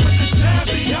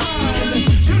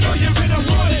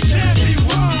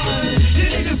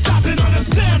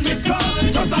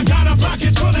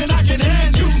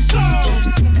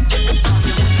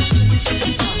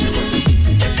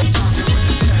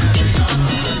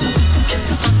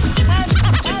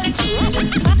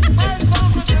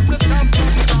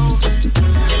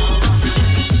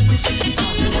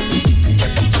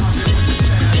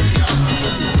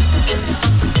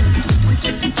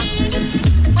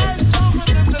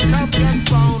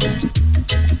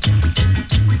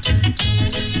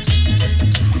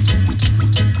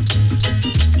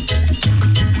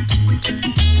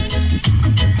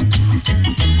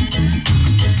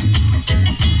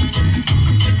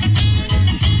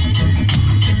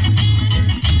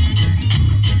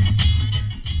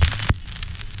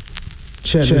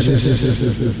 Check this. You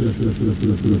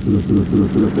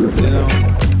know,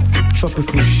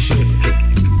 tropical shit.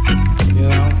 You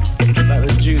know, like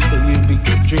the juice that you be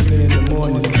drinking in the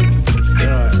morning.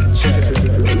 Alright, check.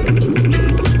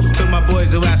 To my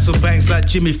boys who hassle banks like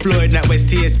Jimmy Floyd, that West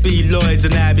TSB Lloyds,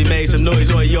 and I be made some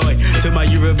noise, oi oi. To my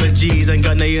Yoruba G's and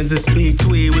Ghanaians that speak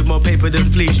tweed with more paper than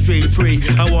Fleet Street free.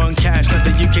 I want cash, not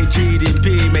the UK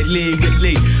GDP, made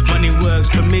legally. Money works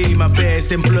for me, my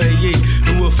best employee.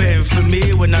 Who will fend for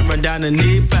me when I run down and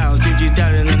need pounds? DG's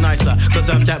down in the nicer, cause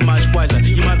I'm that much wiser.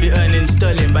 You might be earning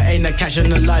sterling, but ain't no cash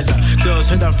analyzer. Girls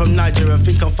heard I'm from Nigeria and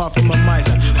think I'm far from a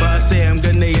miser. But I say I'm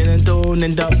Ghanaian and don't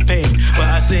end up paying. But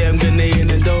I say I'm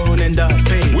Ghanaian and don't end up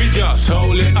paying. We just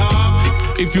hold it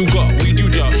up. If you got weed, you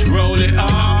just roll it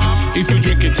up. If you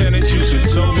drink it tenants, you should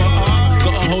sober up.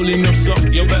 Got a hole in your sock,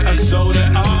 you better sold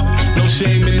it up. No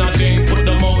shame in our game, put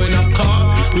them all in a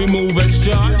car. We move and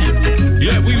strut.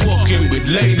 Yeah, we walking with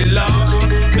lady luck.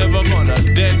 Never gonna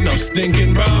dead, no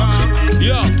stinking rock.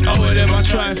 Yo, I would ever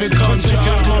try if it comes. Check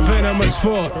out my venomous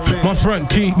foot. My front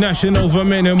teeth gnashing over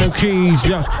minimal keys.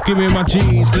 Just give me my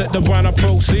G's, let the brand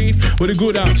proceed with a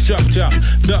good out structure.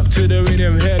 Duck to the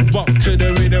rhythm, head bop to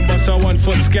the rhythm. Bust a 1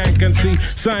 foot skank and see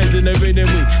signs in the rhythm.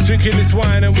 We drinking this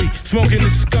wine and we smoking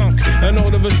this skunk. And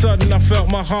all of a sudden I felt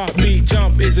my heartbeat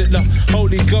jump. Is it the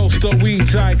Holy Ghost or weed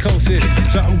psychosis?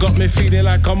 Something got me feeling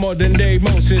like a modern day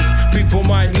Moses. People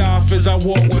might laugh as I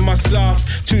walk with my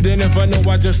staff. True, they never know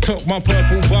I just took my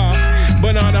purple bath.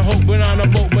 Banana hope, banana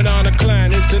boat, banana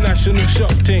clan. International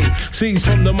shop team. Seas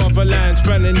from the motherland.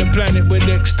 Spanning the planet with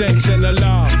the extension of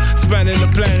love. Spanning the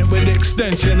planet with the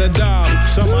extension of dog.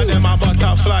 Some of them are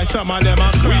butterfly, some of them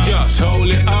are crab. We just hold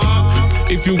it up.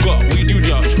 If you got weed, you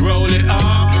just roll it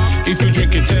up. If you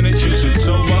drink it tenants, you should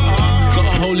sober up. Got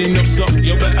a hole in your sock,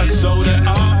 you better sold it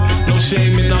up. No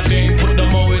shame in our game, put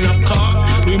them all in a car.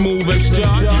 We move and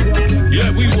strut.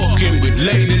 Yeah, we walking with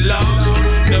lady luck.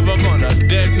 Never gonna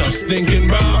dead, no stinking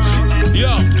rock. Yo,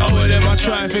 I would ever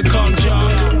try if it come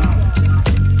chalk.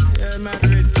 Yeah,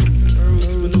 Madrid's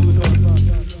roots maneuver. You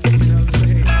know what I'm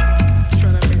saying?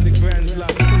 Trying to make the grands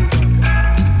like Cooper.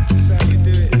 That's how we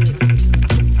do it.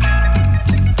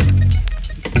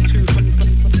 Too fun. You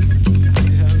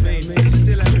know what I mean?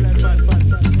 Still having fun.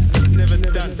 Never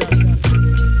done.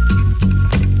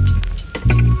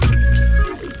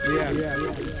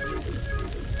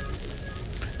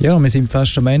 Ja, wir sind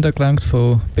fast am Ende gelangt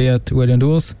von Beat, Uli und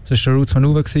Urs. Das war der Roots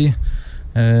Maneuver,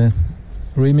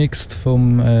 remixed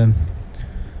vom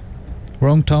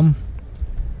Wrong Tom.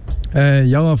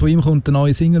 Ja, von ihm kommt eine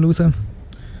neue Single raus.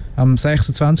 Am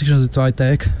 26. also 2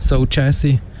 Tage, So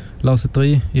Jazzy. Lasst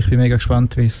rein, ich bin mega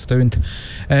gespannt, wie es tönt.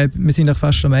 Wir sind auch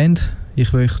fast am Ende.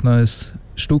 Ich möchte noch ein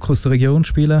Stück aus der Region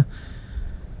spielen.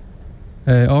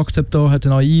 Acceptor hat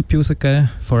eine neue EP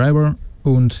rausgegeben, Forever,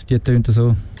 und die tönt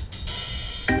so.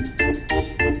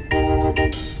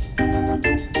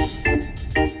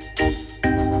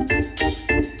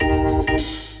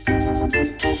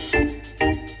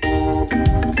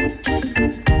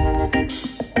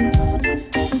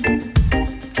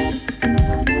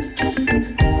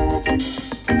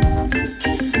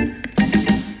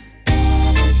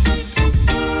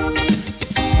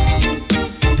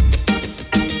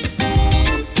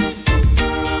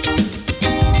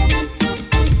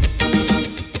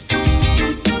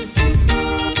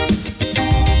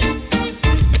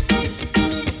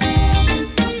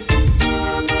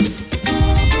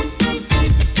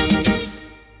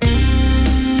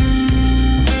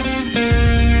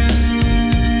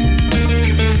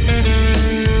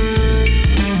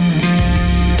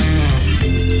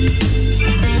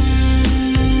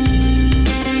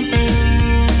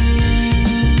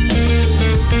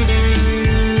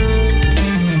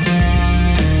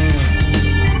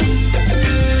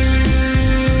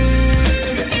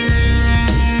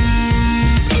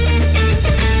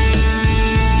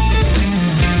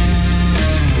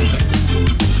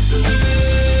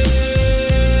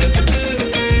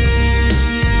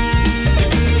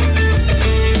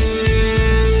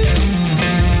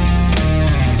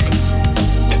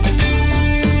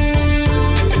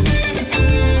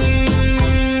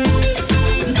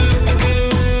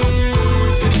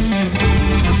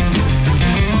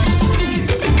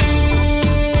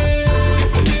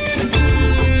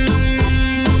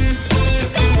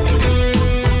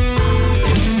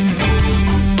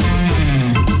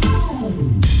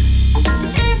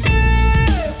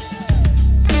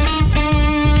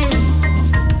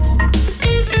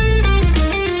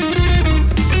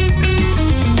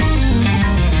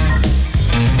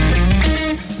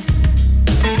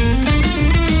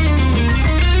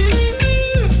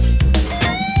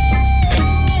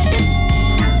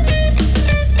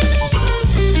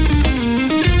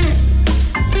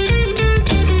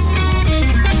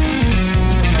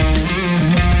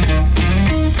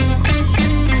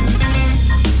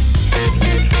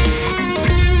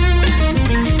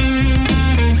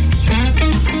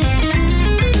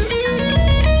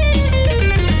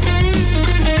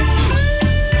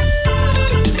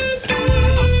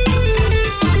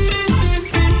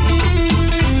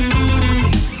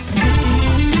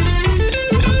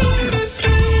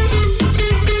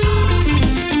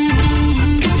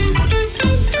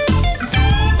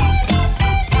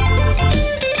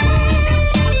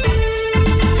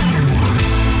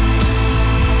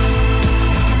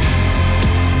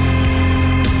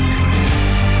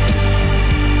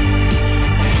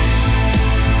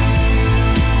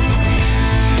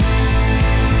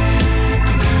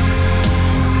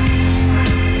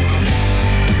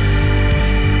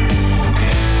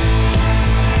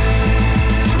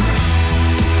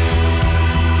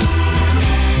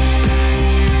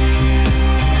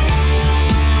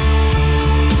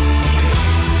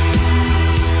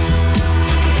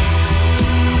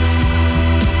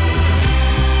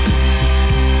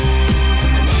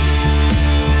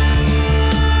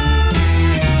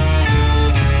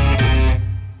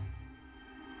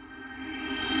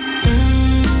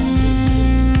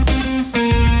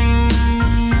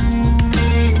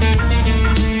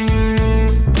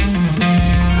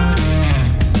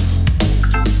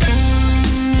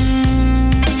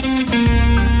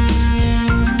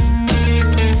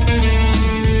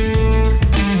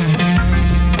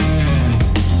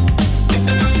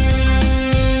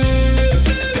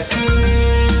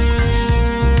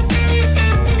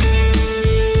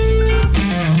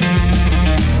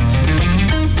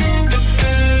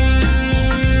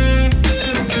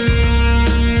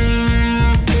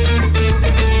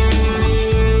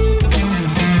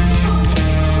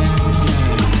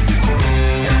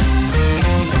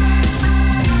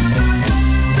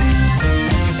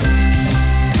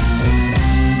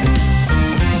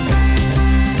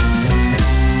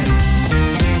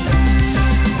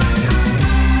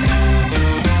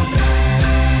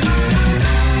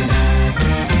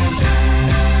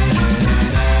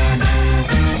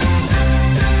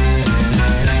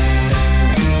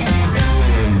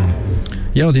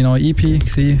 Ja, die neue EP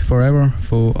war Forever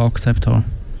von Acceptor.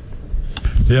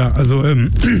 Ja, also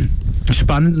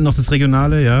spannend noch das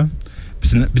Regionale, ja.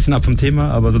 Bisschen ab vom Thema,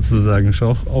 aber sozusagen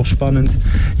schon auch spannend.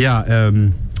 Ja,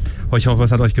 ich hoffe,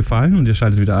 es hat euch gefallen und ihr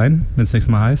schaltet wieder ein, wenn es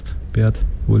nächstes Mal heißt. Bert,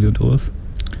 Uli und Urs.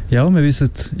 Ja, wir wissen,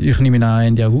 ich nehme ihn an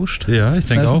Ende August. Ja, ich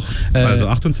denke auch. Also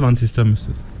 28.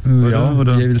 müsste es. Ja,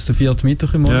 oder? Jeweils der 4.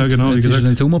 Mittwoch im Monat. Ja, genau, jetzt ist in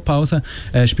der Sommerpause.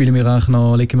 Spielen wir eigentlich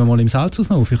noch, legen wir mal im Salzhaus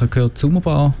noch auf. Ich habe gehört, die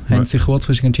Sommerbar haben sich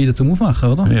kurzfristig entschieden zum Aufmachen,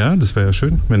 oder? Ja, das wäre ja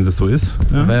schön, wenn das so ist.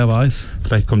 Ja. Wer weiß.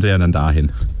 Vielleicht kommt er ja dann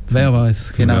dahin. Wer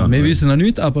weiß, genau. Wir wissen noch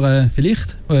nicht, aber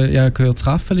vielleicht. Ich habe gehört, das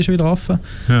Raffel ist wieder offen.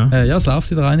 Ja. Es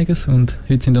läuft wieder einiges und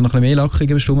heute sind ja noch ein bisschen mehr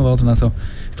Lockerungen bestimmt worden. Also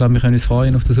ich glaube, wir können uns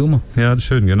freuen auf den Sommer. Ja, das ist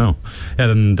schön, genau. Ja,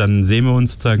 dann sehen wir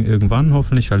uns sozusagen irgendwann.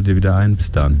 Hoffentlich schaltet ihr wieder ein. Bis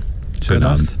dann. Schönen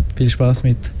Abend. Viel Spaß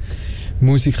mit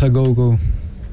Musica Go Go.